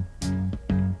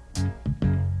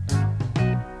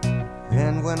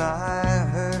 And when I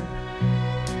hurt,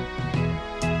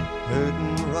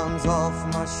 hurting runs off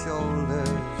my shoulders.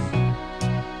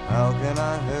 How can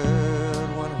I hurt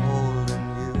when holding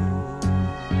you?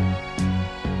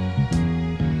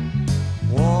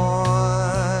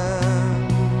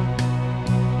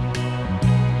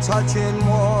 Touching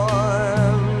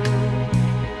warm,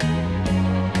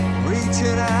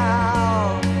 reaching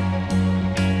out,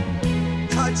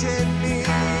 touching me,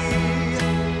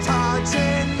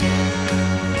 touching you.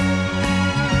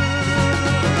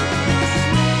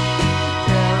 Sweet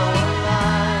Caroline,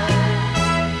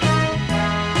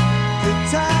 good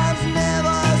times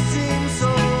never seem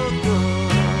so good.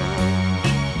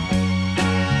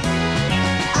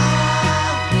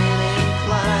 I've been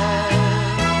inclined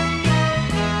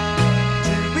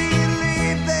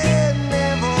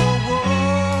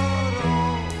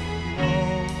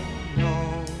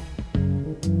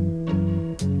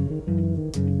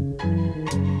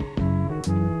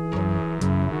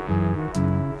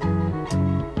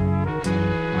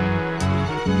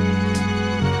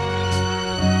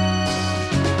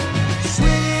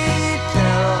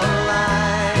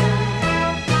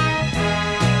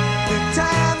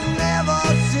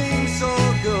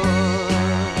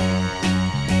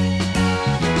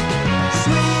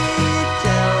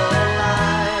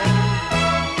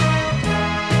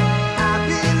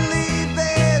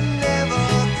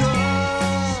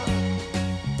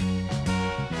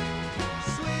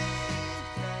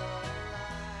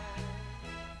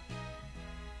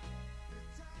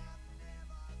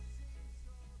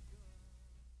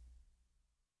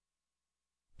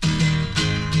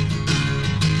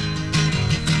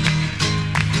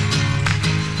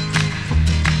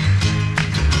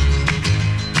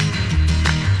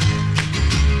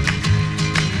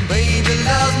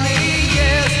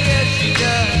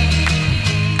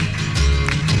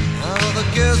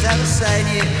out of sight,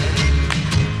 yeah.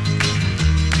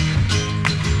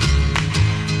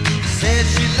 Said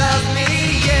she loves me,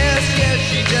 yes, yes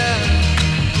she does.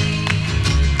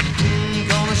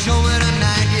 Gonna show me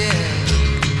tonight, yeah.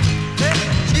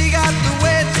 She got the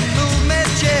way to move me,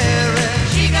 cherry.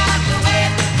 She got the way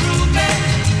to move me.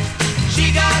 She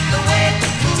got the way to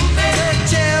move me,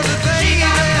 cherry, baby. She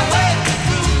got the way to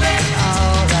move me.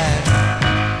 All right.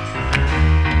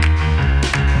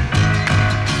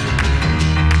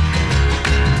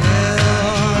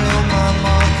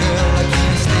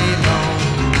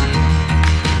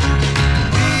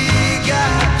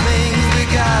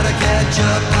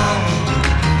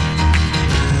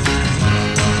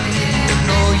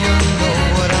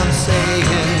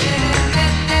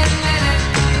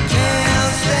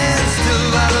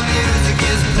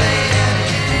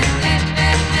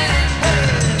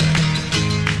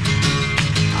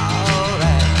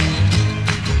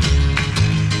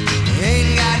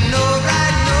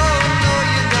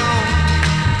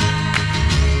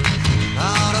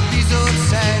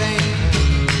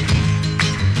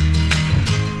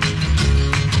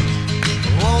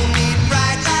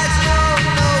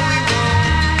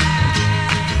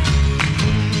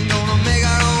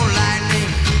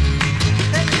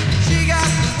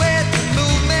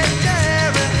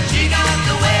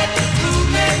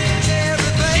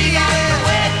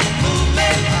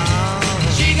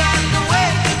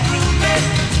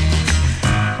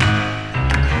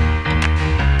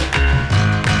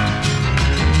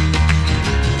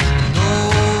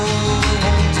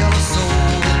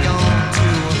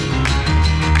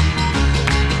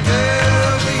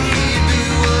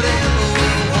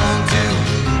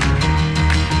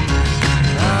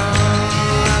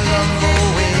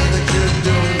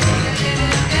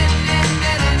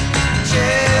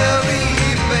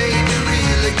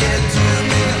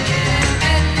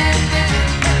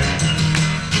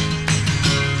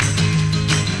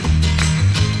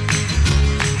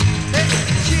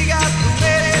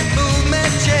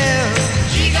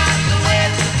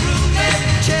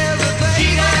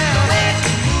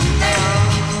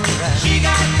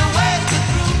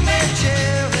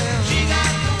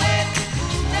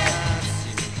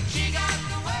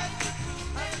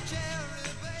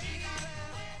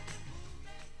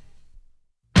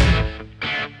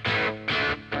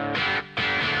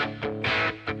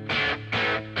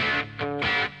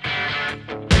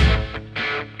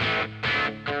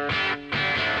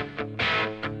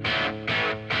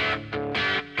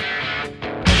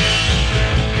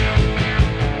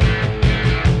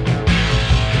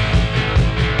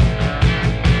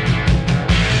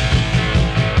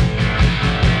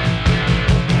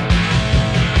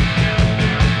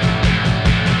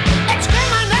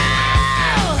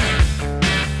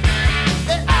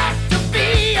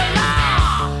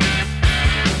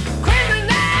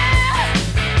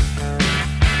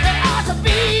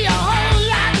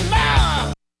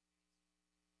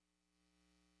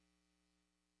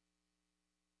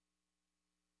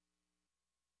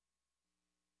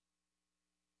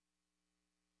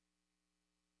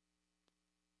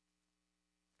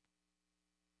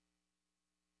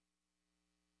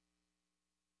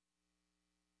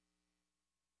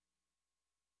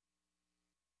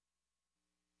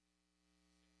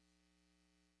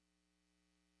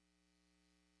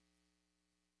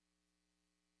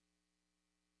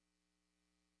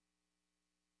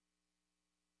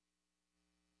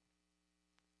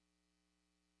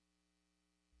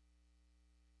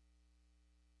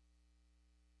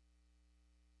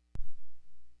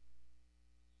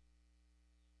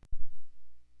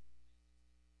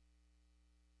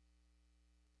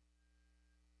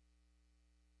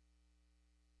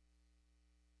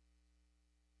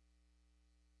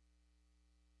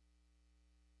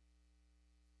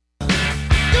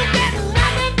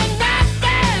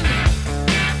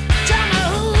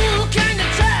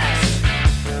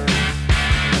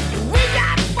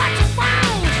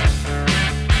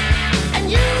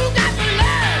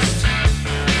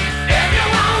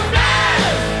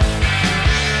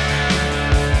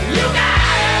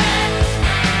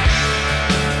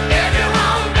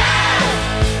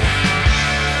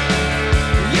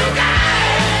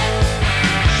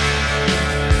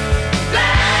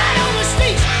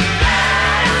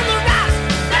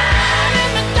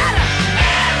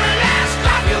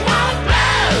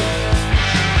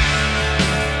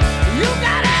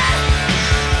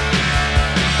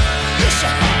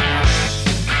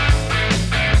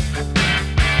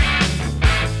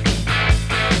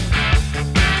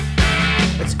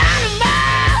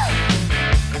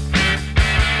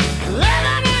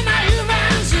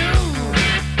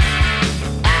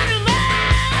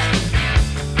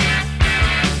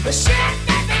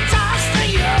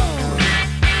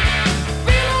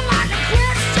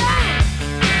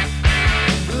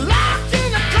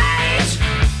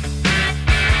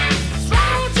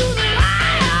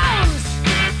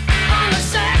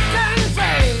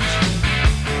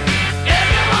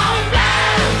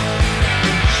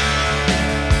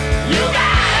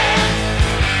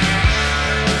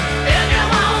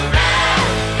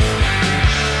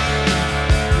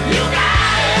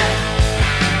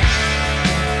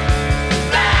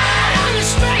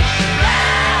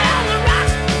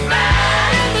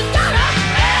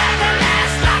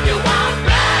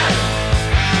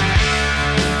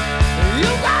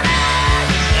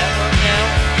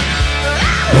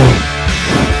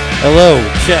 Hello.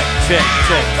 Check. Okay,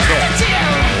 here we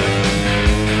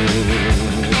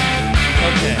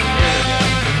go.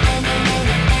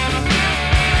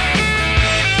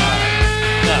 All right.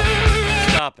 No,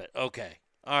 stop it. Okay.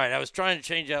 All right, I was trying to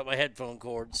change out my headphone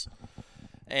cords,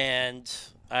 and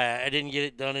I didn't get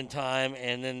it done in time,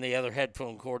 and then the other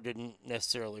headphone cord didn't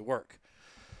necessarily work.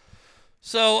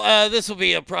 So this will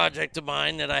be a project of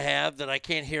mine that I have that I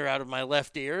can't hear out of my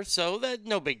left ear, so that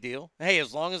no big deal. Hey,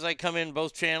 as long as I come in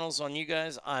both channels on you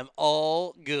guys, I'm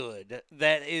all good.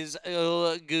 That is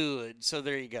good. So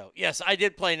there you go. Yes, I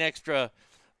did play an extra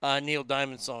Neil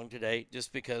Diamond song today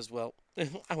just because, well,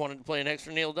 I wanted to play an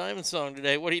extra Neil Diamond song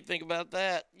today. What do you think about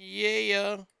that?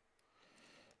 Yeah.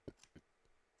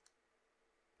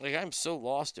 Like, I'm so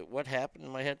lost at what happened in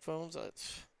my headphones.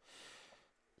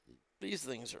 These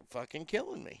things are fucking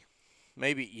killing me.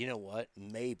 Maybe, you know what?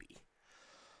 Maybe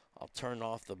I'll turn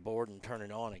off the board and turn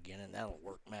it on again, and that'll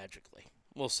work magically.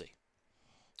 We'll see.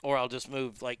 Or I'll just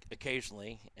move, like,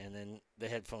 occasionally, and then the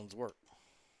headphones work.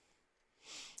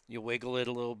 You wiggle it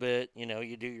a little bit. You know,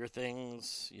 you do your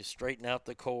things. You straighten out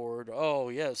the cord. Oh,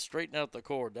 yes, straighten out the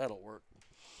cord. That'll work.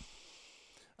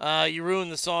 You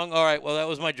ruined the song. All right, well, that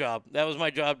was my job. That was my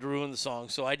job to ruin the song,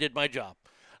 so I did my job.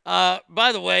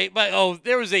 By the way,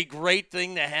 there was a great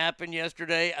thing that happened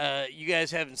yesterday. You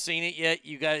guys haven't seen it yet.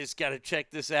 You guys got to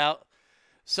check this out.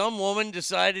 Some woman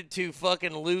decided to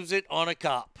fucking lose it on a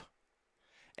cop.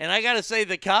 And I got to say,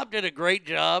 the cop did a great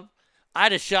job.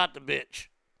 I'd have shot the bitch.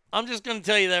 I'm just going to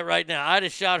tell you that right now. I'd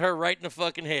have shot her right in the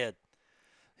fucking head.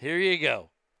 Here you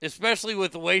go. Especially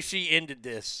with the way she ended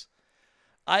this.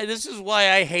 This is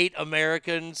why I hate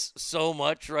Americans so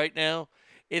much right now.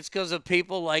 It's because of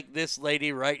people like this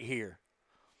lady right here.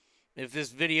 If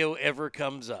this video ever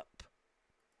comes up.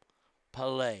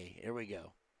 Palais. Here we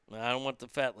go. I don't want the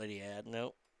fat lady ad.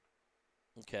 Nope.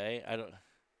 Okay. I don't.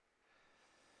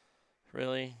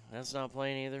 Really? That's not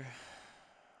playing either?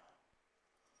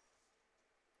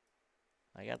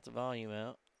 I got the volume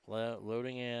out.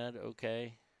 Loading ad.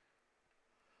 Okay.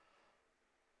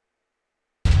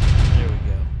 There we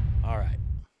go. All right.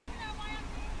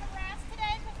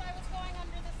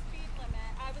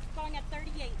 At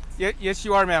 38. Yes,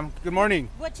 you are, ma'am. Good morning.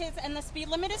 And the speed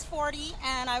limit is 40,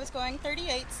 and I was going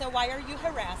 38, so why are you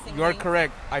harassing me? You are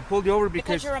correct. I pulled you over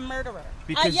because you're a murderer.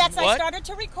 Yes, I started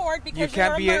to record because you're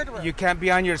a murderer. You can't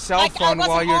be on your cell phone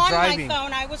while you're driving. I wasn't on my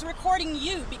phone. I was recording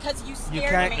you because you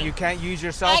scared me. You can't use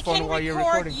your cell phone while you're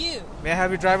recording. You. May I have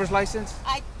your driver's license?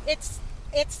 It's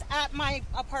at my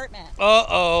apartment.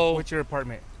 Uh-oh. What's your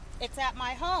apartment? It's at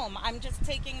my home. I'm just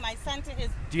taking my son to his.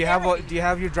 Do you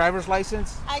have your driver's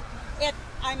license?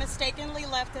 I mistakenly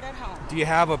left it at home. Do you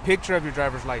have a picture of your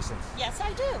driver's license? Yes,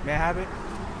 I do. May I have it?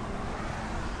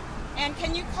 And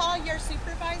can you call your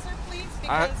supervisor, please?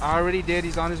 I already did.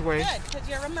 He's on his way. Good, because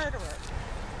you're a murderer.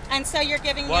 And so you're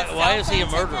giving me why is he a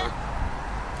murderer?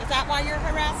 Is that why you're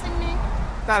harassing me?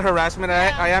 Not harassment.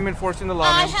 Yeah. I am enforcing the law.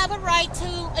 I have a right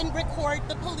to record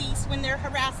the police when they're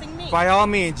harassing me. By all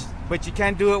means, but you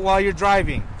can't do it while you're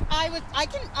driving. I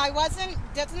wasn't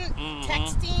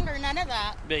texting or none of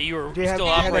that. But you were still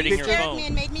operating your phone. You scared me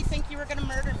and made me think you were going to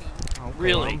murder me. Okay,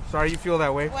 really? I'm sorry you feel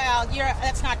that way. Well,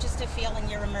 that's not just a feeling.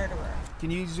 You're a murderer.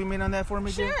 Can you zoom in on that for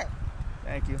me, Sure. Jay?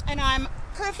 Thank you. And I'm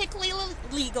perfectly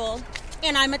legal,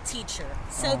 and I'm a teacher.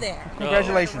 So there.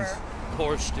 Congratulations.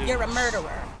 Poor student. You're a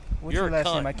murderer. What's your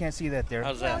last name? I can't see that there.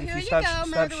 How's that? Well, If here you you stop, go, stop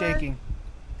murderer. shaking.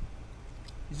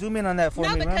 Zoom in on that for me,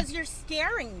 No, because right? you're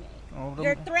scaring me. Oh,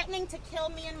 You're threatening to kill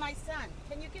me and my son.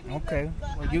 Can you give me okay. the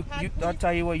Well, iPad, I'll please?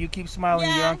 tell you what. You keep smiling.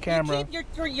 You're on camera.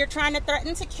 You're trying to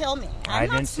threaten to kill me. I I'm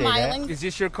not didn't say smiling. that. Is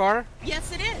this your car?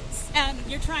 Yes, it is. And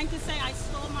you're trying to say I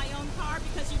stole my own car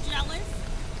because you're jealous?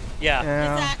 Yeah. Is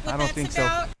that what I don't that's think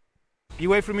about? so. You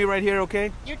wait for me right here,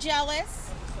 okay? You're jealous?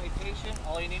 Citation,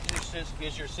 all you need to do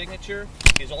is your signature.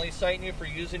 He's only citing you for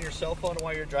using your cell phone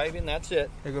while you're driving. That's it.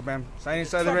 There you go, ma'am. Sign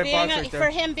inside the red box right there. For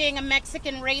him being a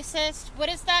Mexican racist. What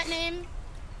is that name?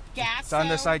 Gasso? It's on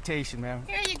the citation, ma'am.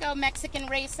 Here you go, Mexican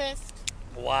racist.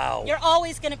 Wow. You're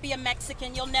always going to be a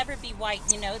Mexican. You'll never be white.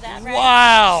 You know that, right?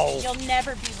 Wow. You'll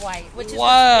never be white, which is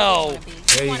wow. what you want to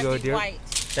be. There you go, be dear.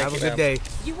 White. Have a good day.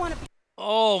 You want to be.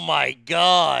 Oh, my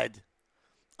God.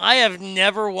 I have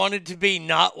never wanted to be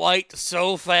not white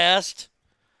so fast.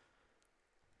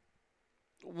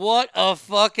 What a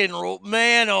fucking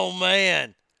man, oh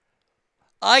man.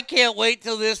 I can't wait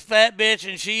till this fat bitch,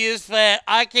 and she is fat,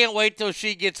 I can't wait till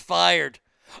she gets fired.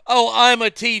 Oh, I'm a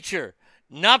teacher.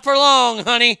 Not for long,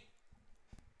 honey.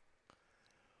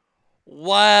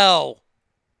 Wow.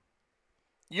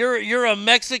 You're a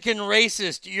Mexican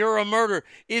racist. You're a murderer.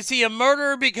 Is he a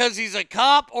murderer because he's a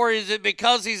cop, or is it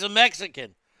because he's a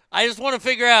Mexican? I just want to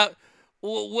figure out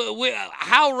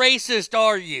how racist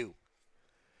are you?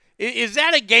 Is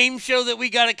that a game show that we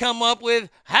got to come up with?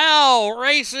 How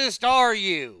racist are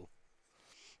you?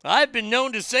 I've been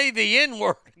known to say the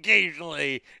N-word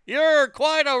occasionally. You're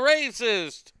quite a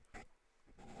racist.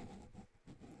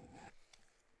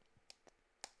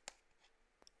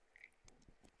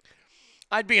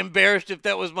 I'd be embarrassed if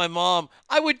that was my mom.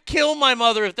 I would kill my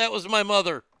mother if that was my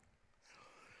mother.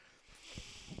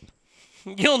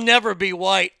 You'll never be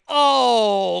white.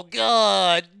 Oh,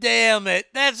 God damn it.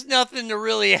 That's nothing to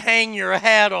really hang your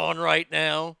hat on right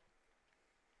now.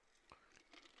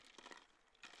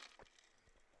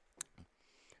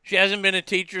 She hasn't been a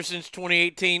teacher since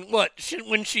 2018. What,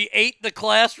 when she ate the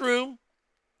classroom?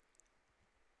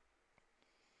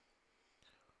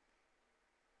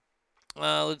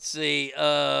 Let's see.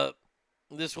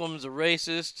 This woman's a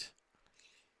racist.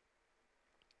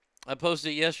 I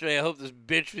posted it yesterday. I hope this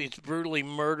bitch gets brutally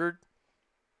murdered.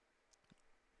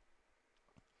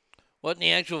 What in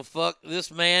the actual fuck?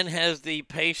 This man has the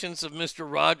patience of Mr.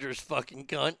 Rogers, fucking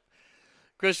cunt.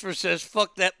 Christopher says,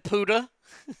 fuck that puta.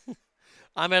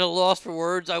 I'm at a loss for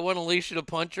words. I want Alicia to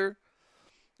punch her.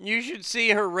 You should see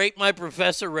her Rate My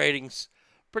Professor ratings.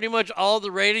 Pretty much all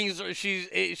the ratings,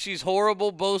 she's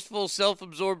horrible, boastful,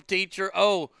 self-absorbed teacher.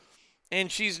 Oh,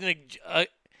 and she's an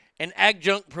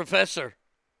adjunct professor.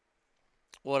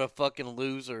 What a fucking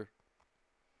loser.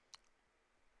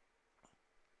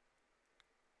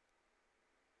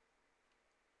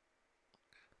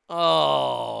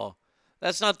 Oh,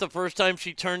 that's not the first time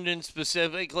she turned in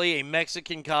specifically a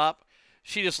Mexican cop.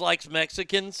 She just likes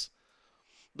Mexicans.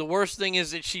 The worst thing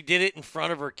is that she did it in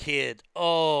front of her kid.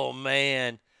 Oh,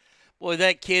 man. Boy,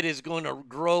 that kid is going to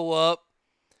grow up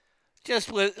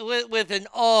just with an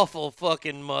awful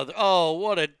fucking mother. Oh,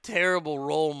 what a terrible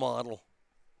role model.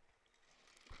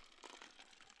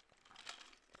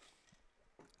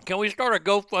 Can we start a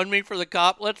GoFundMe for the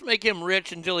cop? Let's make him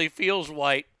rich until he feels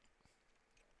white.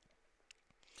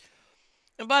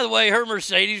 And by the way, her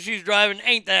Mercedes she's driving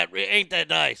ain't that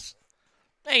nice.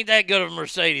 Ain't that good of a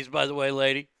Mercedes, by the way,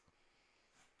 lady.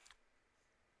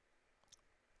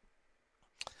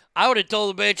 I would have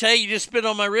told the bitch, hey, you just spit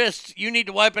on my wrist. You need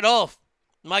to wipe it off.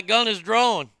 My gun is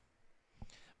drawn.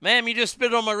 Ma'am, you just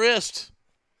spit on my wrist.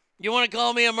 You want to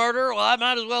call me a murderer? Well, I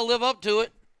might as well live up to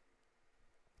it.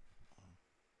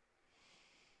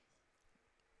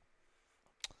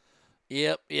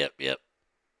 Yep.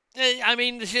 I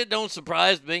mean, the shit don't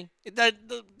surprise me.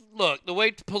 Look, the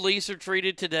way police are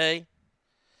treated today,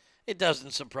 it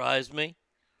doesn't surprise me.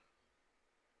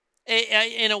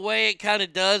 In a way, it kind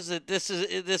of does. That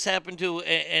this happened to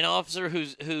an officer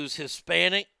who's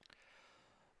Hispanic,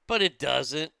 but it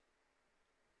doesn't.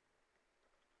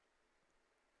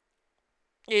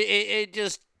 It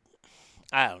just,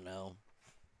 I don't know.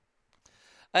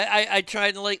 I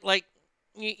tried to like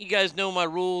you guys know my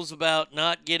rules about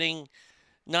not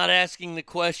asking the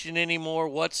question anymore.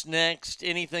 What's next?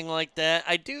 Anything like that.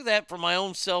 I do that for my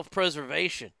own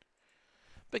self-preservation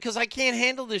because I can't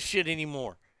handle this shit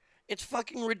anymore. It's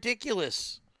fucking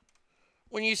ridiculous.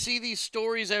 When you see these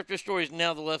stories after stories,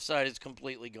 now the left side is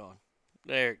completely gone.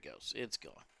 There it goes. It's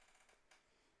gone.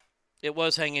 It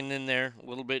was hanging in there a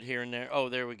little bit here and there. Oh,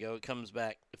 there we go. It comes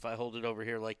back. If I hold it over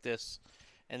here like this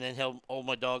and then hold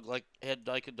my dog head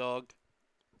like a dog.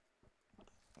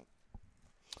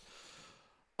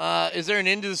 Is there an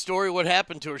end to the story? What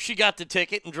happened to her? She got the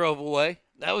ticket and drove away.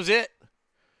 That was it.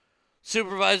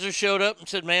 Supervisor showed up and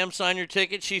said, ma'am, sign your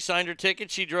ticket. She signed her ticket.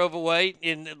 She drove away.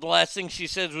 And the last thing she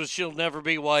said was she'll never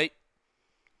be white.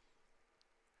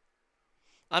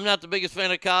 I'm not the biggest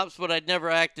fan of cops, but I'd never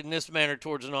act in this manner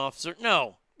towards an officer.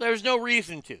 No, there's no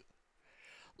reason to.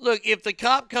 Look, if the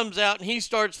cop comes out and he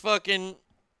starts fucking...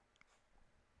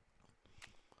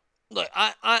 Look,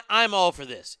 I'm all for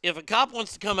this. If a cop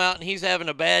wants to come out and he's having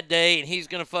a bad day and he's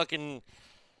going to fucking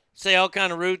say all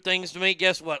kind of rude things to me,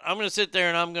 guess what? I'm going to sit there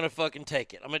and I'm going to fucking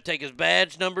take it. I'm going to take his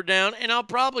badge number down and I'll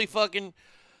probably fucking,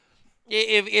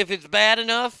 if it's bad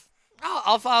enough,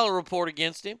 I'll file a report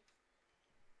against him.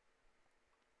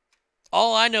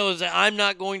 All I know is that I'm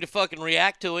not going to fucking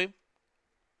react to him.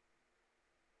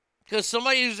 Because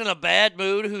somebody who's in a bad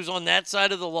mood, who's on that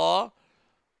side of the law,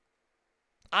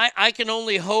 I can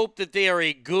only hope that they are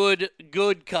a good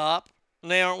cop, and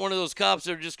they aren't one of those cops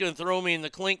that are just going to throw me in the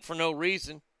clink for no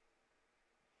reason.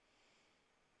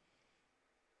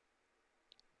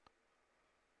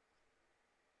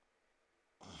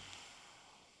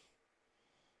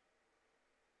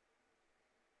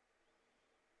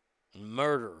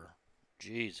 Murderer.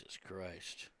 Jesus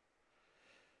Christ.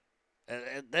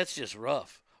 That's just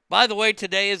rough. By the way,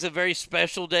 today is a very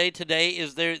special day.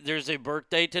 There's a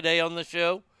birthday today on the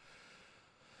show.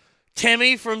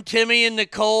 Timmy from Timmy and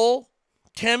Nicole.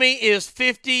 Timmy is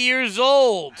 50 years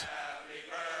old. Happy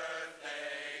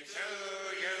birthday to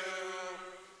you.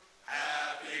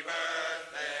 Happy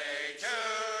birthday to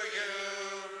you.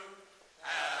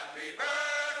 Happy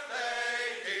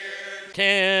birthday, dear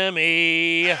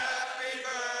Timmy. Happy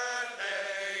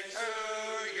birthday to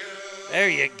you. There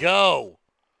you go.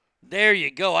 There you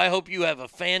go. I hope you have a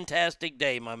fantastic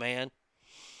day, my man.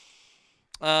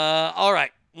 All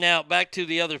right. Now, back to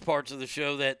the other parts of the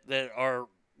show that are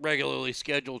regularly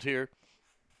scheduled here.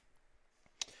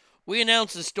 We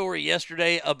announced a story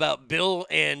yesterday about Bill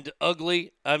and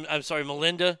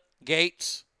Melinda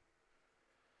Gates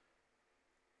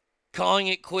calling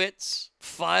it quits,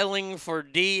 filing for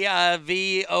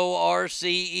divorce.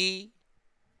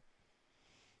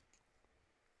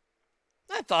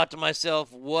 I thought to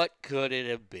myself, what could it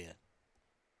have been?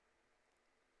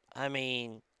 I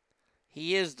mean,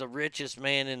 he is the richest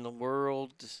man in the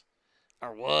world,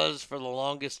 or was for the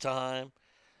longest time.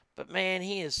 But, man,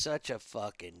 he is such a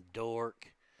fucking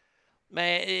dork.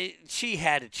 Man, she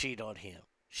had to cheat on him.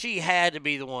 She had to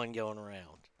be the one going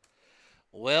around.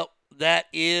 Well, that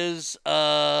is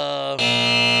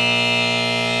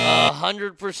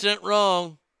 100%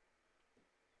 wrong.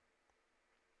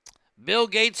 Bill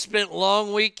Gates spent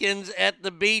long weekends at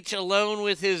the beach alone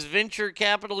with his venture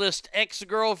capitalist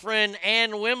ex-girlfriend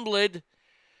Ann Wimbledon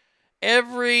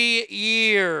every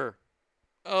year.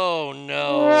 Oh,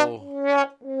 no.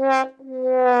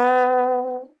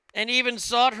 And even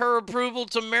sought her approval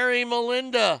to marry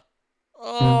Melinda.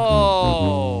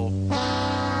 Oh.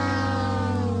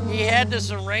 He had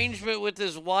this arrangement with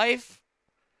his wife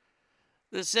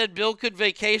that said Bill could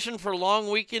vacation for long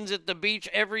weekends at the beach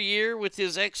every year with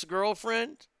his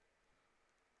ex-girlfriend.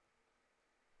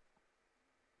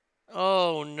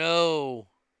 Oh, no.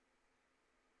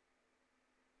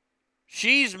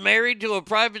 She's married to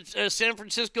a San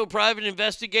Francisco private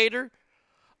investigator,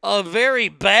 a very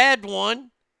bad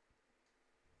one.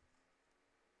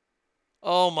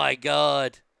 Oh, my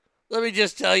God. Let me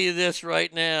just tell you this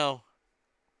right now.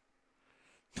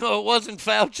 No, it wasn't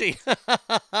Fauci.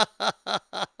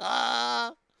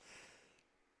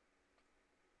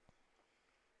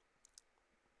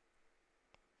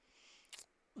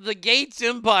 The Gates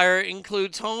empire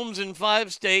includes homes in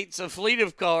 5 states, a fleet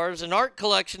of cars, an art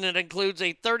collection that includes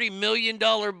a $30 million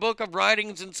book of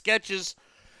writings and sketches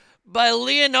by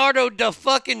Leonardo da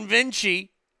fucking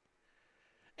Vinci,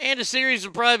 and a series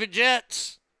of private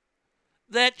jets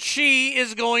that she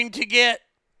is going to get.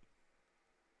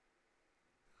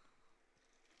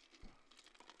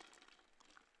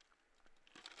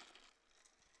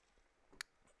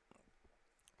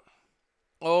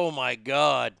 Oh my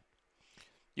God.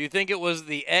 You think it was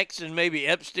the ex and maybe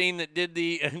Epstein that did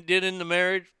in the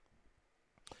marriage?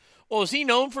 Well, is he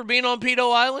known for being on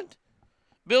Pedo Island?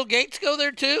 Bill Gates go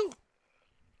there too?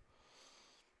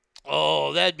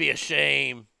 Oh, that'd be a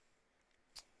shame.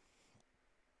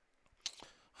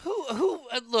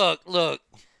 Look.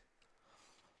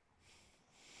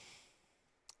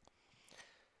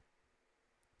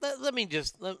 Let me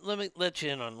let you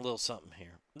in on a little something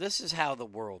here. This is how the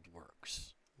world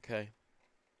works, okay?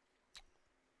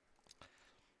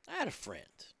 I had a friend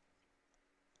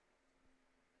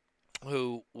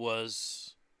who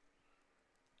was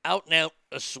out and out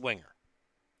a swinger.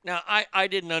 Now, I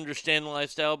didn't understand the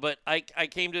lifestyle, but I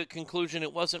came to a conclusion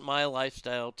it wasn't my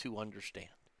lifestyle to understand.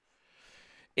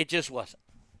 It just wasn't.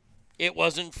 It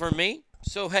wasn't for me,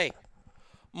 so hey,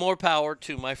 more power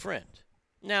to my friend.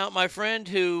 Now, my friend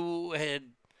who had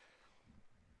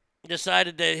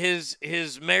decided that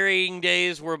his marrying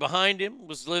days were behind him,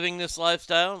 was living this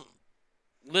lifestyle,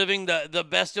 living the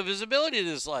best of his ability to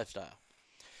this lifestyle.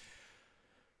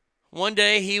 One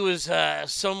day he was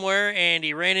somewhere and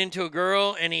he ran into a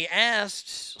girl and he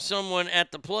asked someone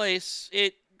at the place,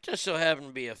 it just so happened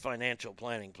to be a financial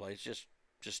planning place, just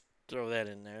throw that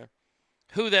in there,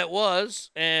 who that was,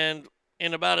 and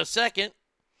in about a second,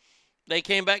 they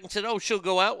came back and said, oh, she'll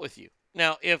go out with you.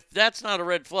 Now, if that's not a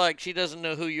red flag, she doesn't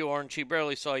know who you are and she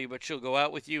barely saw you, but she'll go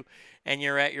out with you and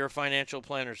you're at your financial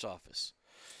planner's office.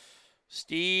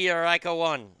 Steve or Ika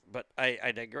one, but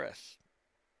I digress.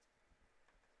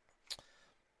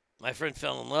 My friend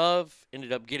fell in love,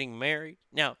 ended up getting married.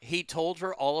 Now, he told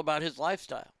her all about his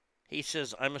lifestyle. He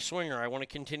says, I'm a swinger. I want to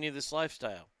continue this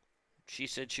lifestyle. She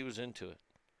said she was into it.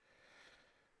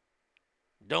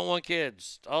 Don't want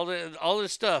kids. All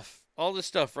this stuff,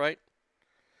 right?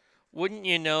 Wouldn't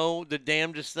you know, the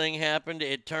damnedest thing happened?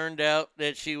 It turned out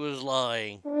that she was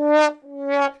lying.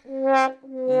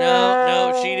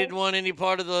 No, she didn't want any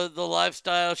part of the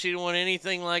lifestyle. She didn't want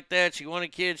anything like that. She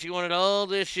wanted kids. She wanted all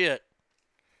this shit.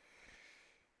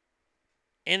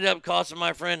 Ended up costing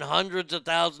my friend hundreds of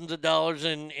thousands of dollars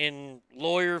in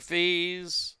lawyer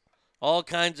fees, all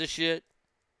kinds of shit.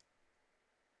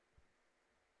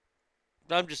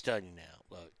 But I'm just telling you now,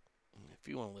 look, if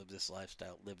you want to live this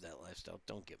lifestyle, live that lifestyle.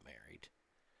 Don't get married.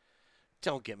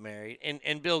 Don't get married.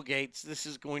 And Bill Gates, this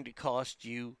is going to cost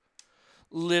you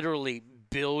literally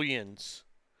billions.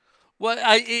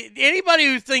 Anybody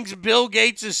who thinks Bill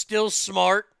Gates is still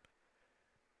smart,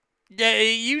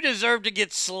 you deserve to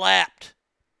get slapped.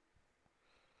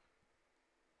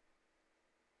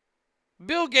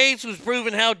 Bill Gates was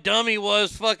proving how dumb he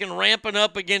was fucking ramping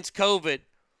up against COVID.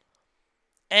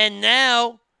 And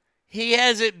now he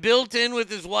has it built in with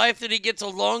his wife that he gets a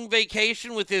long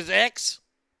vacation with his ex.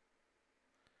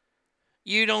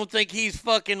 You don't think he's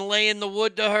fucking laying the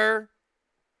wood to her?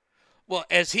 Well,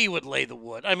 as he would lay the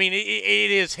wood. I mean,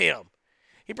 it is him.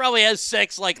 He probably has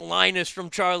sex like Linus from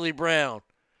Charlie Brown.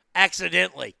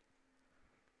 Accidentally.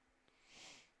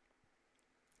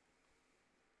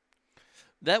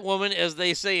 That woman, as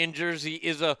they say in Jersey,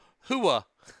 is a hooah.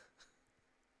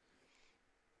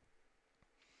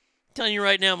 I'm telling you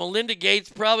right now, Melinda Gates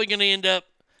probably going to end up,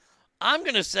 I'm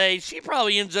going to say she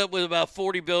probably ends up with about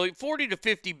 $40 to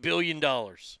 $50 billion.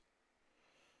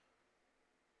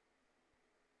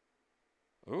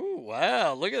 Ooh,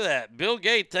 wow, look at that. Bill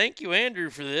Gates, thank you, Andrew,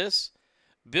 for this.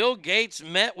 Bill Gates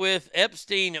met with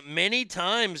Epstein many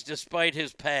times despite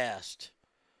his past.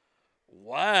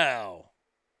 Wow.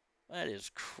 That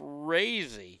is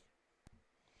crazy.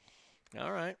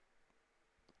 All right.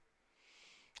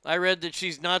 I read that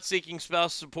she's not seeking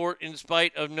spouse support in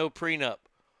spite of no prenup.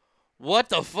 What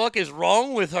the fuck is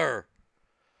wrong with her?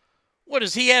 What,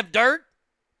 does he have dirt?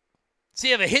 Does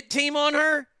he have a hit team on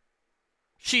her?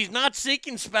 She's not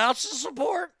seeking spousal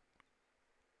support?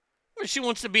 What, she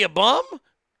wants to be a bum?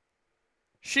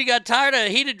 She got tired of a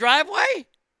heated driveway?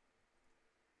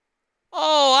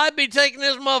 Oh, I'd be taking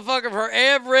this motherfucker for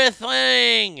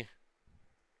everything.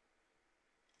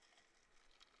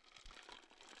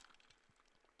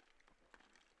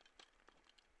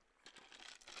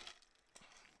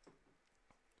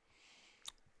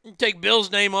 You take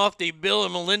Bill's name off the Bill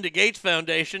and Melinda Gates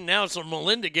Foundation. Now it's the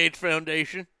Melinda Gates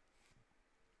Foundation.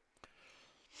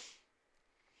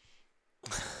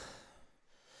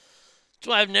 That's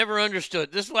why I've never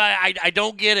understood. This is why I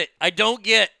don't get it. I don't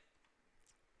get.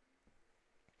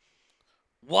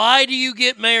 Why do you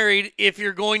get married if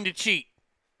you're going to cheat?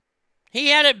 He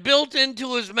had it built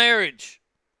into his marriage.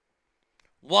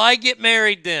 Why get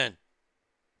married then?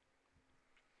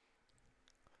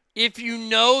 If you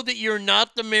know that you're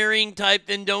not the marrying type,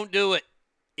 then don't do it,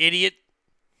 idiot.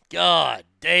 God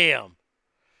damn.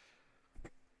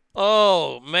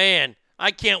 Oh, man.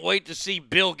 I can't wait to see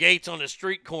Bill Gates on the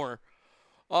street corner.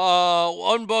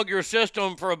 Unbug your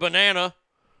system for a banana.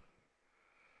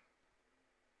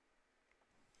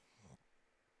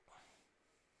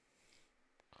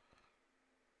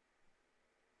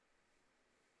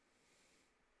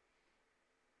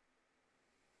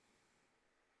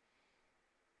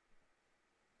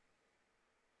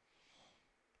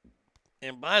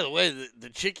 And by the way,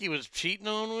 the chick he was cheating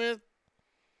on with,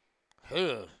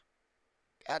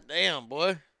 goddamn,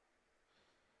 boy.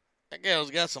 That gal's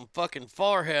got some fucking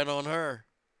forehead on her.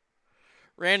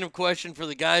 Random question for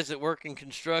the guys that work in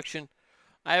construction.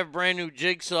 I have a brand new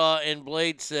jigsaw and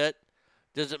blade set.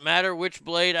 Does it matter which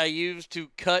blade I use to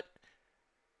cut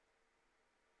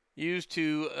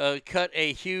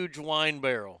a huge wine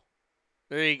barrel?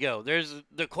 There you go. There's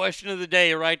the question of the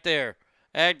day right there.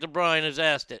 Actor Brian has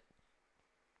asked it.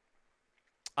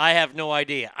 I have no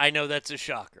idea. I know that's a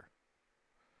shocker.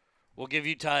 We'll give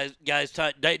you guys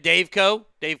time. Dave Co,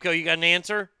 you got an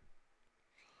answer?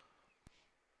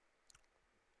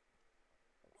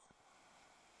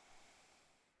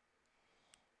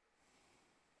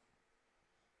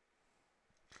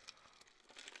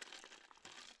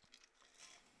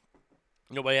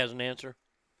 Nobody has an answer?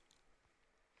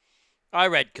 I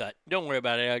read cut. Don't worry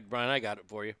about it, Brian. I got it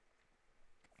for you.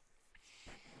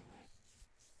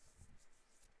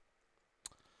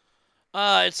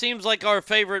 It seems like our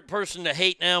favorite person to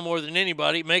hate now more than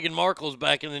anybody, Meghan Markle's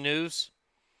back in the news.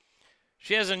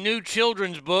 She has a new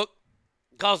children's book.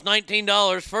 It costs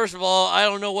 $19. First of all, I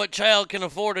don't know what child can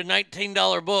afford a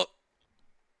 $19 book.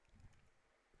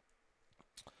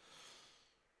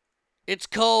 It's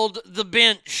called The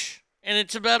Bench, and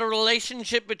it's about a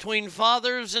relationship between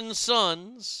fathers and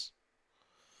sons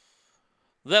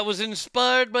that was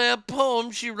inspired by a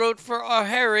poem she wrote for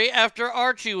Harry after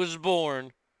Archie was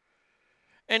born.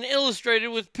 and illustrated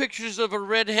with pictures of a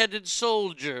red-headed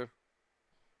soldier.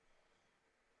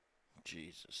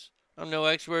 Jesus. I'm no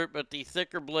expert, but the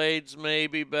thicker blades may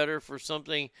be better for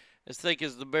something as thick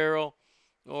as the barrel,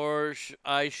 or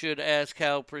I should ask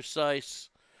how precise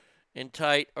and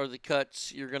tight are the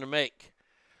cuts you're going to make.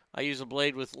 I use a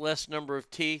blade with less number of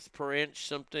teeth per inch,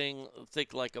 something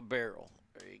thick like a barrel.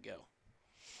 There you go.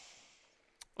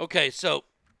 Okay, so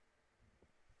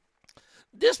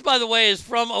this, by the way, is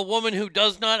from a woman who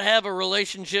does not have a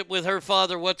relationship with her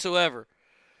father whatsoever.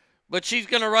 But she's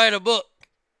going to write a book,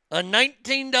 a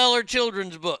 $19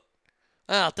 children's book.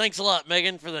 Ah, thanks a lot,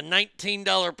 Megan, for the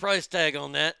 $19 price tag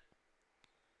on that.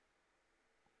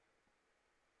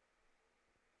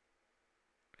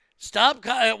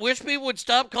 I wish people would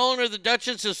stop calling her the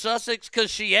Duchess of Sussex,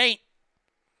 because she ain't.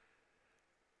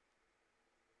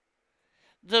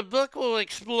 The book will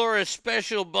explore a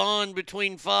special bond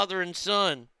between father and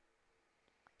son.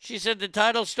 She said the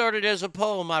title started as a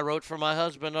poem I wrote for my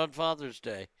husband on Father's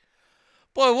Day.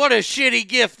 Boy, what a shitty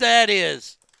gift that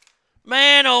is.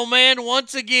 Man, oh man,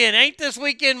 once again, ain't this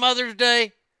weekend Mother's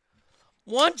Day?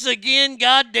 Once again,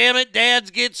 goddamn it, dads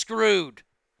get screwed.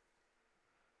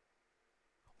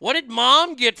 What did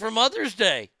Mom get for Mother's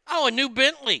Day? Oh, a new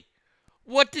Bentley.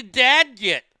 What did Dad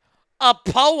get? A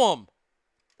poem.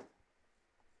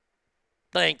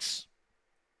 Thanks.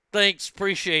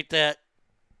 Appreciate that.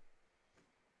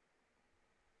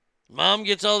 Mom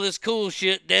gets all this cool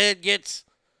shit. Dad gets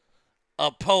a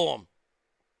poem.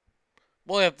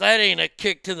 Boy, if that ain't a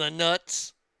kick to the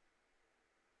nuts.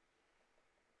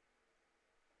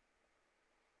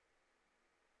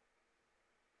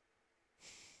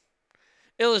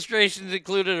 Illustrations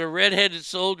included a red-headed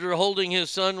soldier holding his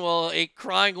son while a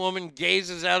crying woman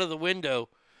gazes out of the window.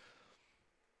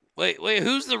 Wait,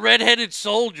 who's the red-headed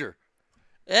soldier?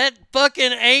 That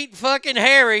fucking ain't fucking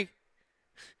Harry.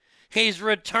 He's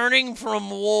returning from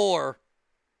war.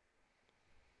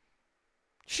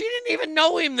 She didn't even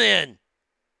know him then.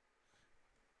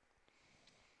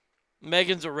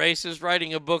 Megan's a racist,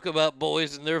 writing a book about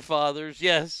boys and their fathers.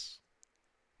 Yes.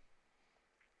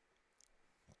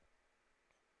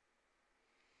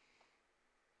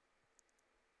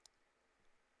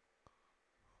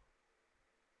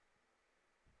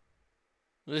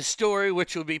 The story,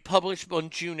 which will be published on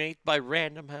June 8th by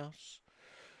Random House,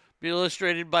 be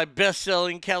illustrated by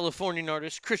best-selling Californian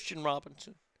artist Christian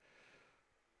Robinson.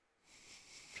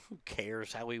 Who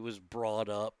cares how he was brought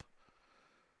up?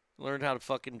 Learned how to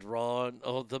fucking draw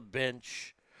on The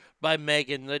Bench by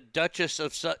Megan, the Duchess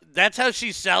of Sussex. That's how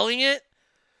she's selling it?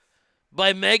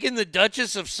 By Megan, the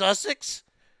Duchess of Sussex?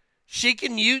 She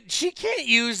can't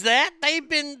use that. They've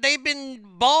been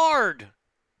barred.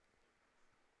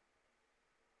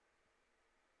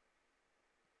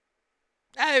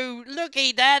 Oh,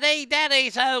 looky, Daddy.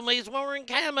 Daddy's home. He's wearing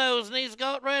camos and he's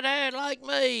got red hair like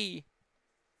me.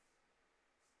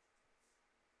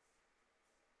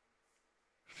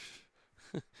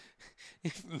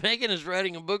 If Megan is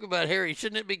writing a book about Harry,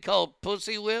 shouldn't it be called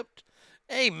Pussy Whipped?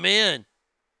 Amen.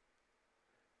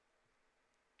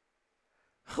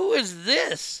 Who is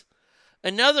this?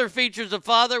 Another features a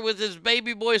father with his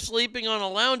baby boy sleeping on a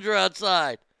lounger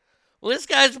outside. Well, this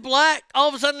guy's black. All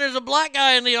of a sudden, there's a black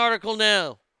guy in the article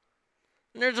now.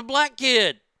 And there's a black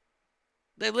kid.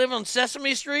 They live on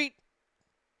Sesame Street.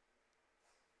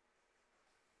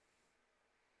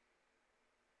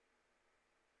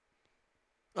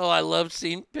 Oh, I love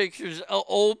seeing pictures,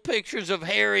 old pictures of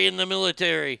Harry in the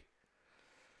military.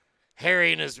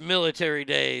 Harry in his military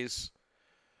days,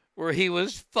 where he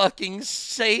was fucking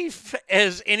safe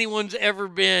as anyone's ever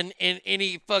been in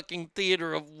any fucking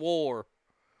theater of war.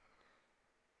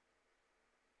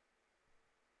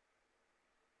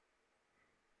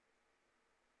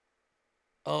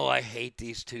 Oh, I hate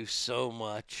these two so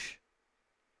much.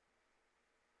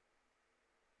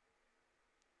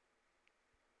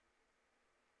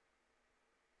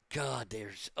 God,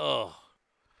 they're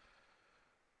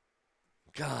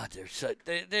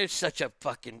such a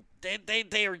fucking,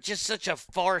 they are just such a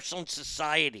farce on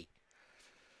society.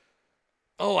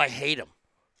 Oh, I hate them.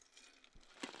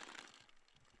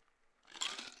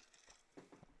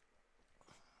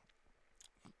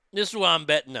 This is what I'm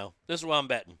betting, though.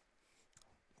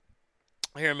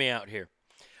 Hear me out here.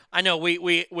 I know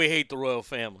we hate the royal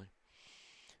family,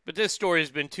 but this story has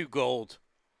been too gold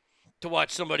to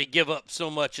watch somebody give up so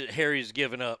much that Harry's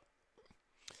given up.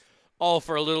 All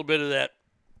for a little bit of that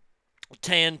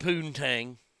tan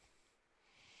poontang.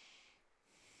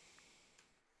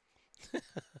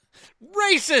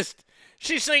 Racist!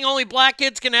 She's saying only black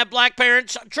kids can have black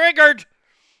parents. Triggered!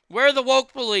 Where are the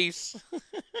woke police?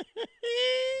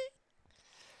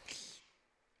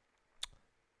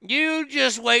 You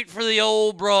just wait for the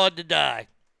old broad to die.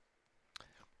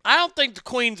 I don't think the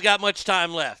Queen's got much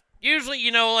time left. Usually, you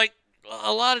know, like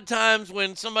a lot of times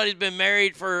when somebody's been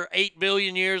married for 8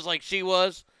 billion years like she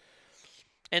was,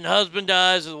 and the husband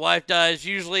dies or the wife dies,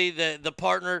 usually the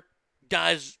partner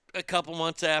dies a couple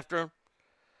months after him.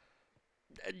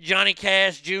 Johnny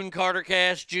Cash, June Carter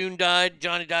Cash, June died.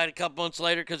 Johnny died a couple months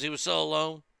later because he was so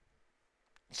alone.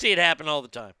 See it happen all the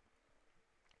time.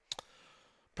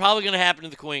 Probably going to happen to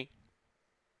the Queen.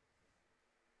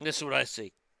 This is what I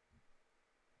see.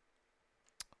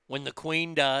 When the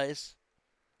Queen dies,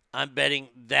 I'm betting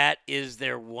that is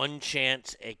their one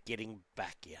chance at getting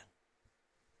back in.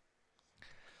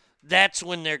 That's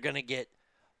when they're going to get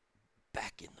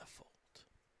back in the fold.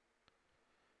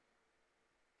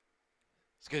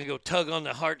 It's going to go tug on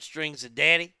the heartstrings of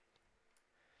Daddy.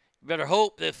 You better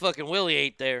hope that fucking Willie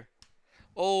ain't there.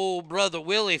 Oh, brother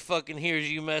Willie fucking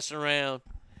hears you messing around.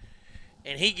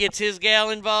 And he gets his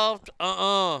gal involved?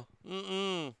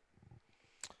 Mm-mm.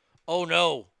 Oh,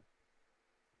 no.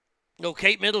 No,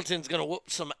 Kate Middleton's going to whoop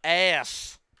some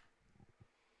ass.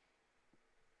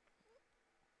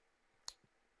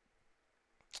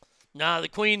 Nah, the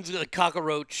Queen's a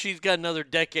cockroach. She's got another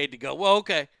decade to go. Well,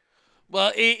 okay.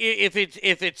 Well, if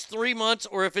it's 3 months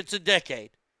or if it's a decade,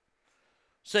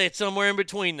 say it's somewhere in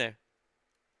between there.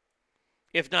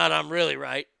 If not, I'm really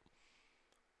right.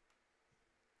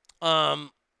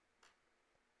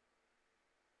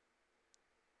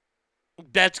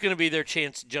 That's going to be their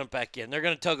chance to jump back in. They're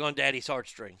going to tug on Daddy's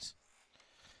heartstrings.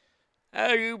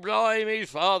 Oh, you blimey,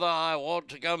 Father, I want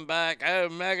to come back. Oh,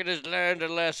 Maggot has learned a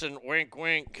lesson. Wink,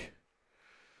 wink.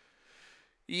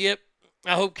 Yep.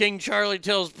 I hope King Charlie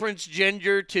tells Prince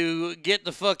Ginger to get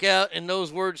the fuck out in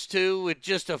those words, too, with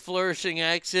just a flourishing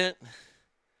accent.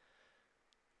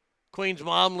 Queen's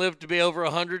mom lived to be over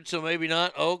 100, so maybe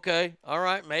not. Okay. All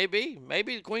right, maybe.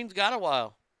 Maybe the Queen's got a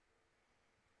while.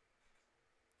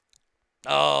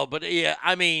 Oh, but yeah,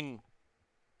 I mean,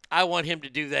 I want him to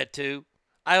do that too.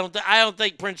 I don't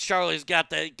think Prince Charlie's got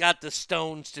the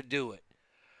stones to do it.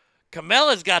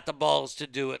 Camilla's got the balls to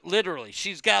do it. Literally,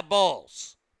 she's got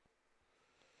balls.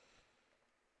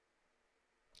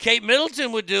 Kate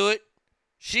Middleton would do it.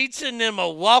 She'd send them a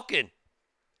walking.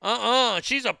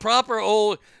 She's a proper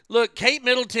old. Look, Kate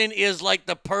Middleton is like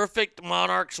the perfect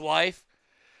monarch's wife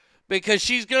because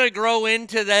she's gonna grow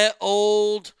into that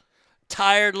old,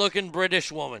 tired-looking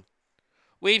British woman.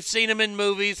 We've seen them in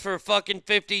movies for fucking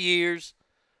 50 years.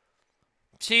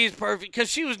 She's perfect because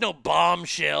she was no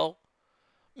bombshell.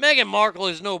 Meghan Markle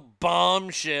is no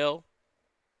bombshell.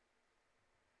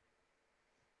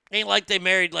 Ain't like they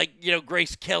married, like, you know,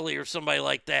 Grace Kelly or somebody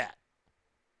like that.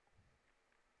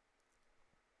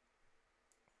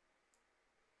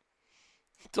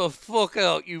 The fuck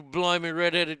out, you blimey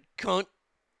redheaded cunt,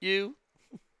 you.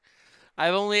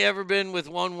 I've only ever been with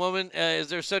one woman. Is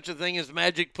there such a thing as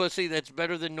magic pussy that's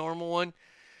better than normal one?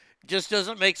 Just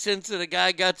doesn't make sense that a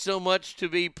guy got so much to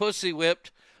be pussy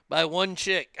whipped by one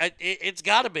chick. It's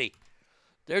got to be.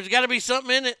 There's got to be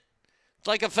something in it. It's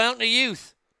like a fountain of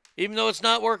youth, even though it's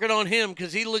not working on him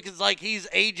because he looks like he's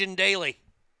aging daily.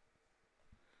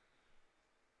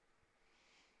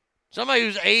 Somebody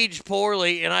who's aged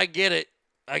poorly, and I get it.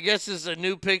 I guess this is a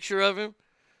new picture of him.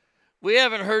 We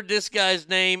haven't heard this guy's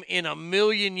name in a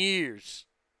million years.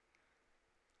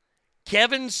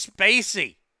 Kevin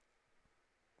Spacey.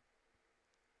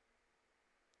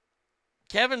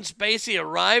 Kevin Spacey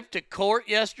arrived to court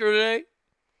yesterday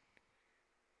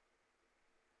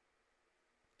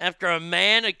after a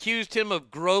man accused him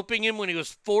of groping him when he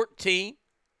was 14.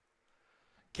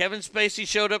 Kevin Spacey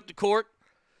showed up to court.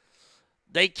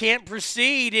 They can't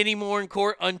proceed anymore in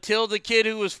court until the kid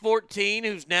who was 14,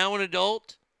 who's now an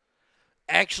adult,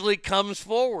 actually comes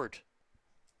forward.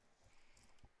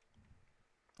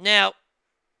 Now,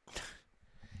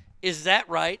 is that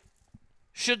right?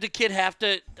 Should the kid have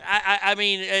to? I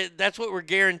mean, that's what we're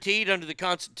guaranteed under the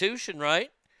Constitution,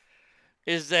 right?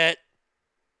 Is that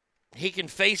he can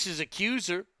face his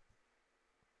accuser.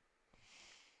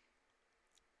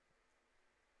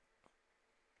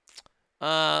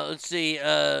 Let's see.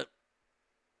 The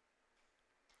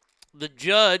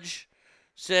judge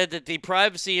said that the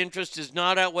privacy interest does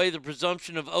not outweigh the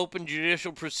presumption of open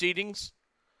judicial proceedings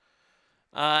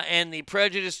and the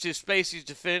prejudice to Spacey's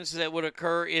defense that would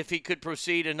occur if he could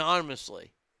proceed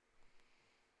anonymously.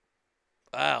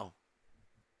 Wow.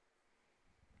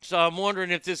 So I'm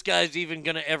wondering if this guy's even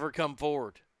going to ever come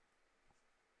forward.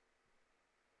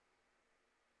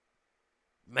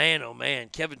 Man, oh man,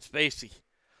 Kevin Spacey.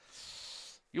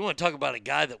 You want to talk about a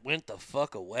guy that went the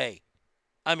fuck away.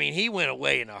 I mean, he went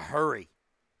away in a hurry.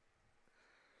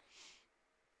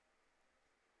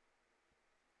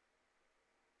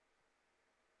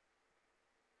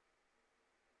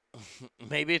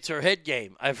 Maybe it's her head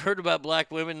game. I've heard about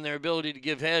black women and their ability to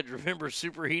give head. Remember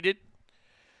Superheated?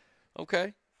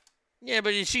 Okay. Yeah,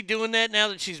 but is she doing that now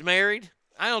that she's married?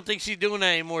 I don't think she's doing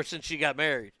that anymore since she got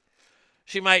married.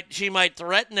 She might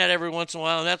threaten that every once in a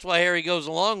while, and that's why Harry goes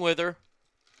along with her.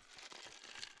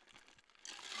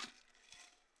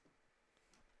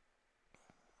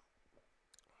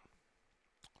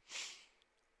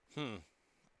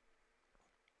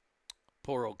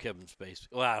 Poor old Kevin Spacey.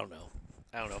 Well, I don't know.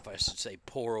 I don't know if I should say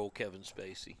poor old Kevin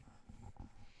Spacey.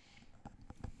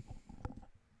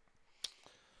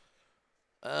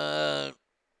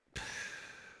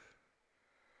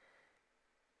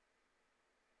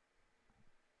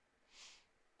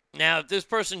 Now, if this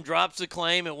person drops the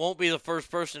claim, it won't be the first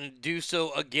person to do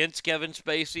so against Kevin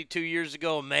Spacey. 2 years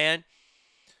ago, a man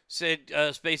said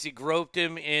Spacey groped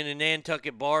him in a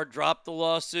Nantucket bar, dropped the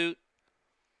lawsuit.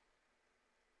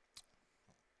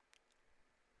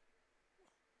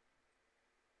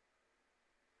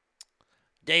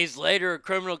 Days later, a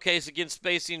criminal case against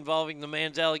Spacey involving the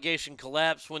man's allegation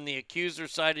collapsed when the accuser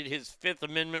cited his Fifth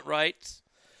Amendment rights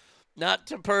not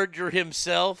to perjure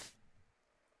himself,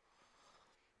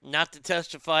 not to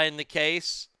testify in the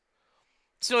case.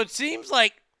 So it seems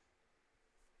like,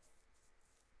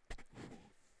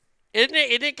 isn't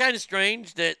it kind of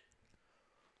strange that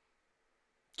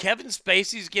Kevin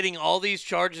Spacey's getting all these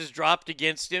charges dropped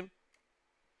against him?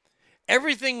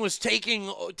 Everything was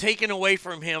taken away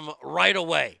from him right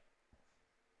away.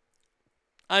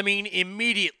 I mean,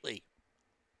 immediately.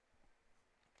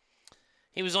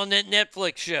 He was on that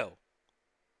Netflix show.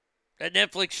 That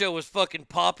Netflix show was fucking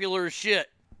popular as shit.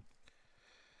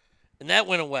 And that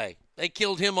went away. They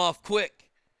killed him off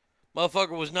quick.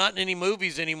 Motherfucker was not in any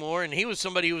movies anymore, and he was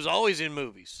somebody who was always in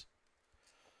movies.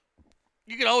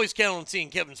 You could always count on seeing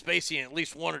Kevin Spacey in at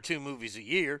least 1 or 2 movies a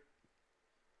year.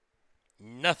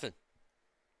 Nothing.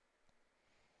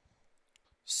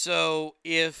 So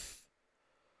if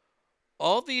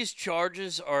all these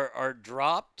charges are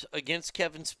dropped against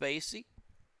Kevin Spacey,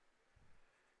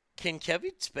 can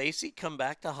Kevin Spacey come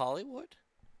back to Hollywood?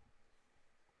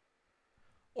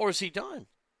 Or is he done?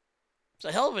 He's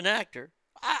a hell of an actor.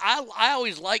 I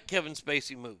always like Kevin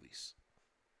Spacey movies.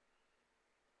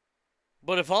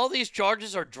 But if all these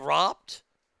charges are dropped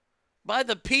by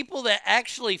the people that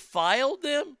actually filed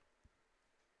them,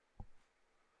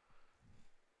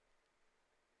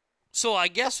 so I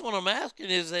guess what I'm asking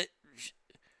is that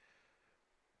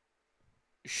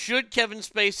should Kevin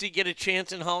Spacey get a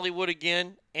chance in Hollywood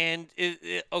again? And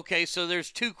okay, so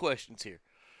there's 2 questions here.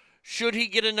 Should he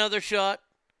get another shot?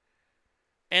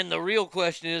 And the real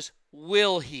question is,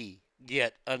 will he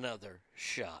get another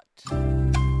shot?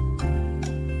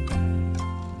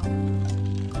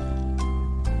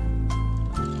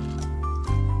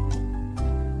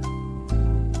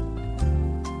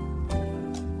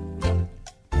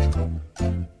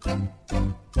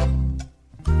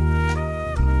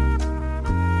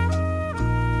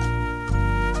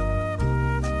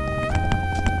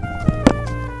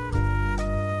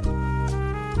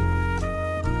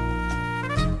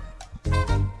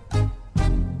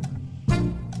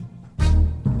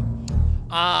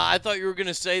 I thought you were going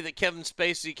to say that Kevin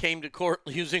Spacey came to court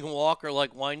using a walker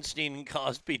like Weinstein and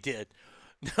Cosby did.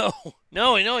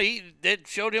 No, he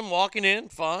showed him walking in,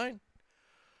 fine.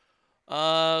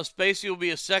 Spacey will be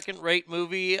a second-rate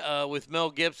movie with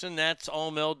Mel Gibson. That's all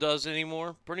Mel does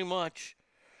anymore, pretty much.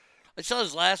 I saw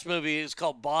his last movie. It's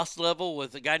called Boss Level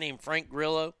with a guy named Frank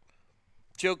Grillo.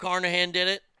 Joe Carnahan did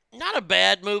it. Not a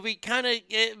bad movie. Kind of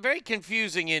very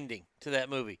confusing ending to that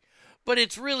movie. But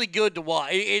it's really good to watch.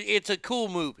 It's a cool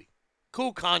movie.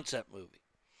 Cool concept movie.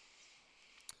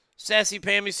 Sassy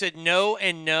Pammy said no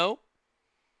and no.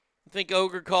 I think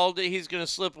Ogre called it. He's going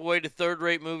to slip away to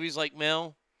third-rate movies like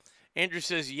Mel. Andrew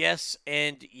says yes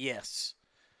and yes.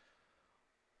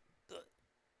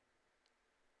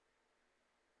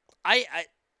 I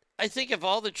think if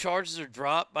all the charges are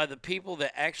dropped by the people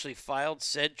that actually filed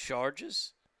said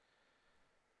charges,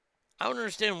 I don't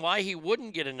understand why he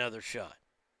wouldn't get another shot.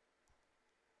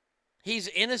 He's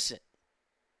innocent.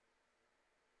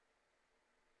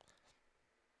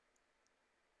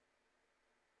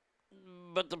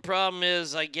 But the problem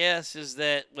is, I guess, is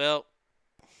that, well,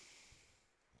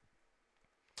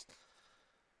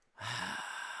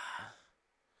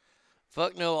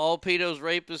 fuck no, all pedos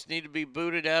rapists need to be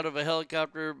booted out of a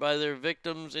helicopter by their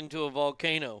victims into a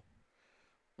volcano.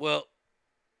 Well,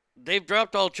 they've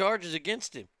dropped all charges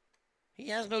against him. He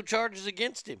has no charges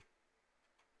against him.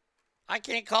 I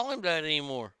can't call him that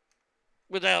anymore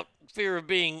without fear of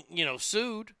being,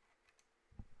 sued.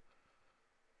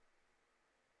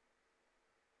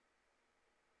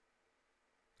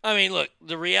 I mean, look,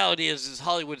 the reality is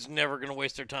Hollywood's never going to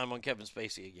waste their time on Kevin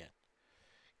Spacey again.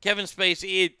 Kevin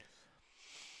Spacey,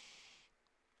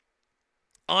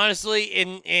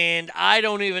 honestly, and I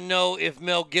don't even know if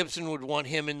Mel Gibson would want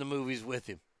him in the movies with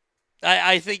him.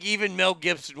 I think even Mel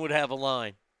Gibson would have a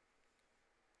line.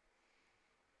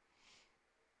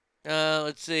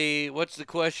 Let's see. What's the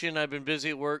question? I've been busy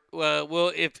at work.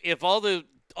 Well, if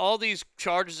all these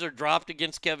charges are dropped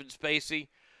against Kevin Spacey,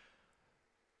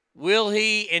 will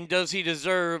he and does he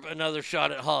deserve another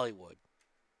shot at Hollywood?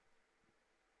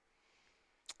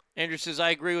 Andrew says,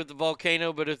 I agree with the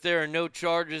volcano, but if there are no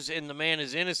charges and the man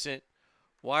is innocent,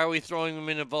 why are we throwing him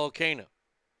in a volcano?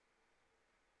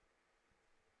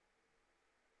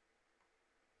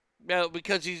 No,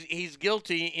 because he's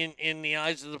guilty in the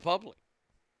eyes of the public.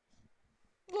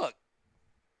 Look,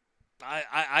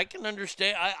 I can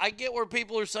understand. I get where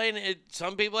people are saying it.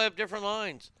 Some people have different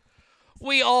lines.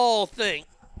 We all think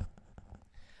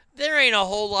there ain't a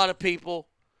whole lot of people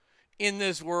in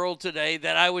this world today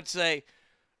that I would say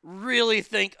really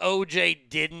think OJ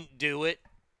didn't do it.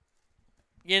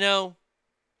 You know?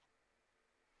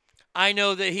 I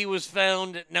know that he was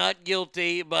found not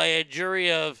guilty by a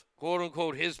jury of,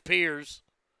 quote-unquote, his peers.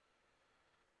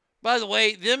 By the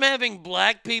way, them having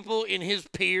black people in his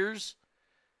peers,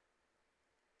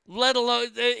 let alone,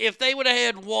 if they would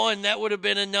have had one, that would have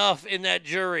been enough in that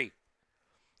jury.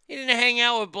 He didn't hang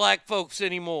out with black folks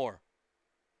anymore.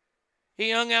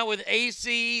 He hung out with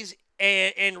ACs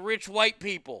and rich white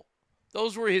people.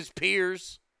 Those were his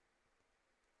peers.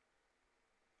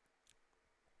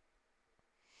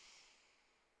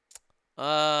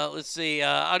 Let's see.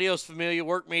 Adios, familia.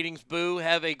 Work meetings. Boo.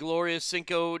 Have a glorious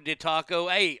Cinco de Taco.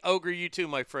 Hey, Ogre, you too,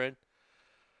 my friend.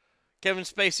 Kevin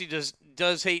Spacey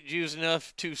does hate Jews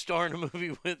enough to star in a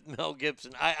movie with Mel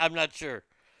Gibson. I'm not sure.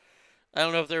 I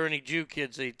don't know if there are any Jew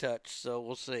kids that he touched, so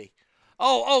we'll see.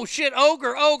 Oh, shit,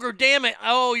 Ogre, damn it.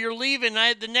 Oh, you're leaving.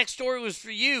 The next story was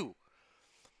for you.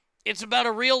 It's about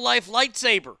a real-life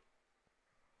lightsaber.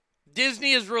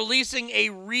 Disney is releasing a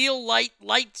real-life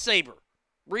lightsaber.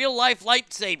 Real-life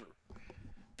lightsaber.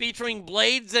 Featuring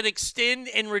blades that extend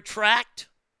and retract.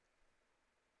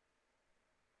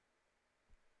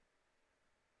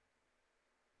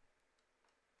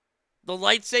 The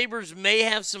lightsabers may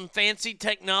have some fancy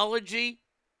technology.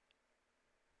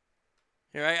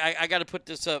 Here, I got to put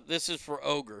this up. This is for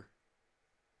Ogre.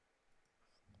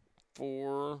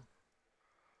 For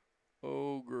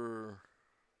Ogre.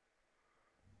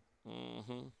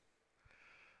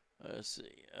 Let's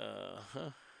see.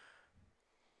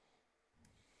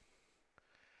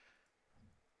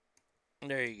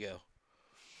 There you go.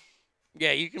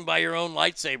 Yeah, you can buy your own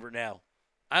lightsaber now.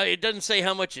 It doesn't say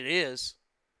how much it is.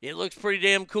 It looks pretty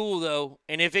damn cool, though.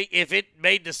 And if it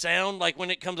made the sound, like when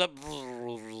it comes up,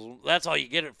 that's all you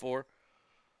get it for.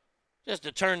 Just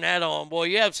to turn that on. Boy,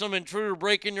 you have some intruder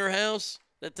break in your house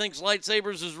that thinks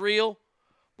lightsabers is real.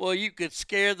 Boy, you could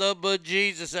scare the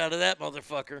bejesus out of that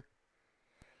motherfucker.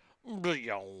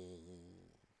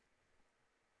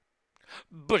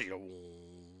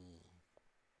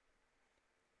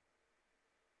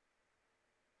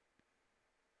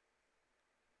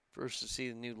 First to see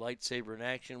the new lightsaber in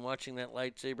action, watching that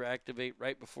lightsaber activate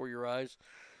right before your eyes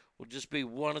will just be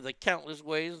one of the countless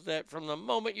ways that from the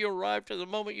moment you arrive to the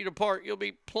moment you depart, you'll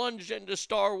be plunged into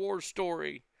Star Wars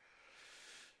story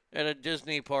at a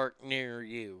Disney park near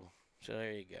you. So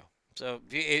there you go. So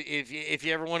if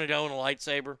you ever wanted to own a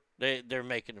lightsaber, they're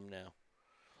making them now.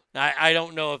 Now, I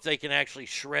don't know if they can actually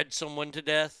shred someone to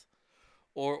death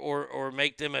or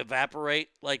make them evaporate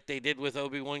like they did with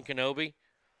Obi-Wan Kenobi.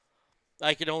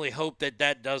 I can only hope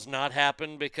that does not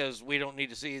happen because we don't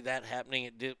need to see that happening.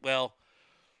 Well,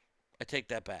 I take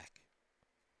that back.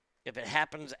 If it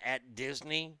happens at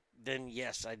Disney, then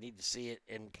yes, I need to see it.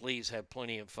 And please have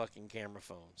plenty of fucking camera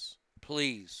phones.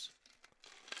 Please.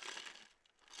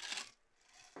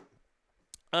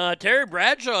 Terry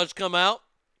Bradshaw has come out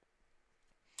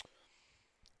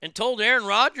and told Aaron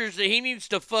Rodgers that he needs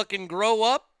to fucking grow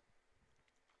up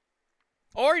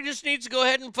or he just needs to go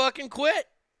ahead and fucking quit.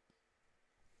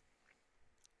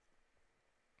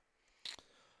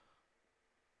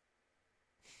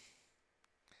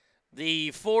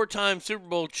 The four-time Super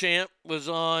Bowl champ was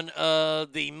on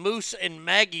the Moose and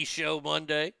Maggie show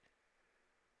Monday.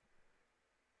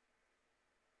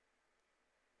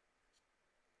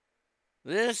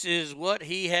 This is what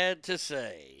he had to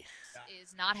say.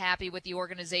 Is not happy with the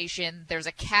organization. There's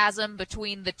a chasm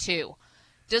between the two.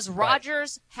 Does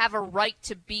Rodgers have a right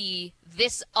to be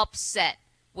this upset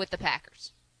with the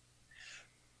Packers?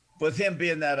 With him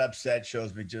being that upset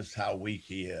shows me just how weak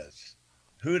he is.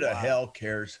 Who the hell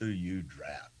cares who you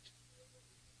draft?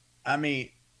 I mean,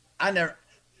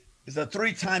 is a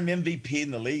 3-time MVP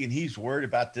in the league, and he's worried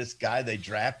about this guy they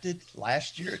drafted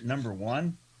last year at number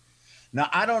 1. Now,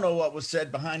 I don't know what was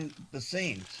said behind the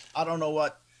scenes. I don't know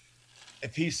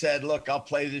if he said, look, I'll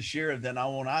play this year and then I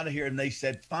want out of here. And they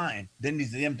said, fine. Then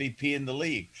he's the MVP in the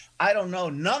league. I don't know.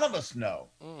 None of us know.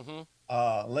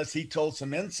 Unless he told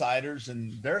some insiders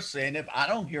and they're saying it. I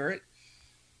don't hear it.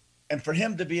 And for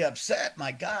him to be upset,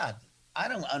 my God, I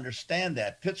don't understand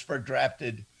that. Pittsburgh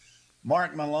drafted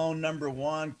Mark Malone, number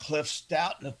 1, Cliff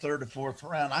Stout in the 3rd or 4th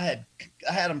round. I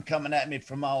had him coming at me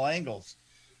from all angles.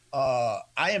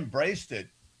 I embraced it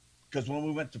because when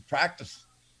we went to practice,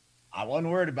 I wasn't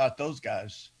worried about those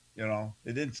guys. You know,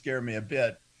 it didn't scare me a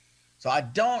bit. So I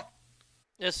don't.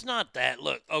 It's not that.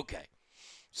 Look, okay.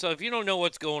 So if you don't know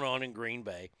what's going on in Green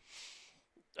Bay,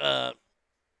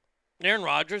 Aaron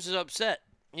Rodgers is upset.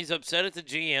 He's upset at the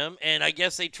GM, and I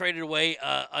guess they traded away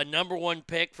a number 1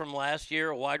 pick from last year,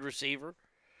 a wide receiver.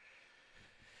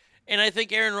 And I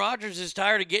think Aaron Rodgers is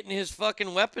tired of getting his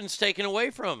fucking weapons taken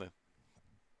away from him.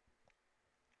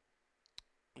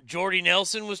 Jordy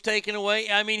Nelson was taken away.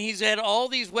 I mean, he's had all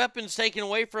these weapons taken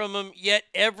away from him, yet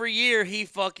every year he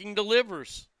fucking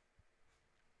delivers.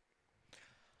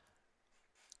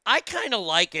 I kind of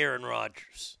like Aaron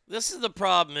Rodgers. This is the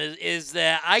problem, is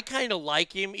that I kind of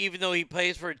like him, even though he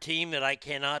plays for a team that I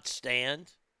cannot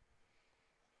stand.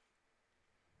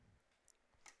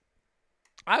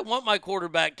 I want my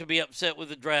quarterback to be upset with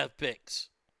the draft picks.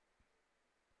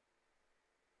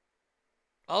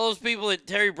 All those people that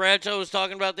Terry Bradshaw was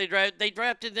talking about, they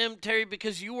drafted them, Terry,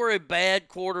 because you were a bad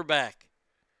quarterback.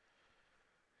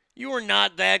 You were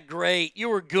not that great. You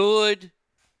were good.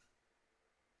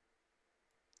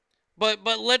 But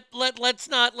let's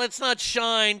not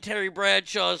shine Terry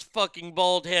Bradshaw's fucking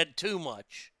bald head too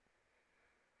much.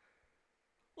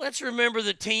 Let's remember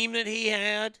the team that he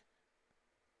had.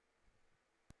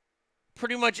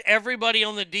 Pretty much everybody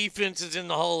on the defense is in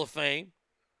the Hall of Fame.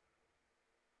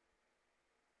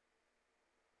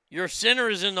 Your center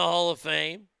is in the Hall of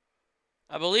Fame.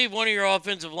 I believe one of your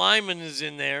offensive linemen is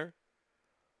in there.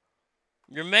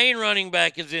 Your main running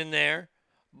back is in there.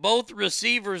 Both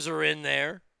receivers are in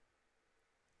there.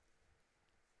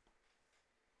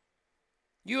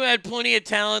 You had plenty of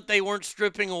talent they weren't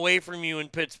stripping away from you in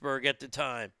Pittsburgh at the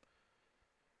time.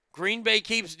 Green Bay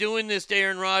keeps doing this to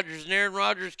Aaron Rodgers, and Aaron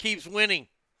Rodgers keeps winning.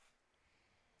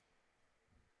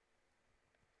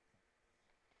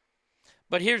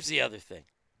 But here's the other thing.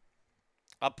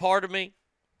 A part of me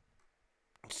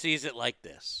sees it like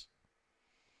this.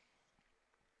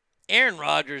 Aaron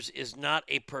Rodgers is not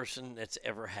a person that's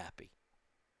ever happy.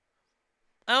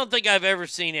 I don't think I've ever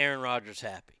seen Aaron Rodgers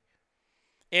happy.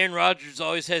 Aaron Rodgers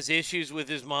always has issues with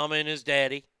his mama and his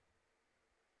daddy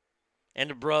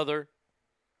and a brother.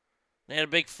 They had a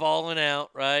big falling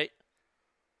out, right?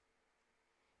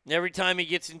 And every time he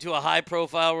gets into a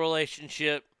high-profile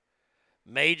relationship,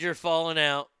 major falling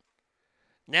out.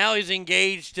 Now he's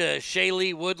engaged to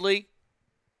Shailene Woodley.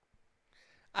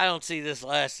 I don't see this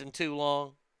lasting too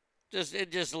long. Just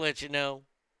to let you know.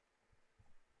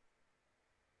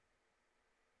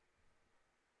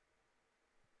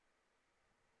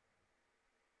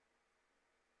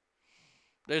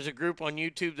 There's a group on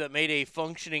YouTube that made a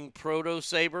functioning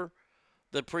proto-saber,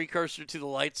 the precursor to the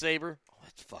lightsaber. Oh,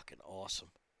 that's fucking awesome.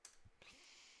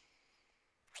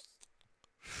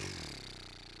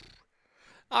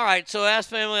 All right, so Ask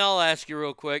Family, I'll ask you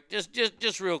real quick.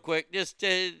 Just real quick.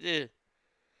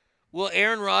 Will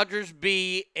Aaron Rodgers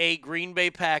be a Green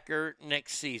Bay Packer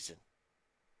next season?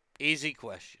 Easy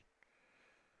question.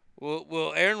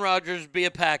 Will Aaron Rodgers be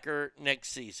a Packer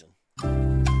next season?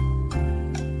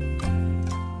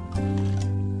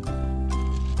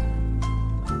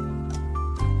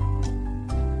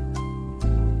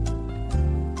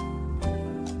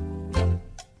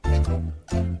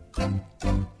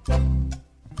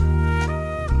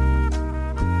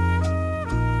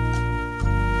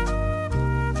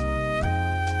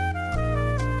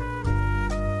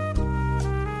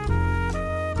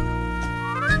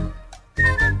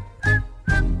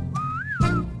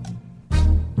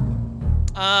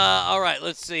 All right,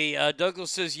 let's see.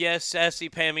 Douglas says yes. Sassy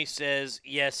Pammy says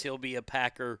yes, he'll be a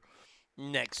Packer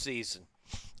next season.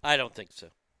 I don't think so.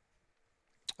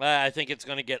 I think it's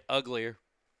going to get uglier.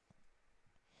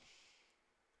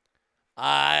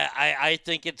 I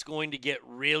think it's going to get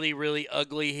really, really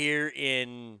ugly here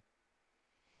in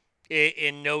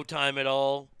no time at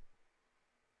all.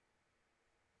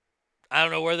 I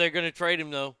don't know where they're going to trade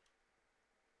him, though.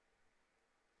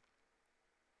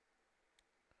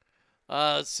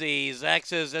 Let's see. Zach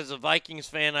says, as a Vikings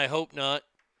fan, I hope not.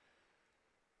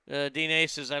 Dean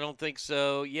says, I don't think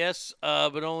so. Yes,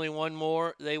 but only one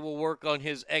more. They will work on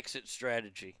his exit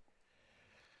strategy.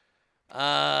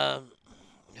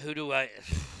 Who do I...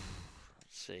 Let's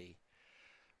see.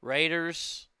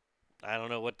 Raiders. I don't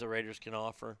know what the Raiders can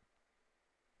offer.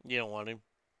 You don't want him,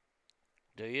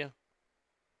 do you?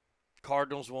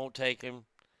 Cardinals won't take him.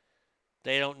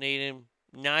 They don't need him.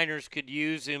 Niners could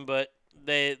use him, but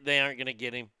they aren't going to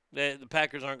get him. The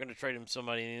Packers aren't going to trade him to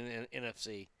somebody in the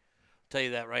NFC. I'll tell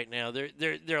you that right now.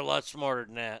 They're a lot smarter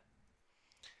than that.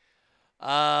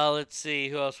 Let's see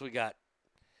who else we got.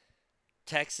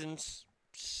 Texans.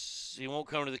 He won't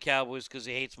come to the Cowboys because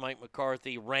he hates Mike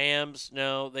McCarthy. Rams,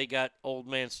 no, they got old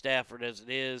man Stafford as it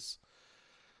is.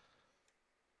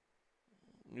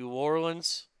 New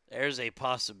Orleans, there's a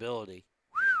possibility.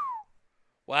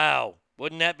 Wow,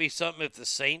 wouldn't that be something if the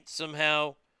Saints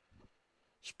somehow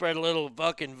spread a little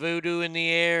fucking voodoo in the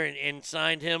air and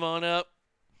signed him on up?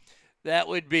 That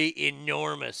would be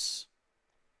enormous.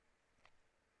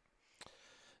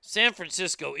 San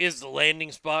Francisco is the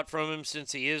landing spot from him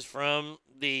since he is from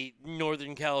the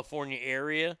Northern California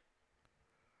area.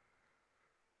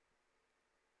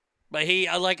 But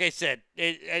like I said,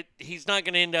 he's not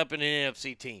going to end up in an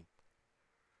NFC team.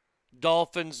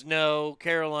 Dolphins, no.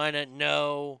 Carolina,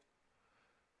 no.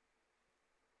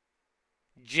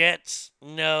 Jets,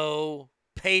 no.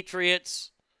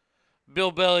 Patriots,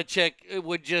 Bill Belichick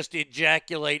would just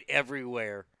ejaculate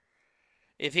everywhere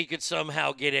if he could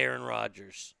somehow get Aaron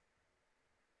Rodgers.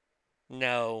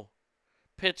 No.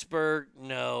 Pittsburgh,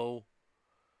 no.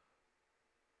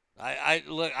 I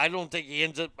don't think he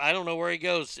ends up, I don't know where he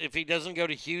goes. If he doesn't go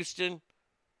to Houston,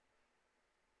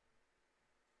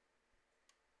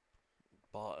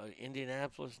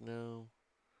 Indianapolis, no.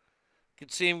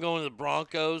 Could see him going to the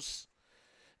Broncos.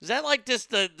 Is that like just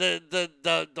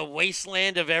the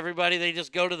wasteland of everybody? They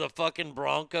just go to the fucking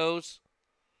Broncos?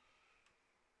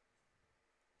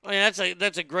 I mean,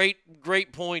 that's a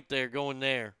great point there, going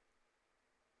there.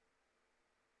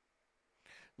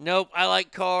 Nope, I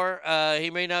like Carr. He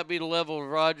may not be the level of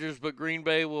Rodgers, but Green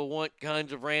Bay will want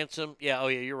kinds of ransom. Yeah,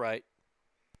 you're right.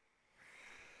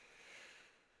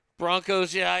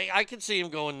 Broncos, yeah, I can see him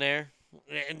going there.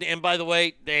 And by the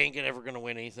way, they ain't ever going to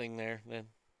win anything there. Then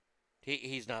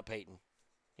he's not Peyton.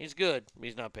 He's good, but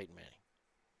he's not Peyton Manning.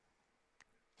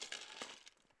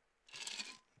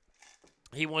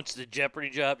 He wants the Jeopardy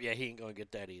job. Yeah, he ain't going to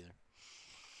get that either.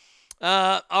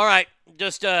 All right,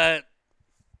 just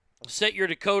set your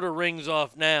decoder rings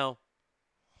off now.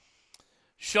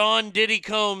 Sean Diddy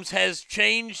Combs has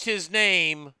changed his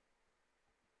name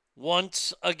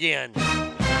once again.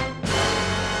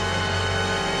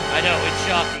 I know, it's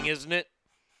shocking, isn't it?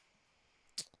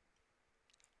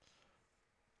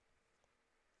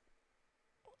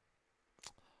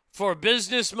 For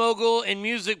business mogul and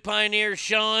music pioneer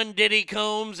Sean Diddy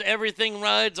Combs, everything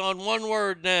rides on one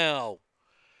word now.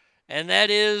 And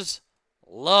that is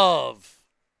love.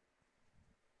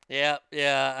 Yeah,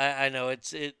 I know.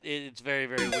 It's very,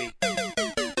 very weak.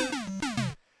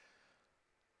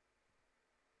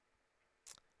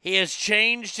 He has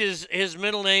changed his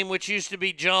middle name, which used to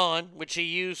be John, which he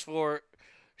used for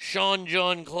Sean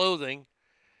John Clothing.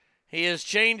 He has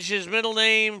changed his middle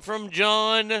name from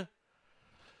John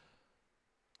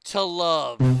to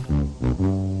Love.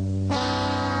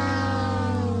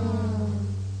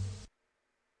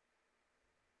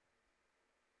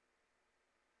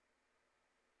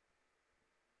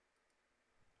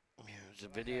 Here's a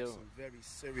video. Some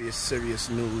very serious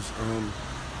news.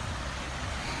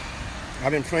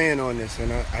 I've been praying on this,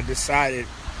 and I decided,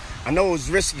 I know it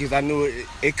was risky because I knew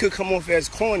it could come off as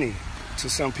corny to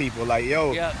some people. Like,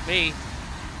 yo. Yeah, me.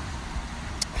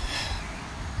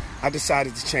 I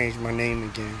decided to change my name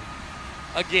again.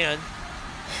 Again.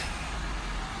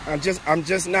 I'm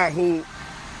just not who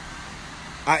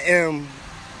I am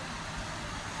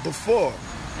before.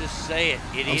 Just say it,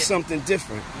 idiot. I'm something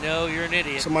different. No, you're an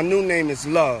idiot. So my new name is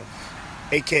Love,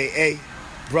 a.k.a.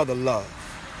 Brother Love.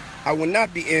 I will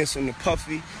not be answering to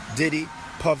Puffy, Diddy,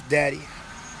 Puff Daddy,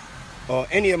 or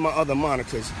any of my other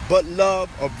monikers, but Love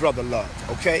or Brother Love,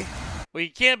 okay? Well, you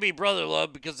can't be Brother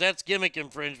Love because that's gimmick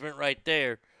infringement right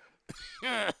there.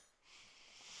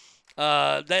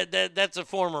 That's a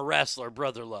former wrestler,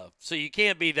 Brother Love. So you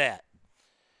can't be that.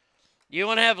 You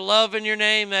want to have love in your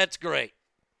name? That's great.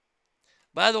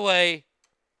 By the way,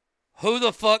 who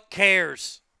the fuck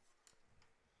cares?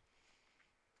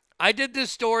 I did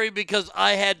this story because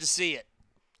I had to see it.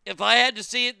 If I had to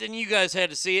see it, then you guys had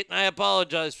to see it, and I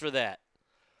apologize for that.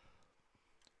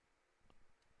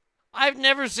 I've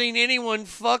never seen anyone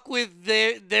fuck with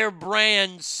their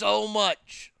brand so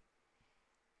much.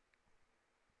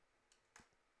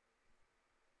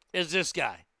 as this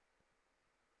guy.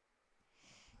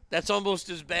 That's almost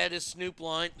as bad as Snoop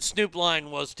Lion. Snoop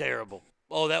Lion was terrible.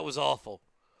 Oh, that was awful.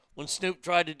 When Snoop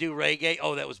tried to do reggae,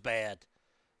 oh, that was bad.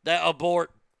 That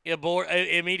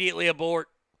immediately abort.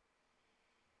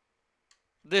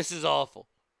 This is awful.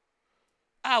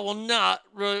 I will not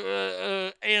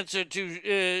answer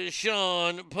to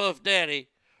Sean Puff Daddy.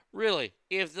 Really,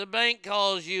 if the bank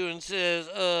calls you and says,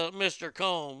 Mr.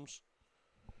 Combs,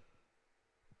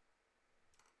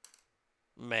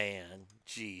 man,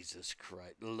 Jesus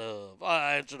Christ, Love.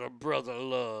 I answer to Brother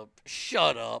Love.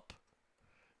 Shut up,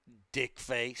 dick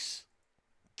face.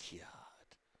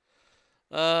 God.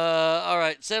 All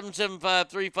right,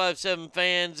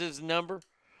 775-357-FANS is the number.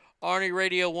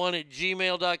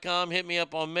 ArnieRadio1@gmail.com. Hit me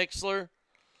up on Mixler.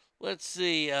 Let's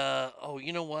see.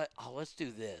 You know what? Oh, let's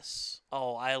do this.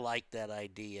 Oh, I like that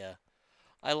idea.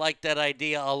 I like that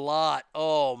idea a lot.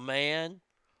 Oh, man.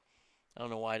 I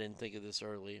don't know why I didn't think of this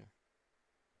earlier.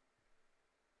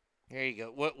 Here you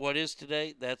go. What is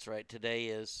today? That's right. Today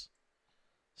is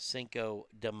Cinco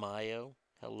de Mayo.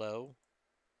 Hello.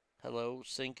 Hello,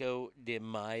 Cinco de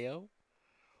Mayo.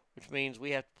 Which means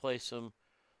we have to play some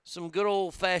good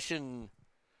old-fashioned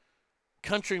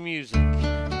country music.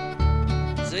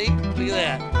 See? Look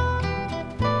at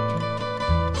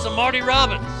that. Some Marty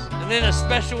Robbins, and then a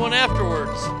special one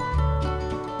afterwards.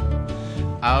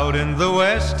 Out in the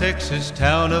West Texas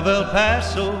town of El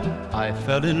Paso, I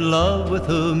fell in love with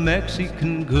a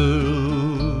Mexican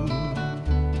girl.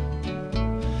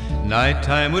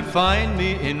 Nighttime would find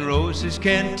me in Rose's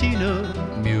Cantina.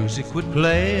 Music would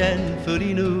play and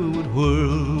Felina would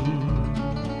whirl.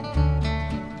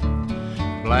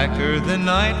 Blacker than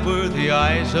night were the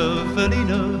eyes of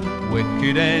Felina,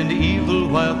 wicked and evil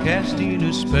while casting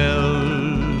a spell.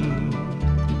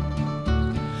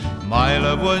 My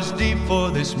love was deep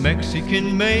for this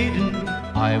Mexican maiden.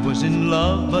 I was in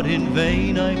love, but in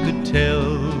vain I could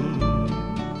tell.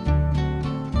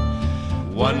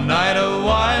 One night a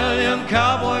wild young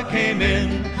cowboy came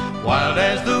in, wild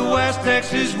as the West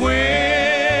Texas wind.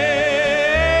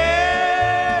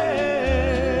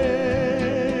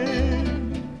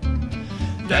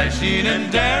 Dashing and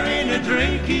daring, a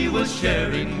drink he was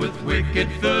sharing with wicked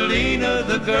Felina,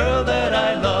 the girl that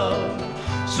I love.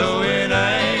 So in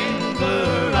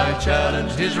anger I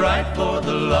challenged his right for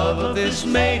the love of this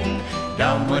maiden.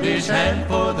 Down went his hand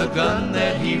for the gun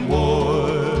that he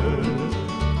wore.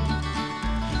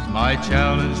 My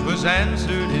challenge was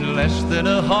answered in less than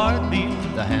a heartbeat.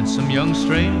 The handsome young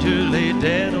stranger lay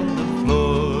dead on the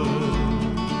floor.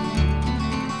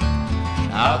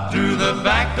 Out through the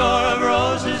back door of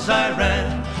Roses I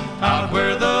ran, out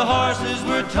where the horses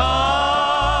were tied.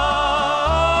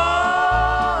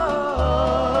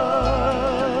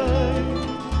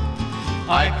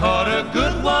 I caught a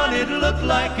good one, it looked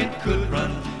like it could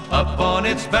run. Up on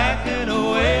its back and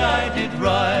away I did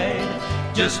ride,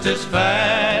 just as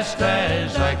fast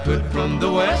as I could from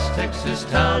the West Texas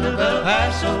town of El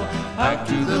Paso out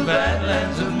to the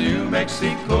Badlands of New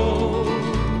Mexico.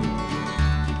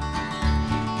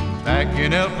 Back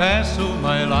in El Paso,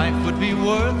 my life would be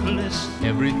worthless.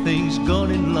 Everything's gone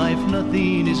in life,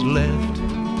 nothing is left.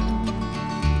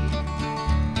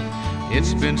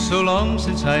 It's been so long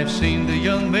since I've seen the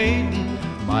young maiden.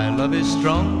 My love is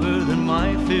stronger than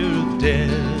my fear of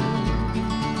death.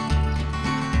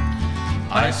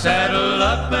 I saddled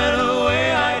up and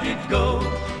away I did go,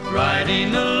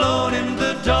 riding alone in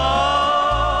the dark.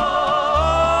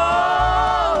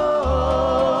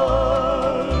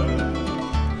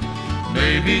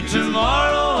 Maybe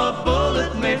tomorrow a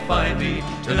bullet may find me.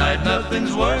 Tonight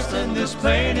nothing's worse than this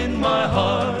pain in my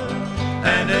heart.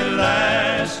 And at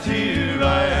last here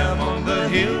I am on the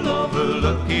hill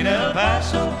overlooking El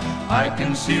Paso. I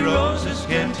can see Rose's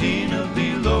Cantina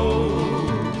below.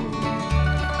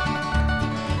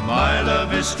 My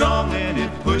love is strong and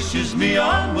it pushes me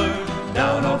onward.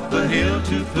 Down off the hill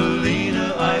to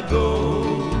Felina I go.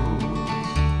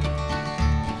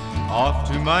 Off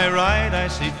to my right I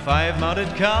see 5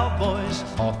 mounted cowboys.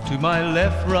 Off to my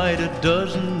left, right, a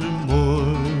dozen or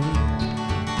more.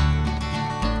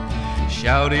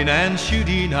 Shouting and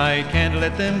shooting, I can't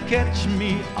let them catch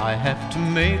me. I have to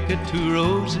make it to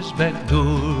Rose's back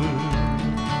door.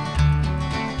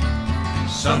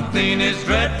 Something is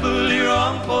dreadfully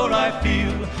wrong, for I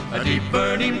feel a deep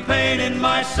burning pain in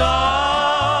my side.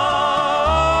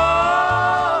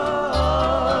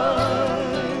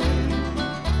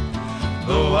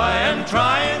 Though I am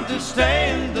trying to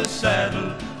stay in the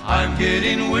saddle, I'm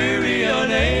getting weary,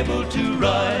 unable to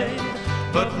ride.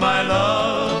 But my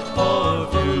love for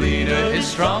Felina is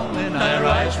strong, and I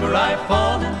rise where I've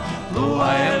fallen. Though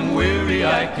I am weary,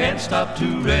 I can't stop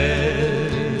to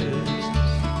rest.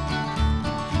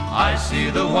 I see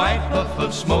the white puff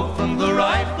of smoke from the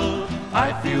rifle.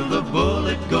 I feel the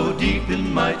bullet go deep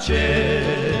in my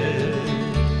chest.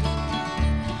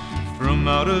 From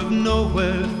out of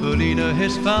nowhere, Felina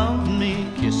has found me,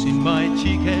 kissing my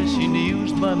cheek as she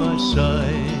kneels by my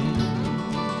side.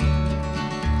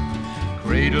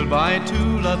 Cradled by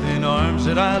two loving arms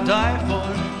that I'll die for,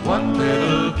 one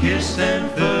little kiss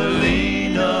and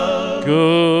Felina,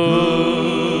 goodbye.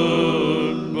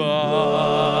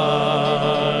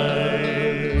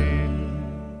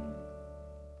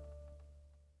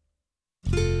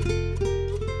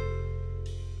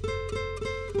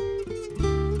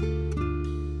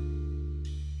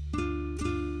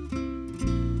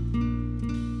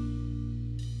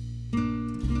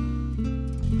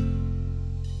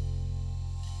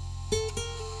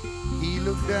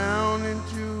 Down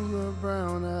into her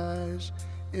brown eyes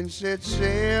and said,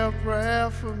 say a prayer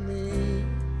for me.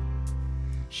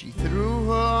 She threw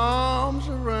her arms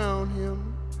around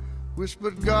him,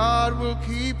 whispered, God will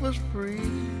keep us free.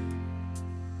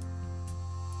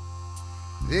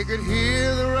 They could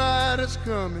hear the riders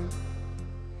coming.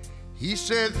 He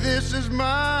said, this is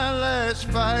my last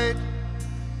fight.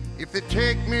 If they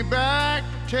take me back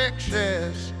to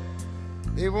Texas,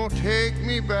 they won't take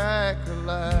me back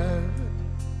alive.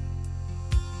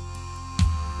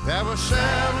 There were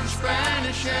 7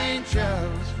 Spanish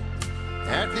angels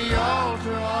at the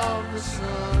altar of the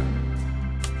sun.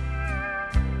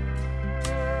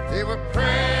 They were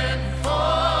praying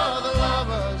for the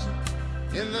lovers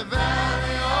in the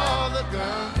valley of the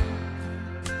gun.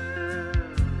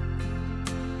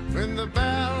 When the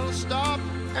battle stopped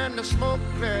and the smoke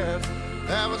cleared,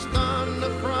 there was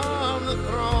thunder from the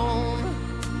throne.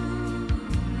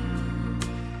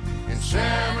 And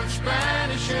 7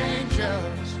 Spanish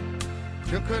angels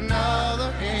took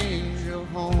another angel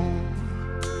home.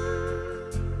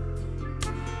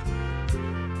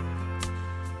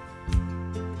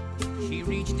 She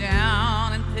reached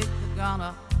down and picked the gun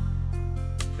up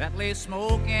that lay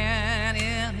smoking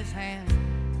in his hand.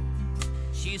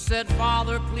 She said,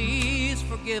 Father, please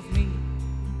forgive me.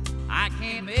 I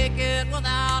can't make it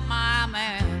without my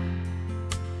man.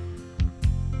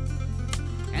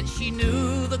 And she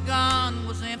knew the gun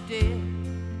was empty,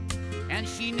 and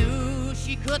she knew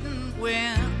she couldn't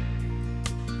win.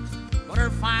 But her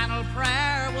final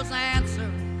prayer was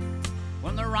answered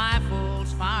when the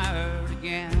rifles fired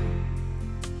again.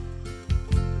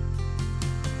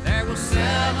 There were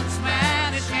 7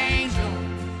 Spanish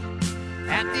angels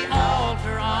at the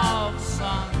altar of the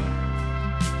sun.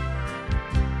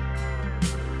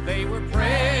 They were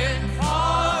praying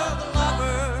for the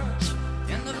lovers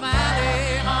in the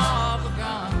valley of the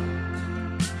gun.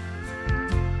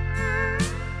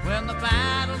 When the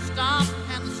battle stopped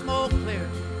and the smoke cleared,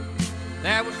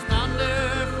 there was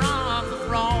thunder from the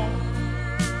throne.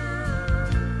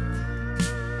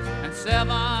 And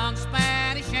 7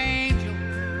 Spanish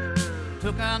angels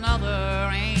took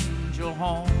another angel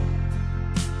home.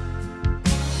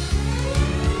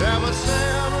 There were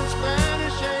 7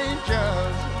 Spanish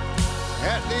angels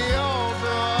at the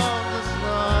altar of the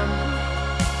sun.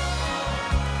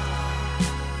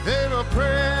 They were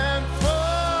praying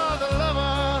for the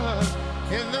lovers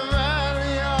in the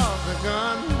valley of the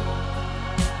gun.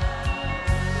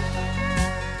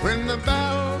 When the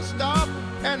battle stopped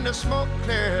and the smoke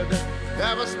cleared,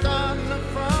 there was thunder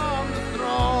from the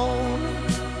throne.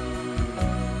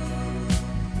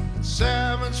 And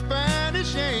 7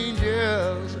 Spanish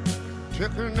angels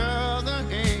took another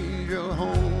angel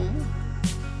home.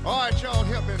 All right, y'all,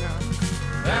 help me now.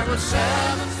 There were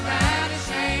 7 Spanish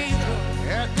angels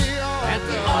at the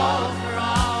altar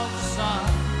of the sun.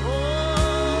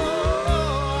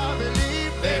 Oh, I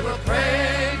believe they were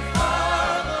praying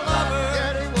for the lovers.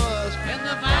 Yeah, they was. In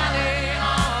the valley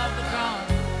of the gun.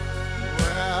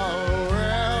 Well.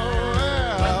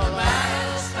 When the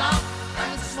battle stopped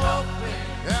and the smoke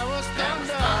cleared, there was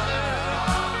thunder.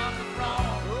 On the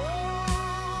throne.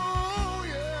 Oh,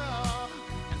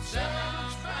 yeah. And 7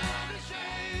 Spanish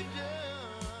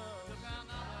angels.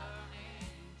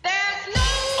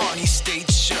 Arnie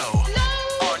State Show.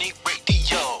 Arnie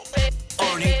Radio.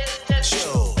 Arnie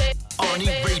Show.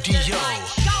 Arnie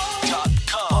Radio.com.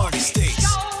 Arnie States.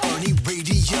 Arnie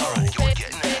Radio. Alright, you're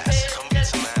getting ass. Come get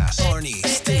some ass. Arnie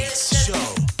States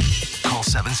Show. Call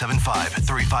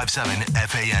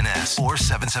 775-357-FANS or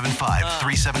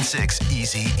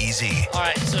 775-376-EASY-EASY. All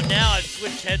right, so now I've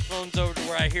switched headphones over to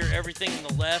where I hear everything on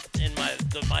the left and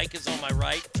the mic is on my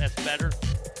right. That's better.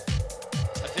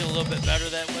 I feel a little bit better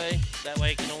that way. That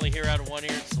way I can only hear out of one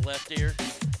ear. It's the left ear.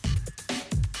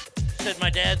 Said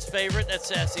my dad's favorite. That's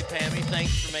Sassy Pammy.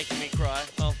 Thanks for making me cry.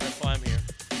 Well, that's why I'm here.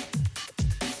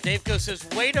 Daveco says,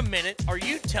 wait a minute. Are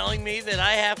you telling me that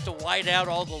I have to white out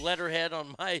all the letterhead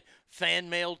on my fan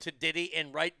mail to Diddy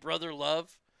and write Brother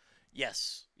Love?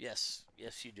 Yes,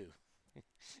 you do.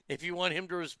 If you want him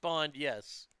to respond,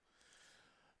 yes.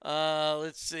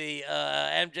 Let's see.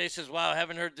 MJ says, wow,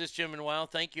 haven't heard this Jim in a while.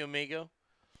 Thank you, amigo.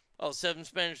 Oh, Seven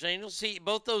Spanish Angels. See,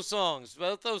 both those songs.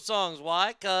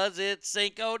 Why? Because it's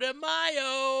Cinco de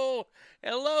Mayo.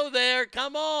 Hello there.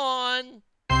 Come on.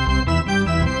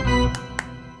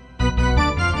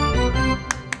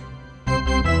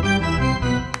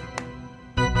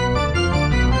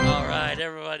 All right,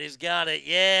 everybody's got it.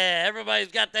 Yeah,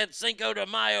 everybody's got that Cinco de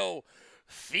Mayo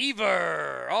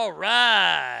fever. All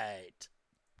right.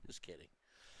 Just kidding.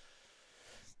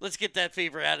 Let's get that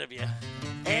fever out of you.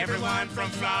 Everyone from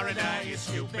Florida is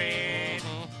stupid.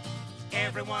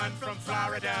 Everyone from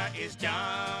Florida is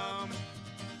dumb.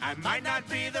 I might not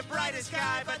be the brightest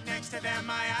guy, but next to them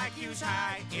my IQ's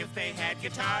high. If they had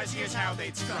guitars, here's how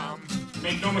they'd strum.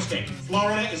 Make no mistake,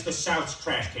 Florida is the South's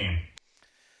trash can.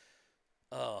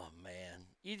 Oh, man.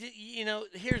 You know,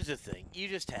 here's the thing. You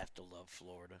just have to love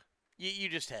Florida. You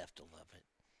just have to love it.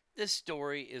 This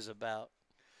story is about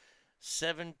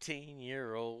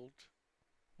 17-year-old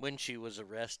when she was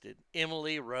arrested,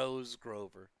 Emily Rose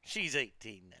Grover. She's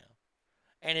 18 now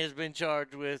and has been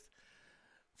charged with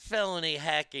felony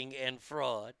hacking and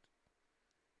fraud.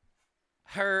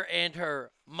 Her and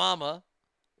her mama,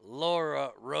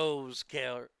 Laura Rose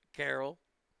Carroll,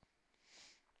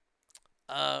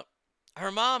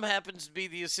 her mom happens to be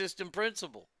the assistant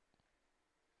principal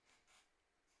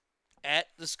at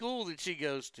the school that she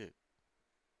goes to.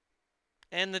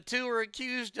 And the two are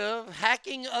accused of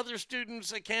hacking other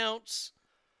students' accounts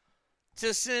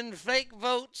to send fake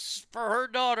votes for her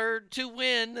daughter to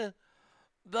win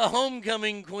the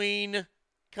Homecoming Queen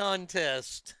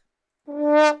contest. You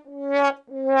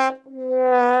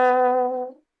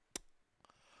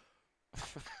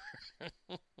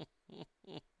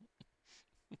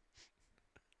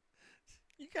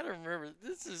gotta remember,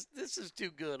 this is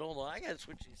too good. Hold on, I gotta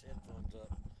switch these headphones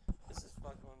up. This is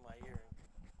fucking with my hearing.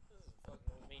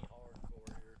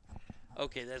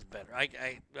 Okay, that's better. I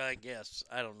guess.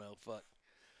 I don't know. Fuck.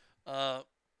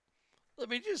 Let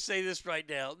me just say this right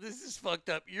now. This is fucked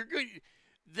up.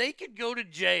 They could go to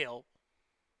jail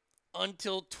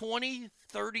until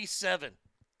 2037.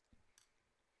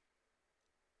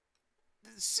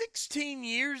 16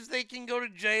 years they can go to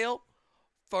jail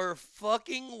for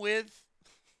fucking with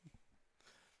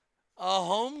a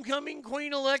homecoming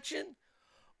queen election?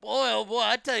 Boy, oh boy,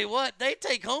 I tell you what, they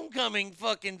take homecoming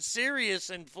fucking serious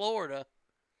in Florida.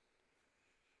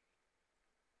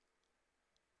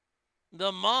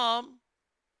 The mom,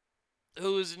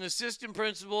 who is an assistant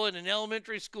principal in an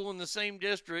elementary school in the same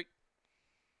district,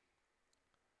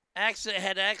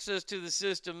 had access to the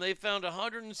system. They found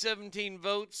 117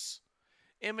 votes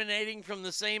emanating from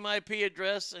the same IP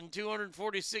address and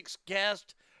 246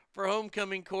 cast for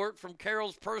homecoming court from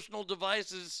Carol's personal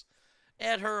devices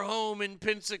at her home in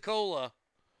Pensacola.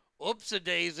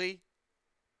 Oops-a-daisy.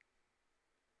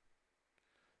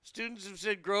 Students have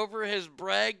said Grover has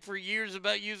bragged for years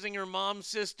about using her mom's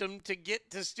system to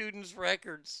get to students'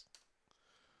 records.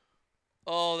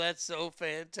 Oh, that's so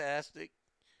fantastic.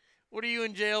 What are you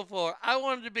in jail for? I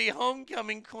wanted to be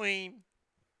homecoming queen.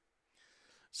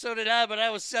 So did I, but I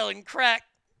was selling crack.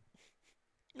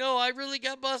 No, I really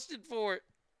got busted for it.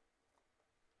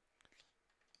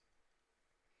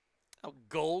 How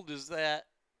gold is that?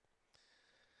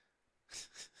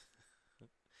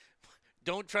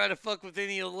 Don't try to fuck with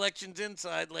any elections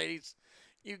inside, ladies.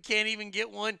 You can't even get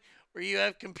one where you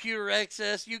have computer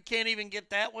access. You can't even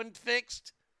get that one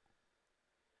fixed.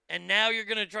 And now you're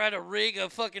going to try to rig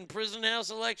a fucking prison house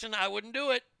election? I wouldn't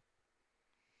do it.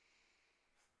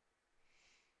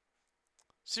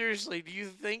 Seriously, do you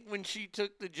think when she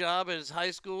took the job as high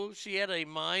school, she had a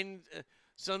mind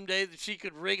someday that she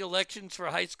could rig elections for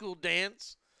high school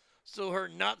dance so her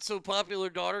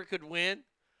not-so-popular daughter could win?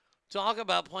 Talk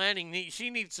about planning. She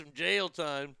needs some jail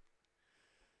time.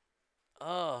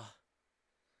 I'll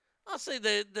say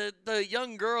the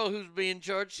young girl who's being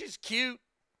charged, she's cute.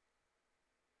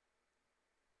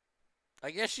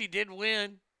 I guess she did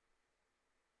win.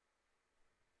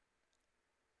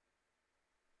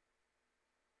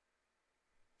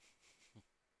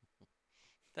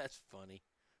 That's funny.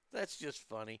 That's just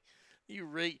funny.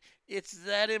 It's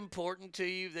that important to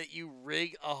you that you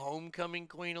rig a homecoming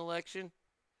queen election?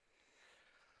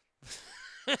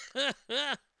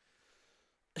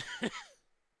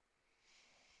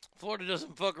 Florida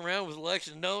doesn't fuck around with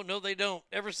elections. No, they don't.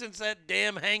 Ever since that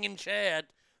damn hanging Chad,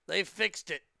 they fixed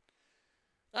it.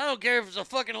 I don't care if it's a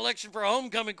fucking election for a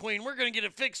homecoming queen. We're going to get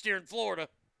it fixed here in Florida.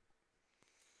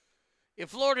 If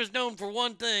Florida's known for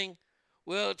one thing,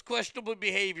 well, it's questionable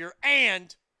behavior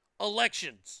and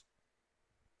elections.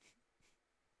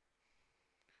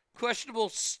 Questionable,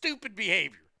 stupid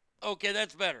behavior. Okay,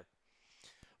 that's better.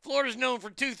 Florida's known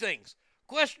for two things: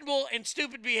 questionable and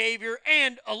stupid behavior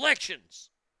and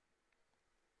elections.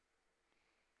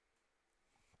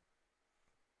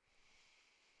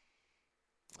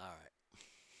 All right.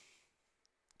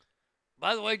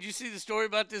 By the way, did you see the story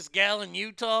about this gal in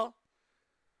Utah?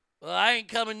 Well, I ain't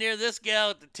coming near this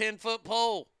gal at the 10-foot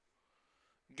pole.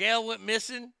 Gal went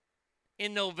missing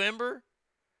in November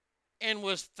and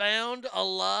was found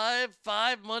alive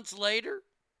 5 months later.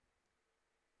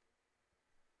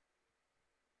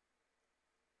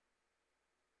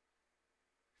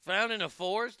 Found in a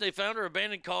forest. They found her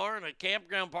abandoned car in a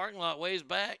campground parking lot ways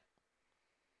back.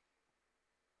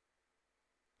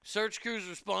 Search crews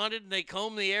responded, and they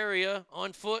combed the area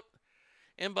on foot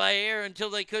and by air until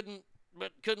they couldn't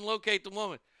locate the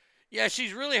woman. Yeah,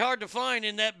 she's really hard to find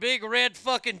in that big red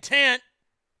fucking tent.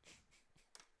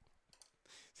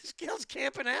 This gal's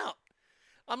camping out.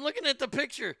 I'm looking at the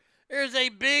picture. There's a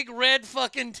big red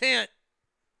fucking tent.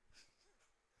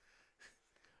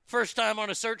 First time on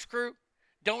a search crew?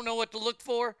 Don't know what to look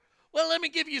for? Well, let me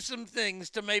give you some things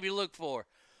to maybe look for.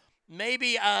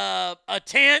 Maybe a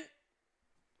tent.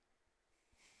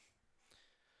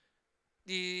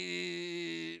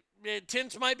 The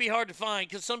tents might be hard to find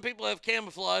because some people have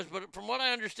camouflage, but from what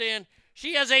I understand,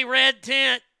 she has a red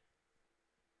tent.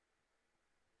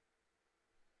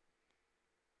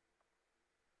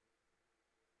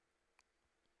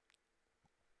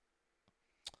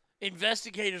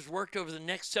 Investigators worked over the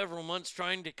next several months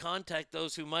trying to contact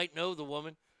those who might know the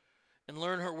woman and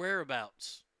learn her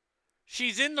whereabouts.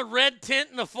 She's in the red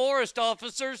tent in the forest,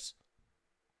 officers.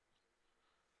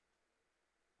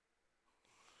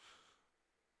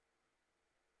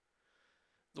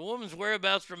 The woman's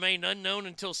whereabouts remained unknown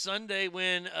until Sunday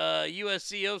when a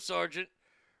USCO sergeant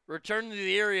returned to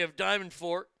the area of Diamond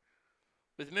Fork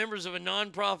with members of a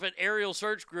nonprofit aerial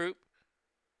search group.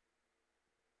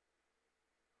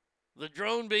 The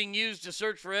drone being used to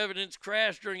search for evidence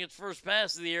crashed during its first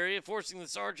pass of the area, forcing the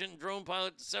sergeant and drone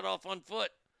pilot to set off on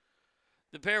foot.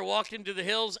 The pair walked into the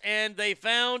hills and they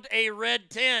found a red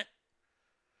tent,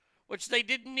 which they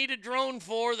didn't need a drone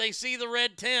for. They see the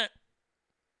red tent.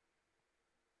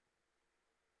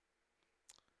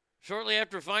 Shortly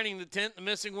after finding the tent, the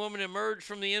missing woman emerged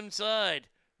from the inside.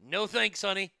 No thanks,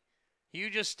 honey.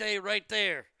 You just stay right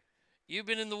there. You've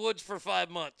been in the woods for 5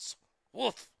 months.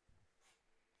 Woof.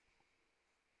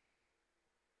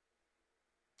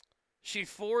 She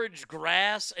foraged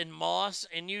grass and moss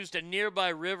and used a nearby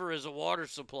river as a water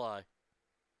supply.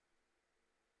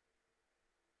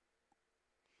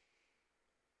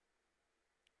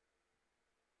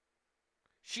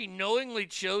 She knowingly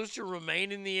chose to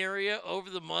remain in the area over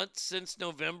the months since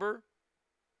November.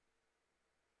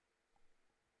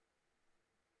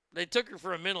 They took her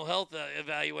for a mental health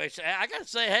evaluation. I got to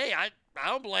say, hey, I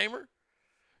don't blame her.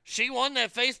 She won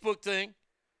that Facebook thing.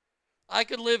 I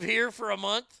could live here for a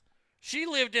month. She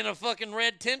lived in a fucking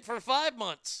red tent for 5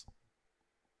 months.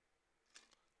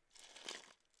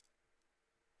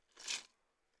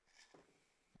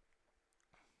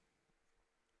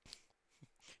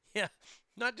 Yeah,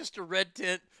 not just a red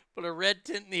tent, but a red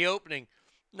tent in the opening.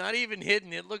 Not even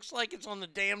hidden. It looks like it's on the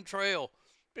damn trail.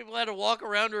 People had to walk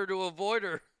around her to avoid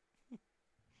her.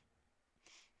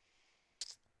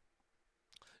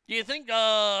 Do you think,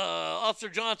 Officer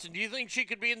Johnson, do you think she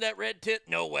could be in that red tent?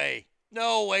 No way.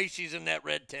 No way she's in that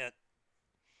red tent.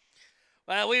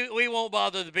 Well, we won't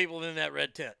bother the people in that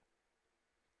red tent.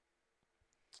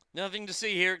 Nothing to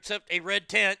see here except a red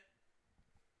tent.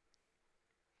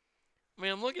 I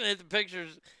mean, I'm looking at the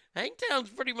pictures. Hangtown's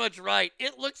pretty much right.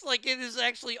 It looks like it is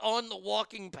actually on the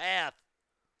walking path.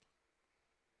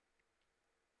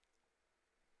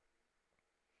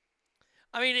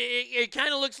 I mean, it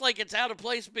kind of looks like it's out of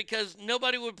place because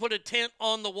nobody would put a tent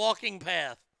on the walking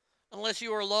path unless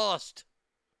you were lost.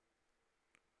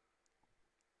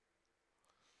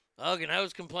 And I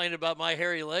was complaining about my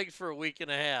hairy legs for a week and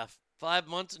a half. 5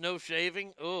 months, no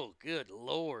shaving. Oh, good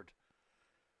Lord.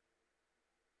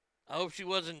 I hope she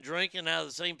wasn't drinking out of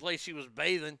the same place she was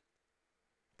bathing.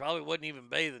 Probably wasn't even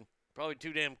bathing. Probably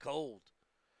too damn cold.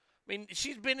 I mean,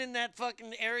 she's been in that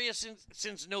fucking area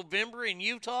since November in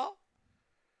Utah.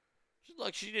 She's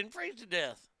like she didn't freeze to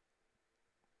death.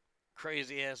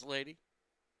 Crazy ass lady.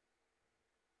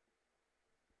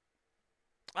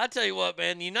 I tell you what,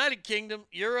 man, the United Kingdom,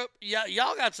 Europe,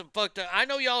 y'all got some fucked up. I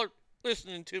know y'all are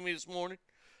listening to me this morning.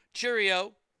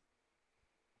 Cheerio.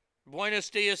 Buenos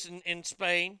dias in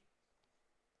Spain.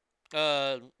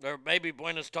 Or maybe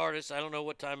Buenos Tardes. I don't know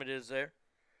what time it is there.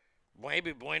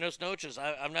 Maybe Buenos Noches.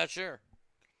 I'm not sure.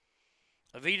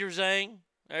 Auf Wiedersehen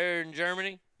there in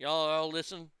Germany. Y'all all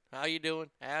listen. How you doing?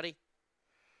 Howdy.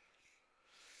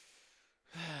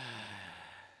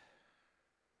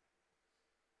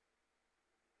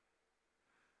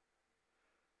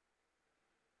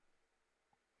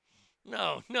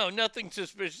 No, nothing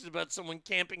suspicious about someone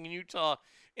camping in Utah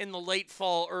in the late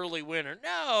fall, early winter.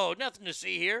 No, nothing to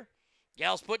see here.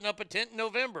 Gal's putting up a tent in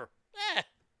November.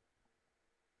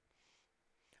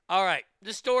 All right,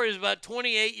 this story is about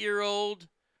 28-year-old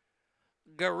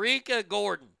Garika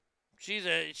Gordon. She's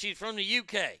from the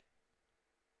UK.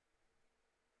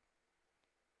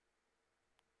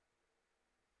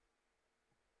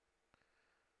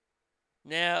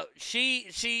 Now,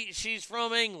 she's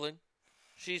from England.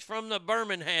 She's from the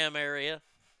Birmingham area.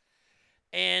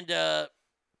 And,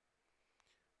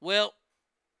 well,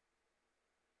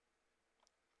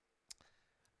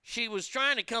 she was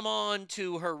trying to come on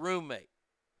to her roommate.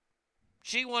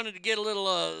 She wanted to get a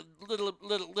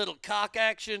little cock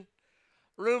action.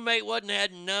 Roommate wasn't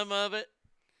having none of it.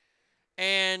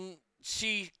 And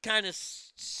she kind of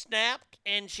snapped,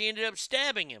 and she ended up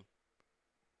stabbing him.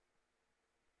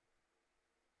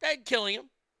 That'd killing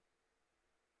him.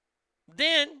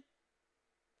 Then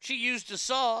she used a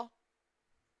saw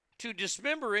to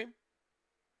dismember him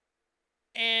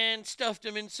and stuffed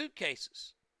him in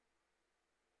suitcases.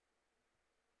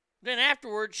 Then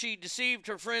afterwards, she deceived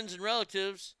her friends and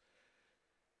relatives,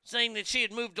 saying that she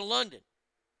had moved to London.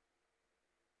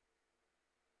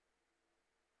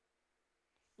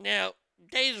 Now,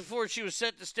 days before she was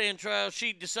set to stand trial,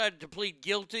 she decided to plead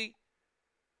guilty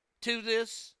to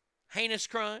this heinous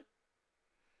crime.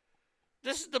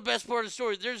 This is the best part of the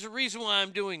story. There's a reason why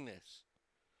I'm doing this.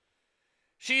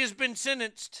 She has been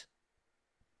sentenced,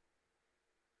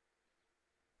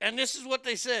 and this is what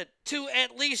they said, to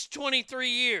at least 23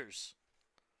 years.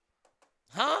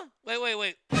 Huh?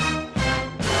 Wait. You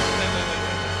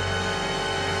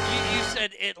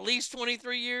said at least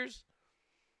 23 years?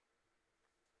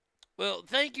 Well,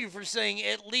 thank you for saying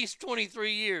at least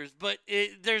 23 years, but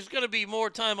there's going to be more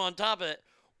time on top of it.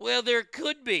 Well, there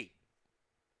could be.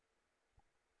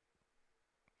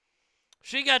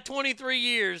 She got 23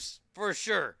 years for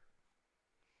sure.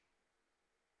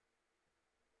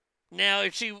 Now,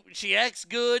 if she acts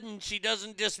good and she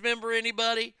doesn't dismember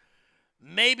anybody,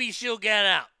 maybe she'll get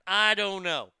out. I don't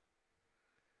know.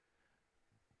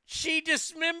 She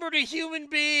dismembered a human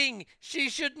being. She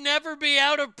should never be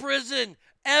out of prison,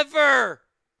 ever.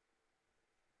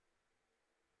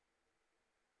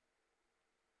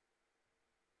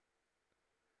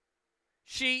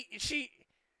 She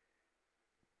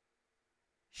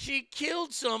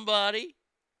killed somebody.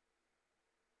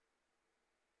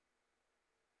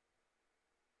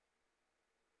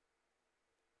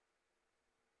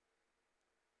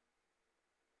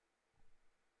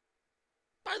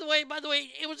 By the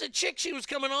way, it was a chick she was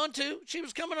coming on to. She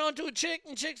was coming on to a chick,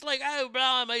 and chick's like, oh,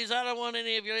 blimey, I don't want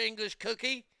any of your English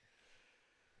cookie.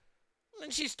 And then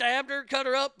she stabbed her, cut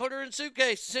her up, put her in a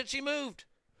suitcase, said she moved.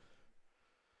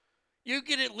 You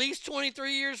get at least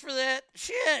 23 years for that?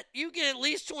 Shit, you get at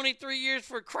least 23 years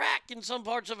for crack in some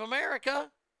parts of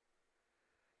America.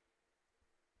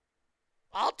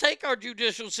 I'll take our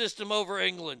judicial system over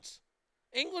England's.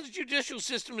 England's judicial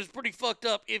system is pretty fucked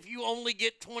up if you only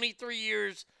get 23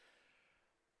 years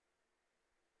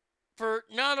for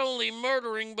not only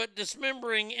murdering but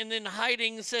dismembering and then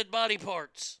hiding said body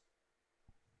parts.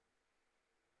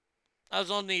 I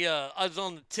was on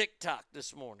the TikTok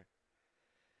this morning.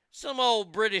 Some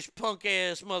old British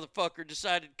punk-ass motherfucker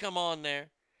decided to come on there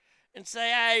and say,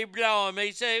 hey,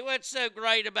 blimey, say, what's so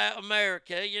great about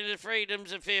America? You know, the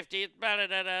freedom's of 50th, blah,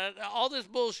 blah, blah, all this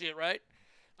bullshit, right?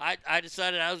 I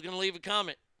decided I was going to leave a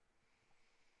comment.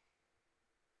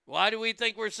 Why do we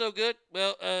think we're so good?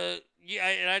 Well, yeah,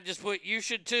 and I just put, you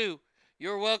should too.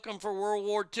 You're welcome for World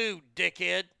War II,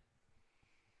 dickhead.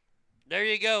 There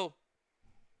you go.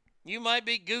 You might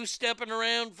be goose-stepping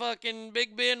around fucking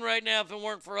Big Ben right now if it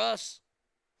weren't for us.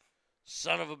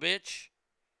 Son of a bitch.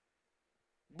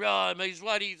 Bro, I mean,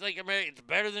 why do you think America's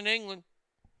better than England?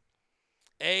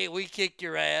 A, we kicked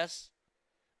your ass.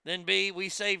 Then B, we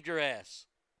saved your ass.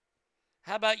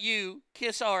 How about you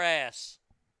kiss our ass?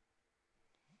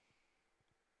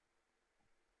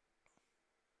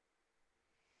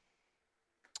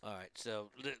 All right,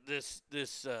 so this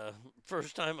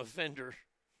first-time offender,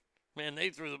 man,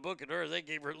 they threw the book at her. They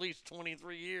gave her at least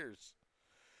 23 years.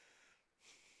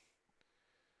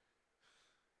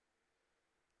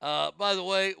 By the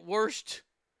way, worst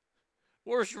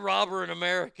robber in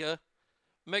America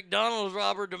McDonald's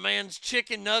robber demands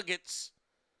chicken nuggets,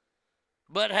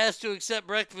 but has to accept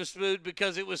breakfast food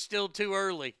because it was still too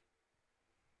early.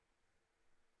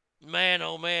 Man,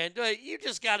 oh man, you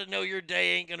just got to know your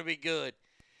day ain't going to be good.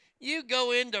 You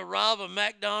go in to rob a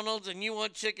McDonald's and you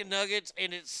want chicken nuggets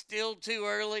and it's still too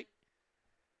early.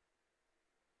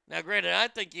 Now, granted, I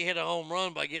think you hit a home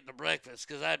run by getting the breakfast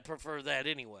because I'd prefer that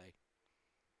anyway.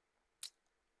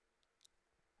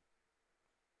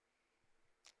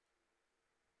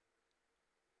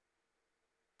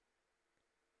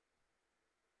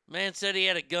 Man said he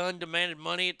had a gun, demanded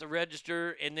money at the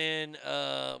register, and then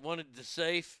wanted the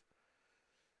safe.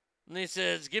 And he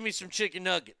says, "Give me some chicken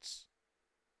nuggets."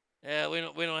 Yeah, we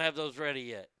don't have those ready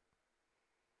yet.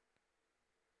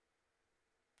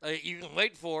 You can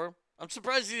wait for him. I'm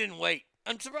surprised he didn't wait.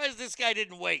 I'm surprised this guy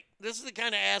didn't wait. This is the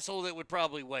kind of asshole that would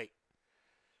probably wait.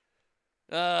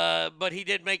 But he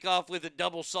did make off with a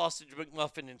double sausage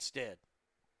McMuffin instead.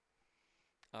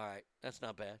 All right, that's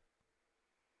not bad.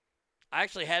 I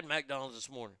actually had McDonald's this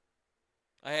morning.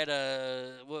 I had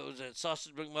what was it,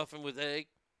 sausage McMuffin with egg,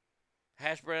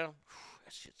 hash brown. Whew,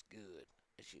 that shit's good.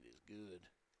 That shit is good.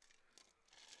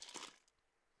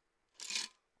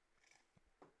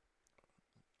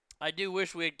 I do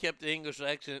wish we had kept the English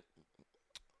accent.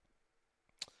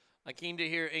 I came to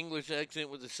hear English accent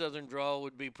with a southern drawl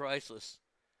would be priceless.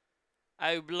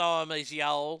 Oh, blimey,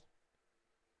 y'all.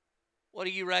 What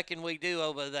do you reckon we do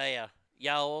over there,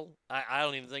 y'all? I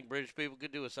don't even think British people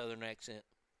could do a southern accent.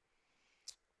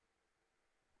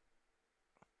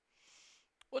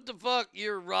 What the fuck?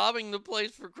 You're robbing the place,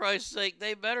 for Christ's sake.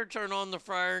 They better turn on the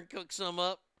fryer and cook some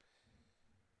up.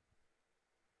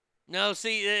 No,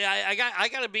 see, I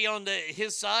got to be on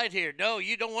his side here. No,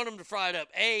 you don't want them to fry it up.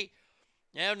 A,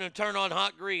 you have them to turn on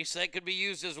hot grease. That could be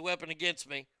used as a weapon against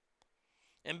me.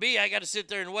 And B, I got to sit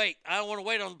there and wait. I don't want to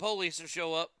wait on the police to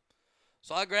show up.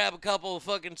 So I grab a couple of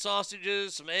fucking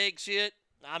sausages, some egg shit.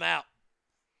 I'm out.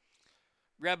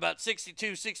 Grab about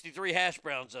 62, 63 hash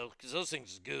browns, though, because those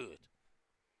things is good.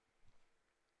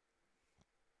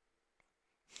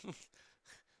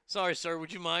 Sorry, sir.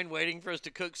 Would you mind waiting for us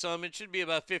to cook some? It should be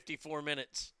about 54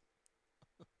 minutes.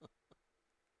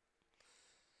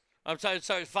 I'm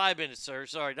sorry, 5 minutes, sir.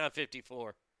 Sorry, not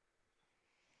 54.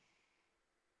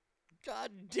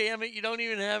 God damn it. You don't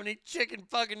even have any chicken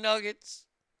fucking nuggets.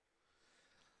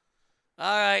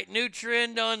 All right, new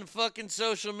trend on fucking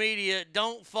social media.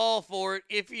 Don't fall for it.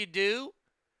 If you do,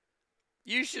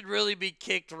 you should really be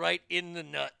kicked right in the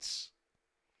nuts.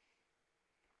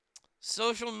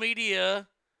 Social media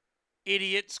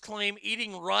idiots claim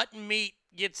eating rotten meat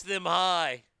gets them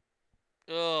high.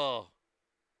 Oh.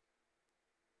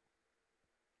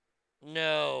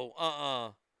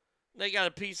 No, They got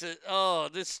a piece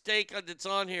of, this steak that's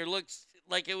on here looks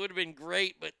like it would have been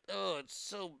great, but, it's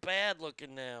so bad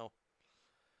looking now.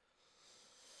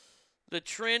 The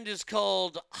trend is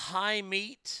called high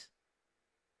meat.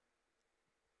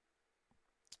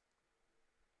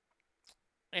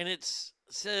 And it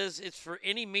says it's for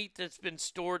any meat that's been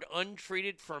stored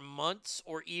untreated for months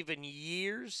or even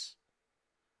years.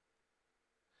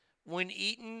 When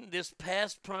eaten, this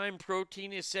past prime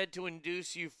protein is said to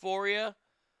induce euphoria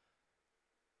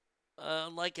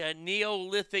like a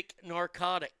Neolithic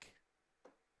narcotic.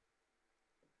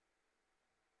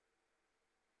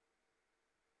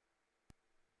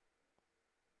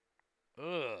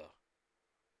 Ugh.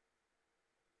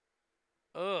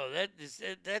 Oh,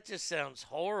 that just sounds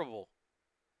horrible.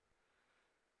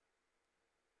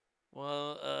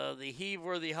 Well, the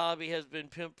heave-worthy hobby has been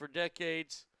pimped for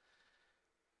decades.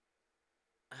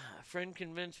 A friend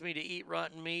convinced me to eat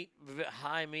rotten meat,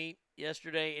 high meat,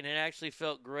 yesterday, and it actually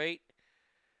felt great.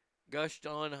 Gushed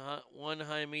on one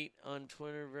high meat on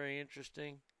Twitter. Very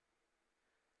interesting.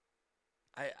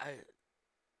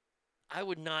 I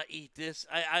would not eat this.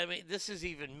 I mean, this is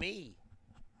even me.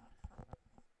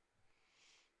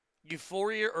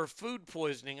 Euphoria or food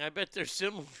poisoning. I bet they're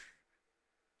similar.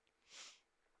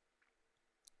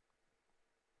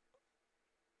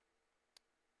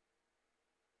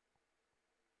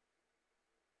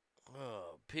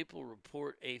 People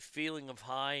report a feeling of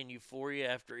high and euphoria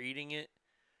after eating it.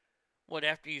 What,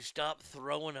 after you stop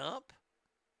throwing up?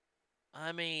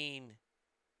 I mean,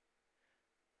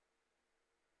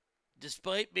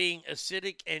 despite being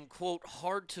acidic and, quote,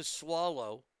 hard to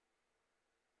swallow,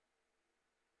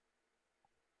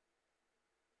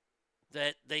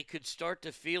 that they could start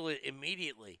to feel it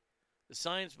immediately. The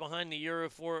science behind the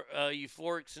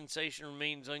euphoric sensation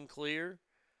remains unclear.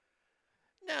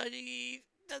 No,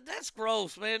 that's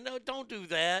gross, man. No, don't do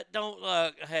that. Don't,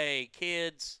 hey,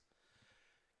 kids.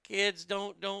 Kids,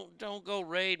 don't go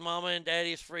raid Mama and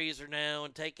Daddy's freezer now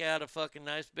and take out a fucking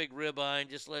nice big ribeye and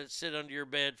just let it sit under your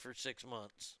bed for 6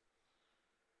 months.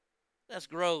 That's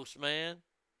gross, man.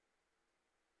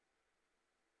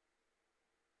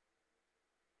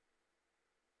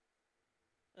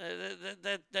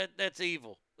 That's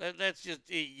evil. That's just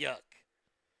yuck.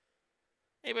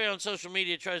 Anybody on social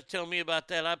media tries to tell me about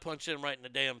that, I punch them right in the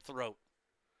damn throat.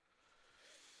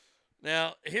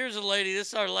 Now, here's a lady. This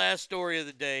is our last story of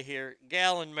the day here.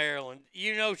 Gal in Maryland.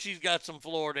 You know she's got some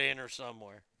Florida in her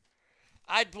somewhere.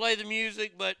 I'd play the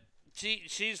music, but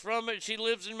she's from it. She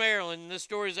lives in Maryland. And this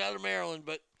story's out of Maryland,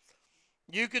 but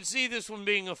you could see this one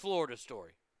being a Florida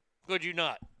story. Could you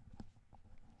not?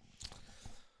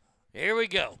 Here we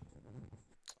go.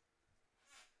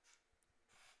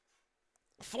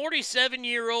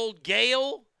 47-year-old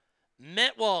Gail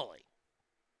Metwally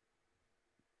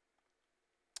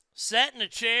sat in a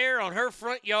chair on her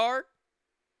front yard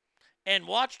and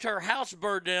watched her house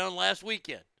burn down last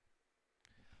weekend.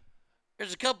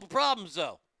 There's a couple problems,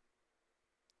 though.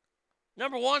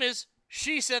 Number one is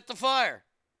she set the fire.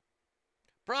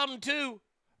 Problem two,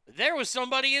 there was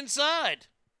somebody inside.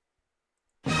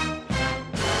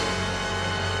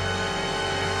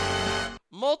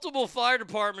 Multiple fire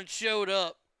departments showed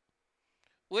up.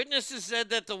 Witnesses said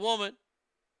that the woman,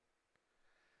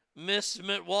 Miss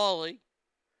Metwally,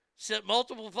 set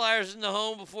multiple fires in the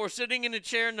home before sitting in a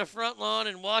chair in the front lawn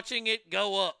and watching it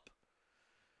go up.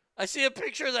 I see a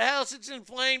picture of the house. It's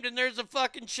inflamed and there's a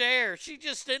fucking chair. She's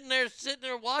just sitting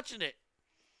there watching it.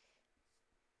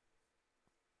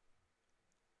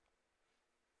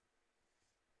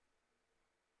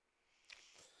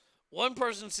 One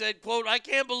person said, quote, "I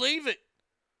can't believe it.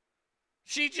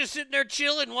 She's just sitting there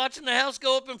chilling, watching the house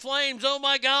go up in flames. Oh,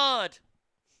 my God."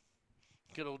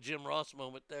 Good old Jim Ross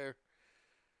moment there.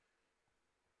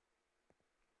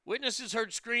 Witnesses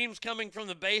heard screams coming from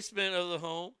the basement of the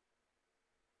home.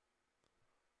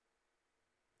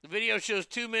 The video shows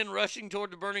two men rushing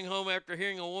toward the burning home after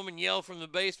hearing a woman yell from the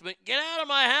basement. "Get out of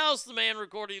my house," the man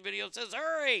recording the video says.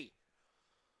 "Hurry."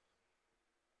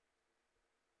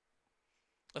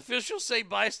 Officials say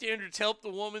bystanders helped the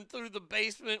woman through the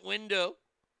basement window.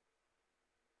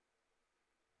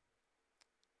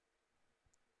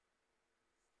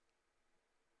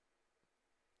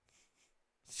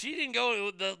 She didn't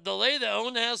go, the lady that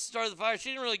owned the house started the fire, she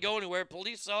didn't really go anywhere.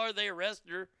 Police saw her, they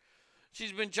arrested her.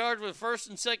 She's been charged with first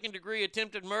and second degree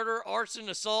attempted murder, arson,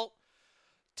 assault,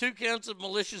 2 counts of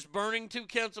malicious burning, 2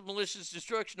 counts of malicious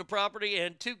destruction of property,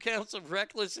 and 2 counts of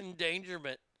reckless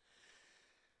endangerment.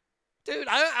 Dude,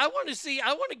 I want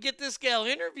to get this gal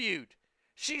interviewed.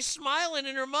 She's smiling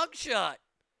in her mugshot.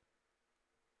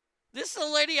 This is a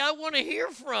lady I want to hear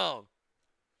from.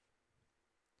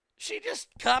 She just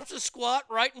cops a squat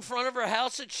right in front of her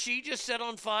house that she just set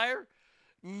on fire,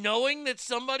 knowing that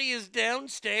somebody is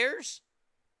downstairs.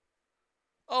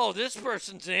 Oh, this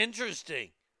person's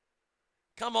interesting.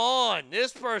 Come on,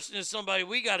 this person is somebody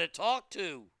we got to talk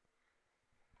to.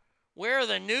 Where are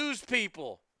the news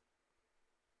people?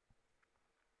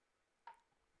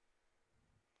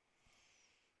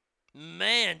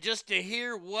 Man, just to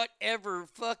hear whatever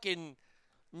fucking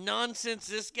nonsense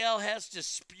this gal has to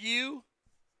spew.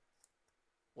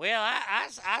 Well,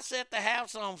 I set the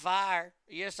house on fire.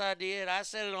 Yes, I did. I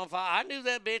set it on fire. I knew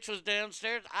that bitch was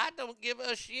downstairs. I don't give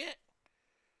a shit.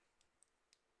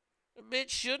 The bitch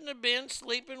shouldn't have been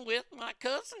sleeping with my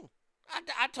cousin.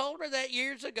 I told her that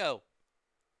years ago.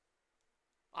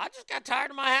 I just got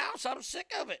tired of my house. I'm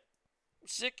sick of it. I'm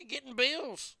sick of getting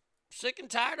bills. Sick and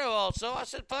tired of it all. So I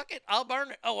said, fuck it. I'll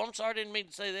burn it. Oh, I'm sorry. I didn't mean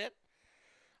to say that.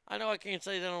 I know I can't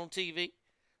say that on TV.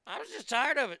 I was just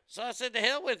tired of it. So I said, to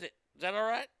hell with it. Is that all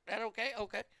right? That okay?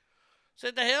 Okay.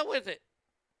 Said, to hell with it.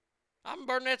 I'm going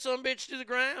to burn that son of a bitch to the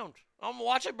ground. I'm going to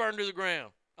watch it burn to the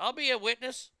ground. I'll be a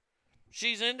witness.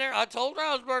 She's in there. I told her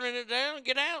I was burning it down.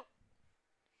 Get out.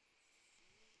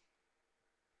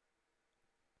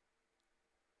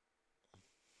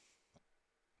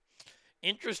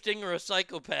 Interesting or a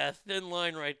psychopath? Thin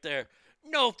line right there.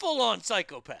 No, full-on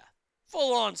psychopath.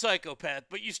 Full-on psychopath,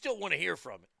 but you still want to hear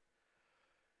from it.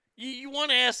 You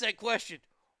want to ask that question.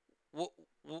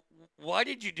 Why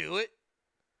did you do it?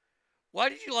 Why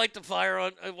did you light the fire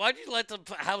on? Why did you light the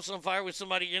house on fire with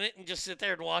somebody in it and just sit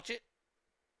there and watch it?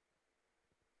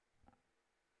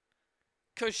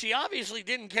 Because she obviously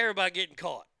didn't care about getting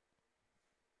caught.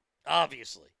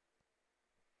 Obviously.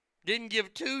 Didn't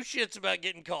give 2 shits about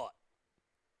getting caught.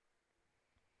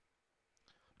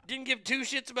 Didn't give 2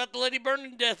 shits about the lady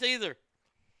burning to death either.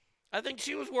 I think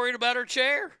she was worried about her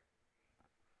chair.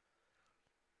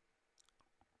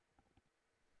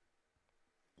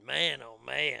 Man, oh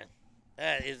man.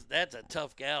 That's a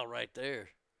tough gal right there.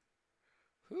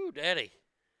 Whoo, daddy.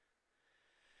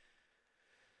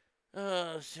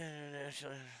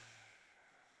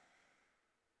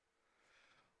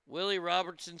 Willie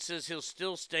Robertson says he'll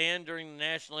still stand during the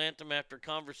national anthem after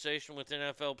conversation with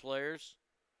NFL players.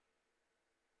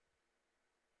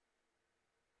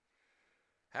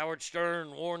 Howard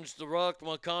Stern warns The Rock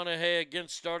McConaughey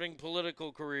against starting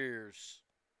political careers.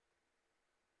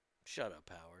 Shut up,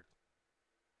 Howard.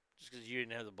 Just because you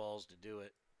didn't have the balls to do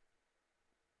it.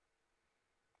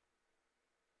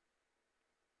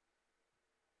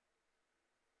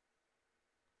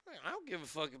 I don't give a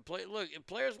fucking play. Look, if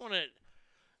players want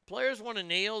to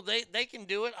kneel, they can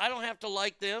do it. I don't have to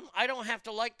like them. I don't have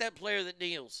to like that player that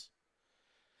kneels.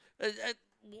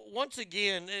 Once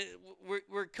again,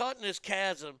 we're caught in this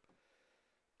chasm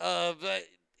of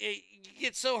you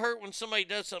get so hurt when somebody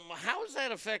does something. How is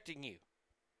that affecting you?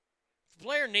 If a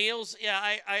player kneels, yeah,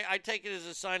 I take it as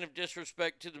a sign of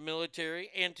disrespect to the military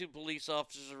and to police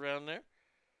officers around there.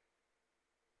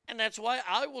 And that's why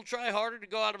I will try harder to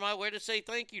go out of my way to say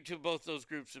thank you to both those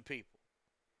groups of people.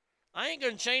 I ain't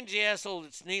going to change the asshole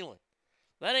that's kneeling.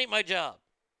 That ain't my job.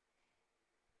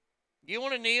 You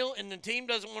want to kneel and the team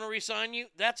doesn't want to re-sign you,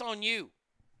 that's on you.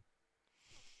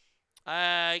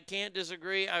 I can't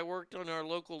disagree. I worked on our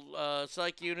local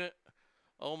psych unit.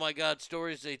 Oh, my God,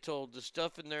 stories they told. The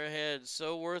stuff in their heads,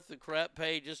 so worth the crap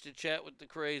pay just to chat with the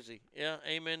crazy. Yeah,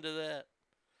 amen to that.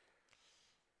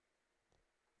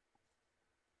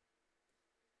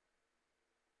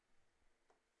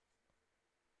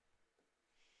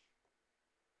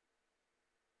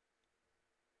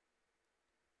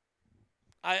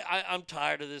 I'm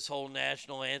tired of this whole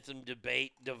national anthem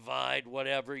debate, divide,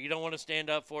 whatever. You don't want to stand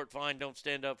up for it, fine, don't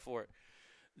stand up for it.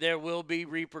 There will be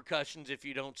repercussions if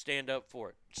you don't stand up for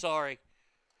it. Sorry.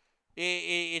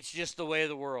 It's just the way of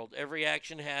the world. Every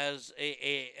action has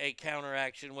a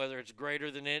counteraction, whether it's greater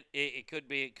than it. It could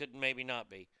be, it could maybe not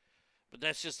be. But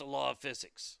that's just the law of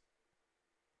physics.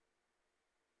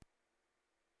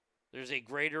 There's a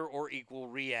greater or equal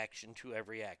reaction to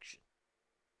every action.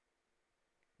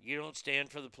 You don't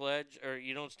stand for the pledge, or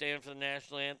you don't stand for the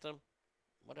national anthem,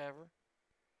 whatever.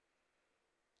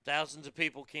 Thousands of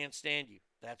people can't stand you.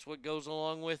 That's what goes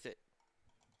along with it.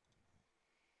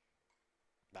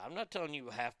 I'm not telling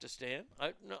you have to stand.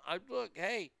 Look,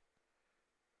 hey,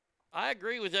 I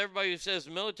agree with everybody who says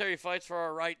the military fights for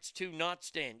our rights to not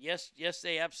stand. Yes,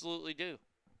 they absolutely do.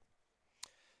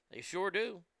 They sure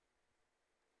do.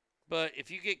 But if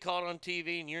you get caught on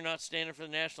TV and you're not standing for the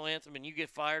national anthem and you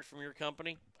get fired from your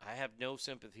company, I have no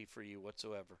sympathy for you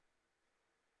whatsoever.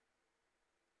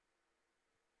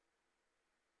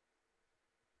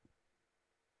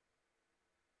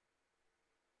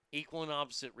 Equal and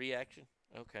opposite reaction.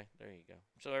 Okay, there you go.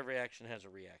 So every action has a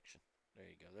reaction. There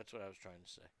you go. That's what I was trying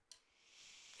to say.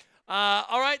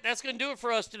 All right, that's going to do it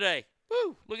for us today.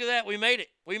 Woo, look at that. We made it.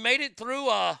 We made it through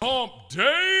Hump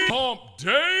Day, Hump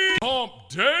Day, Hump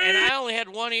Day. And I only had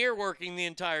one ear working the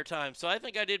entire time, so I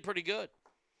think I did pretty good.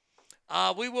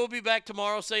 We will be back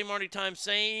tomorrow, same morning time,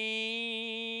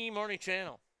 same morning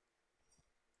channel.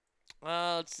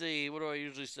 Let's see. What do I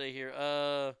usually say here?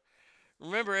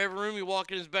 Remember, every room you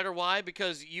walk in is better. Why?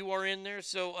 Because you are in there.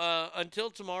 So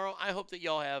until tomorrow, I hope that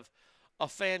y'all have a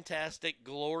fantastic,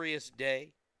 glorious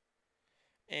day.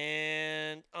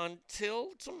 And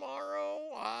until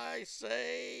tomorrow, I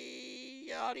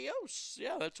say adios.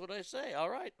 Yeah, that's what I say. All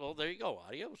right. Well, there you go.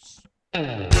 Adios.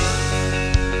 Had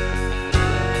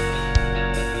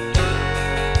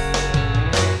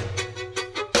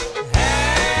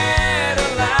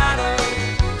a lighter,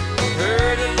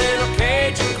 heard a little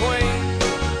Cajun queen,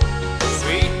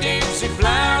 sweet Dixie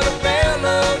flower, the belle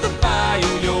of the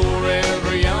bayou, your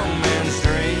every young man's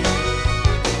dream.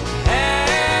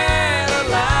 Had a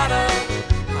lighter,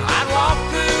 I'd walk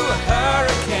through a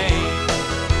hurricane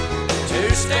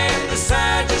to stand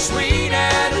beside your sweet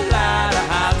Adelida.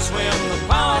 I'd swim the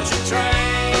Poncha train.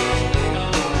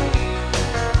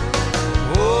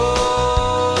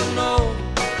 Oh no,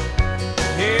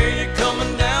 here you're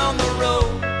coming down the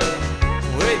road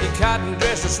with your cotton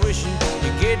dresser swishing.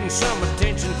 You're getting some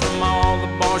attention from all the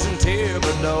bars in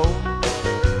Thibodeau.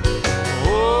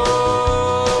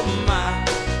 Oh my,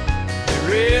 they're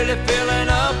really filling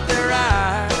up their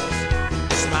eyes,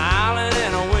 smiling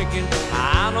and a winking.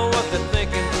 I know what they're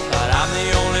thinking, but I'm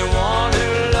the only one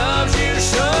who loves you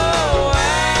so.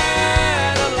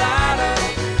 Adelida,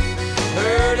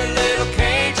 heard a little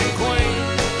Cajun queen,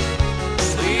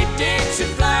 sweet Dixie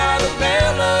flower, the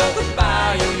belle of the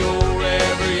bayou, your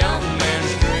every young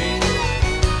man's dream.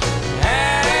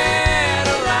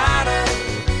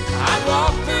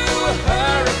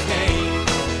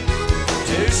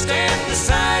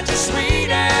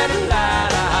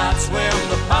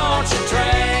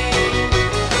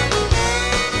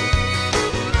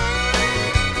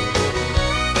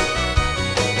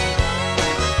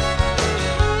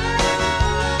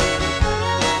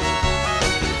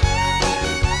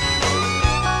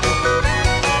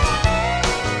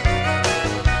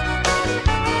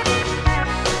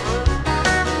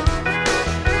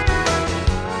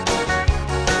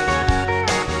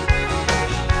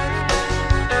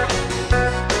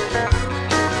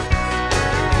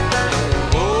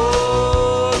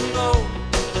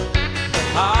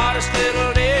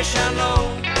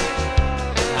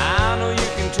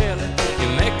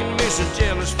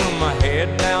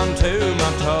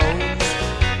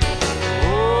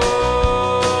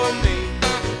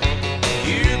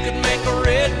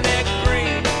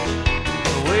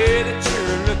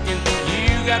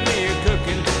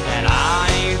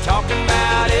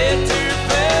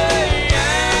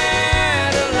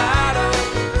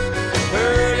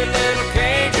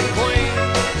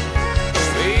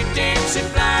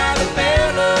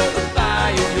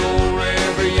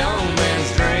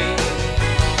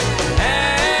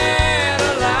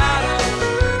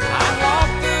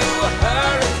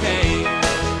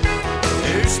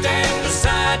 to stand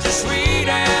beside you, sweet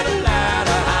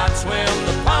Adelina. I'd swim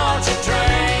the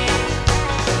Pontchartrain.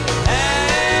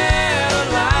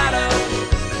 Adelina,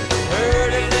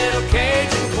 pretty little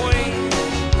Cajun queen,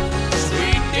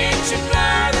 sweet Dixie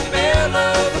flower, the middle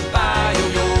of the bayou,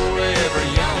 your every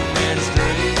young man's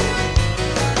dream.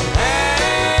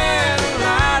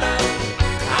 Adelina,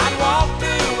 I'd walk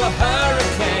through a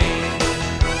hurricane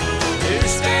to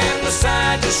stand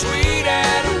beside you, sweet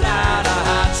Adelina.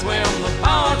 I'd swim the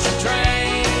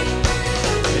Pontchartrain.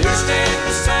 To stand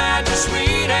beside you,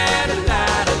 sweet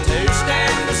Adelina. To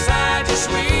stand beside you,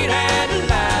 sweet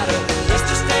Adelina. Just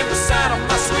to stand beside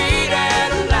my sweet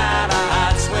Adelina.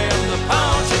 I'd swim the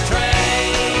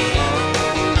Pontchartrain.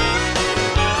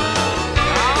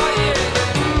 Oh, yeah.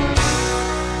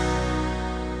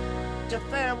 It's a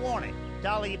fair warning to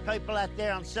all of you people out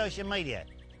there on social media.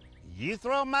 You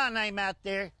throw my name out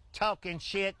there talking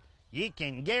shit, you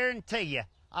can guarantee you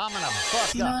I'm gonna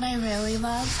fuck You know up. what I really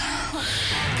love?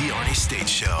 The Arnie State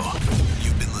Show.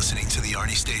 You've been listening to The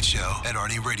Arnie State Show at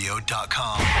ArnieRadio.com.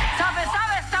 Stop it,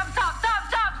 stop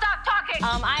talking.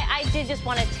 I did just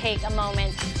want to take a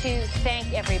moment to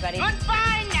thank everybody.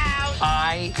 Goodbye now.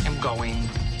 I am going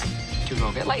to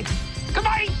go get laid.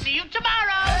 Goodbye. See you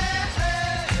tomorrow.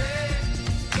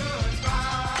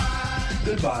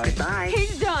 Goodbye. Bye.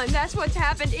 He's done. That's what's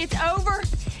happened. It's over.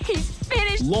 He's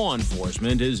finished. Law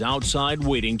enforcement is outside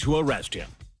waiting to arrest him.